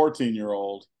 13 or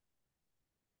 14-year-old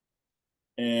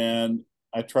and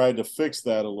I tried to fix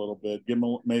that a little bit, give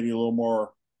him maybe a little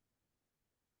more,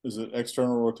 is it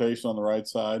external rotation on the right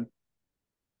side?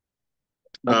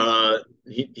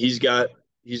 He's got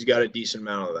a decent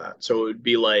amount of that. So it would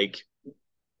be like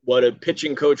what a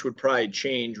pitching coach would probably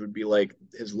change would be like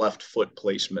his left foot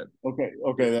placement.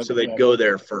 Okay. So they'd go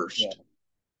there first. Yeah.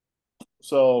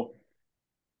 So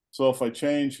if I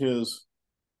change his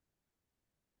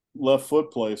left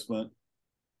foot placement,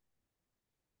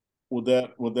 would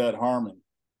that harm him?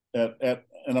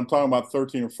 And I'm talking about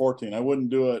 13 or 14. I wouldn't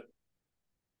do it,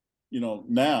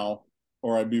 now,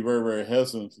 or I'd be very, very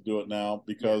hesitant to do it now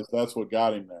because that's what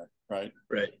got him there, right?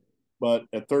 Right. But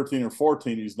at 13 or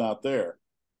 14, he's not there.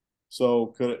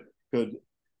 So could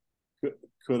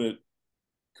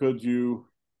you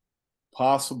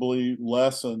possibly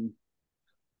lessen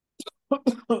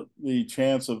the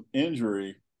chance of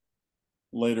injury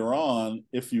later on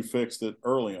if you fixed it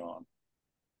early on?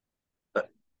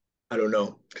 I don't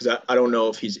know, because I don't know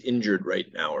if he's injured right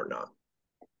now or not.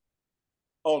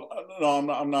 Oh no,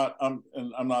 I'm not.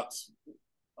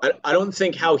 I don't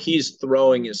think how he's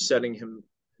throwing is setting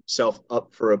himself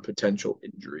up for a potential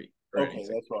injury. Okay,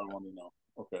 anything. That's what I want to know.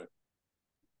 Okay.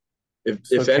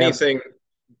 If anything,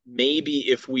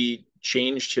 maybe if we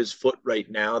changed his foot right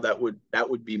now, that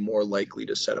would be more likely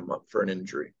to set him up for an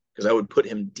injury, because I would put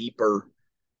him deeper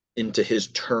into his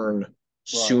turn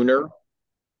sooner,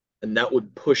 and that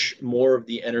would push more of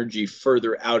the energy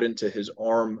further out into his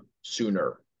arm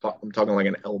sooner. I'm talking like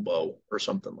an elbow or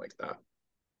something like that.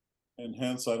 And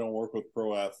hence I don't work with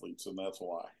pro athletes, and that's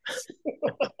why.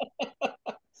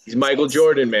 He's Michael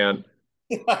Jordan, man.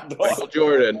 Michael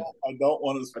Jordan. I don't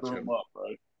want to screw him up,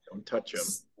 right? Don't touch him.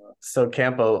 So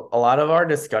Campo, a lot of our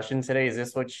discussion today, is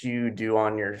this what you do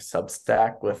on your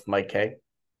Substack with Mike K?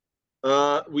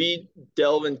 We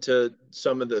delve into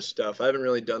some of this stuff. I haven't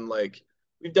really done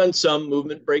we've done some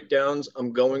movement breakdowns.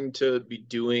 I'm going to be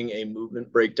doing a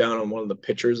movement breakdown on one of the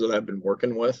pitchers that I've been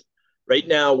working with. Right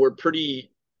now, we're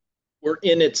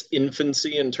in its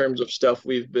infancy in terms of stuff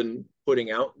we've been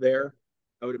putting out there.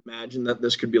 I would imagine that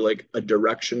this could be like a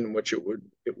direction in which it would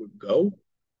go.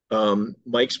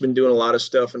 Mike's been doing a lot of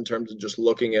stuff in terms of just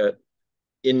looking at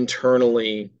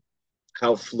internally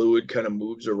how fluid kind of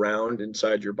moves around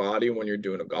inside your body when you're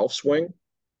doing a golf swing. And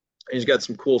he's got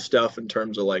some cool stuff in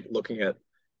terms of like looking at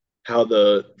how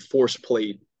the force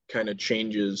plate kind of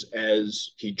changes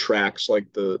as he tracks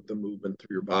like the movement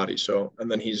through your body. So, and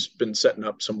then he's been setting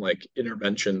up some like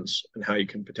interventions and how you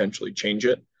can potentially change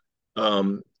it.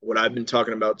 What I've been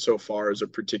talking about so far is a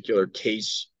particular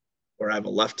case where I have a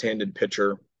left-handed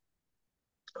pitcher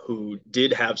who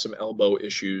did have some elbow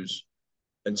issues.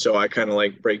 And so I kind of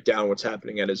like break down what's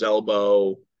happening at his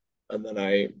elbow, and then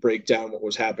I break down what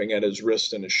was happening at his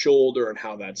wrist and his shoulder and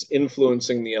how that's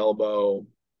influencing the elbow.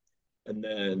 And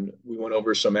then we went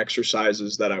over some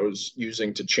exercises that I was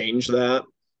using to change that.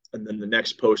 And then the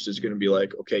next post is going to be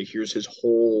like, okay, here's his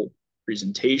whole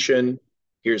presentation.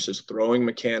 Here's his throwing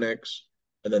mechanics.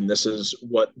 And then this is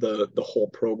what the whole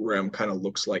program kind of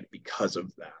looks like because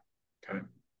of that. Okay.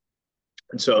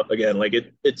 And so again, like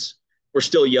we're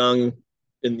still young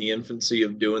in the infancy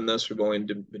of doing this. We've only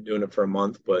been doing it for a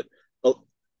month, but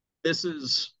this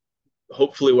is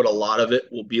hopefully what a lot of it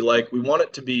will be like. We want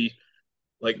it to be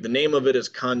like, the name of it is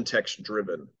context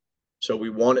driven. So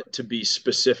we want it to be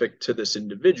specific to this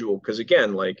individual. Because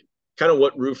again, like kind of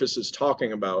what Rufus is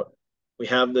talking about, we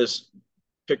have this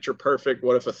picture perfect.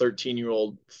 What if a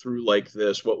 13-year-old threw like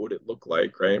this? What would it look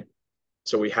like? Right.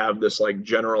 So we have this like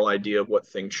general idea of what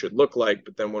things should look like.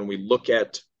 But then when we look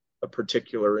at a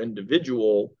particular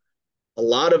individual, a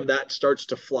lot of that starts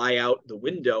to fly out the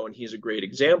window. And he's a great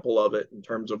example of it in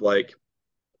terms of like,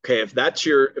 okay, if that's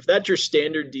your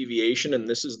standard deviation and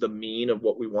this is the mean of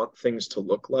what we want things to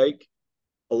look like,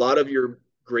 a lot of your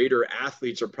greater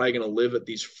athletes are probably going to live at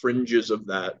these fringes of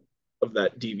that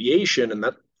deviation, and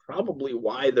that's probably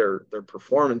why their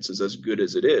performance is as good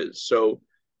as it is. So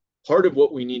part of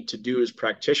what we need to do as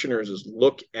practitioners is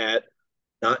look at,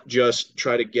 not just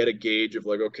try to get a gauge of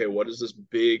like, okay, what is this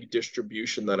big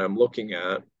distribution that I'm looking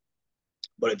at,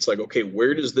 but it's like, okay,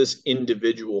 where does this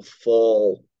individual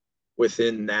fall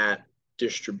within that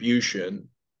distribution?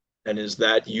 And is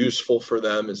that useful for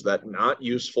them? Is that not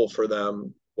useful for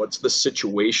them? What's the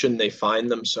situation they find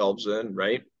themselves in,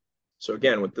 right? So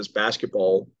again, with this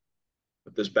basketball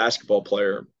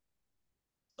player,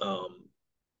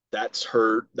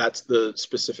 that's the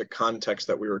specific context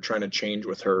that we were trying to change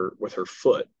with her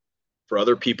foot. For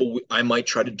other people, I might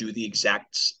try to do the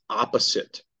exact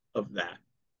opposite of that.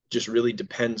 Just really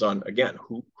depends on, again,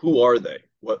 who are they?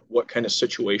 What kind of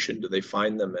situation do they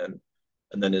find them in?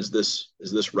 And then is this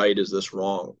right? Is this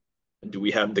wrong? And do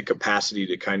we have the capacity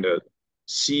to kind of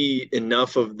see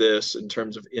enough of this in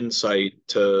terms of insight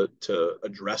to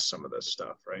address some of this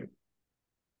stuff, right?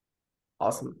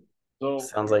 Awesome. So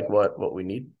sounds like what we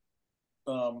need.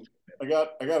 I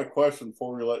got a question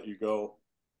before we let you go.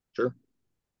 Sure.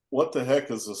 What the heck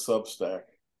is a Substack?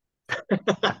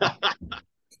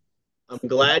 I'm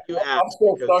glad you asked. I'm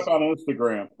still stuck on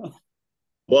Instagram.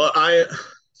 Well, I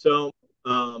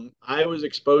was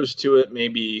exposed to it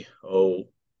maybe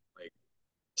like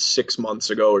 6 months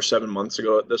ago or 7 months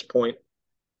ago at this point.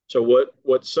 So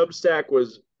what Substack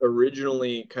was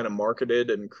originally kind of marketed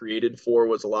and created for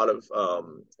was a lot of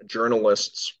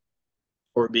journalists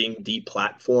who were being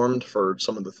deplatformed for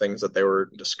some of the things that they were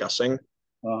discussing.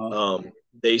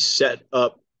 They set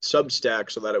up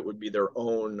Substack so that it would be their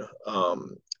own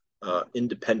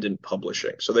independent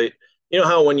publishing. So they, you know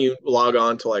how when you log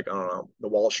on to like, I don't know, the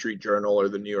Wall Street Journal or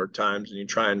the New York Times and you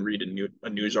try and read a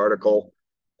news article,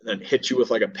 and then hits you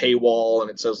with like a paywall and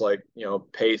it says like,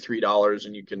 pay $3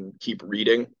 and you can keep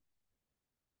reading.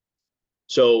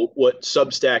 So what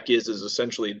Substack is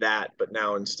essentially that, but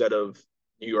now instead of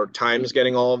New York Times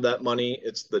getting all of that money,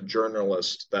 it's the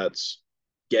journalist that's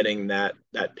getting that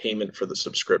payment for the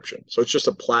subscription. So it's just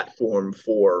a platform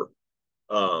for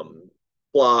blogs,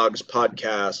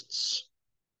 podcasts,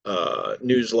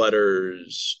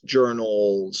 newsletters,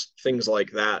 journals, things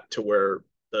like that, to where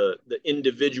the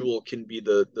individual can be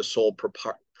the sole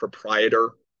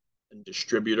proprietor and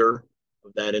distributor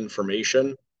of that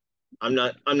information. I'm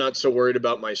not so worried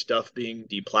about my stuff being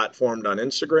deplatformed on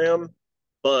Instagram,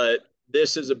 but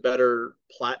this is a better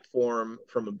platform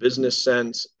from a business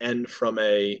sense and from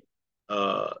a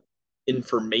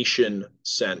information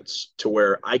sense, to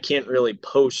where I can't really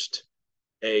post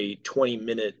a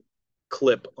 20-minute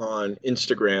clip on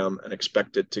Instagram and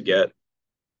expect it to get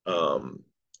a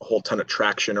whole ton of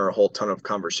traction or a whole ton of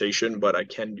conversation, but I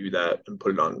can do that and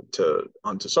put it onto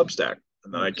Substack,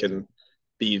 and then I can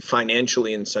be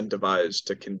financially incentivized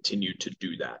to continue to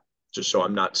do that, just so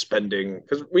I'm not spending,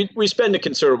 because we spend a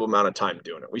considerable amount of time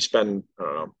doing it. We spend, I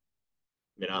don't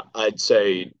know, I'd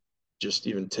say just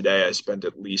even today I spent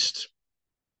at least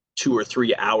 2 or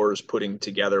 3 hours putting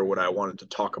together what I wanted to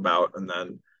talk about, and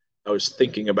then I was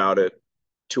thinking about it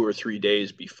 2 or 3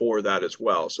 days before that as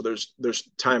well. So there's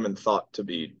time and thought to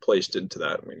be placed into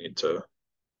that. We need to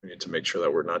make sure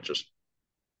that we're not just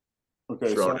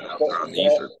throwing it out there on the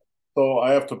ether. So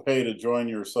I have to pay to join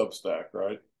your Substack,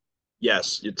 right?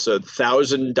 Yes, it's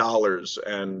 $1,000,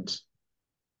 and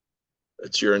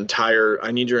it's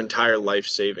I need your entire life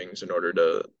savings in order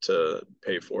to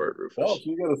pay for it, Rufus. Well, if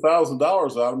you get $1,000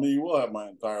 out of me, you will have my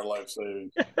entire life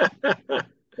savings.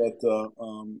 But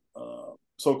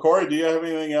so Corey, do you have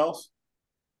anything else?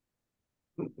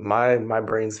 My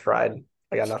brain's fried.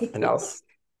 I got nothing else.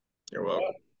 You're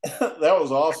welcome. That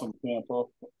was awesome, Campo.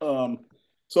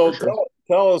 So sure.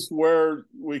 tell us where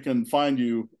we can find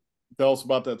you. Tell us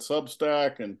about that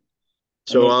Substack. And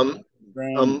so I'm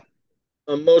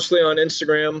mostly on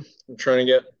Instagram. I'm trying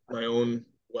to get my own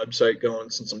website going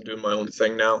since I'm doing my own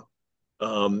thing now.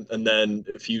 And then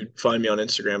if you find me on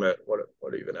Instagram at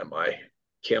what even am I?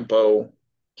 Campo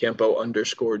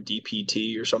underscore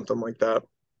DPT or something like that.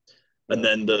 And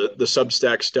then the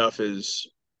Substack stuff is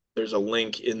there's a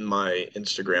link in my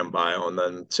Instagram bio, and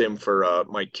then same for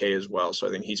Mike K as well. So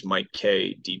I think he's Mike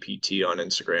K DPT on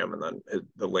Instagram, and then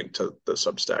the link to the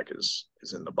Substack is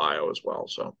in the bio as well.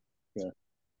 So yeah.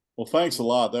 Well, thanks a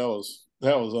lot. That was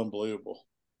unbelievable.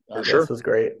 For sure. This was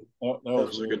great. That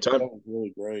was a good time. That was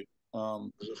really great. It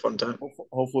was a fun time.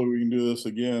 Hopefully we can do this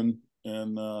again.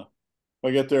 And if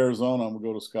I get to Arizona, I'm gonna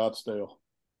go to Scottsdale.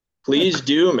 Please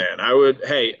do, man. I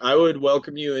would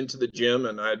welcome you into the gym,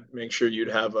 and I'd make sure you'd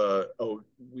have a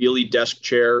wheelie desk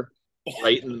chair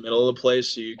right in the middle of the place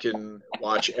so you can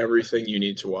watch everything you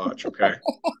need to watch. Okay.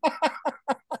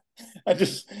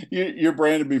 Your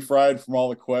brain would be fried from all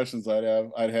the questions I'd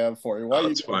have for you. Why are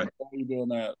you doing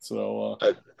that? So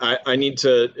I need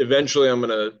to eventually. I'm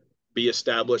gonna be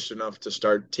established enough to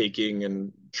start taking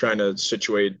and trying to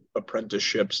situate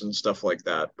apprenticeships and stuff like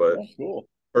that. But cool.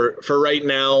 For right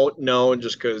now, no,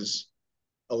 just because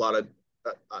a lot of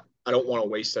I don't want to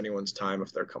waste anyone's time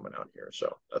if they're coming out here.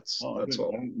 So that's all.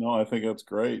 No, I think that's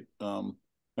great. I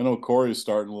know Corey's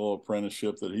starting a little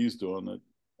apprenticeship that he's doing. That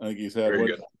I think he's had.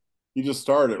 He just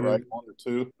started, right? 1 or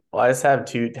 2. Well, I just had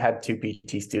two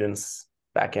PT students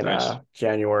back in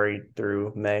January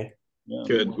through May. Yeah.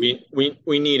 Good.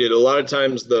 We need it. A lot of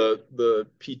times the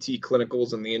PT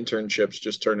clinicals and the internships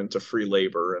just turn into free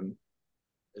labor, and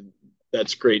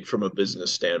that's great from a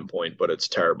business standpoint, but it's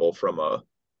terrible from a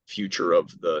future of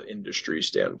the industry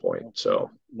standpoint. So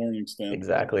learning standpoint.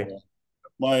 Exactly.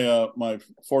 My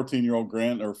 14-year-old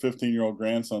 15-year-old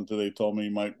grandson today told me he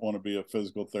might want to be a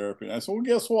physical therapy. And I said, well,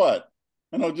 guess what?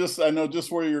 I know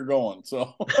just where you're going.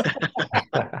 So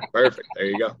perfect. There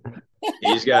you go.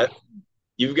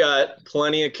 You've got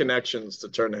plenty of connections to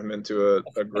turn him into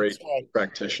a great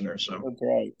practitioner. So that's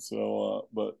right. So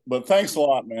but thanks a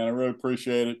lot, man. I really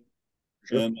appreciate it.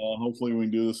 Sure. And hopefully we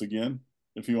can do this again.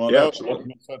 If you want, that's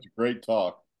been such a great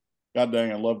talk. God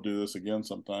dang, I'd love to do this again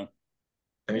sometime.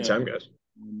 Anytime, guys.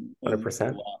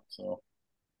 100%. So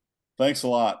thanks a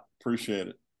lot. Appreciate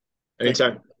it.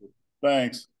 Anytime.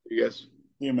 Thanks. You guys.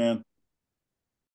 See you, man.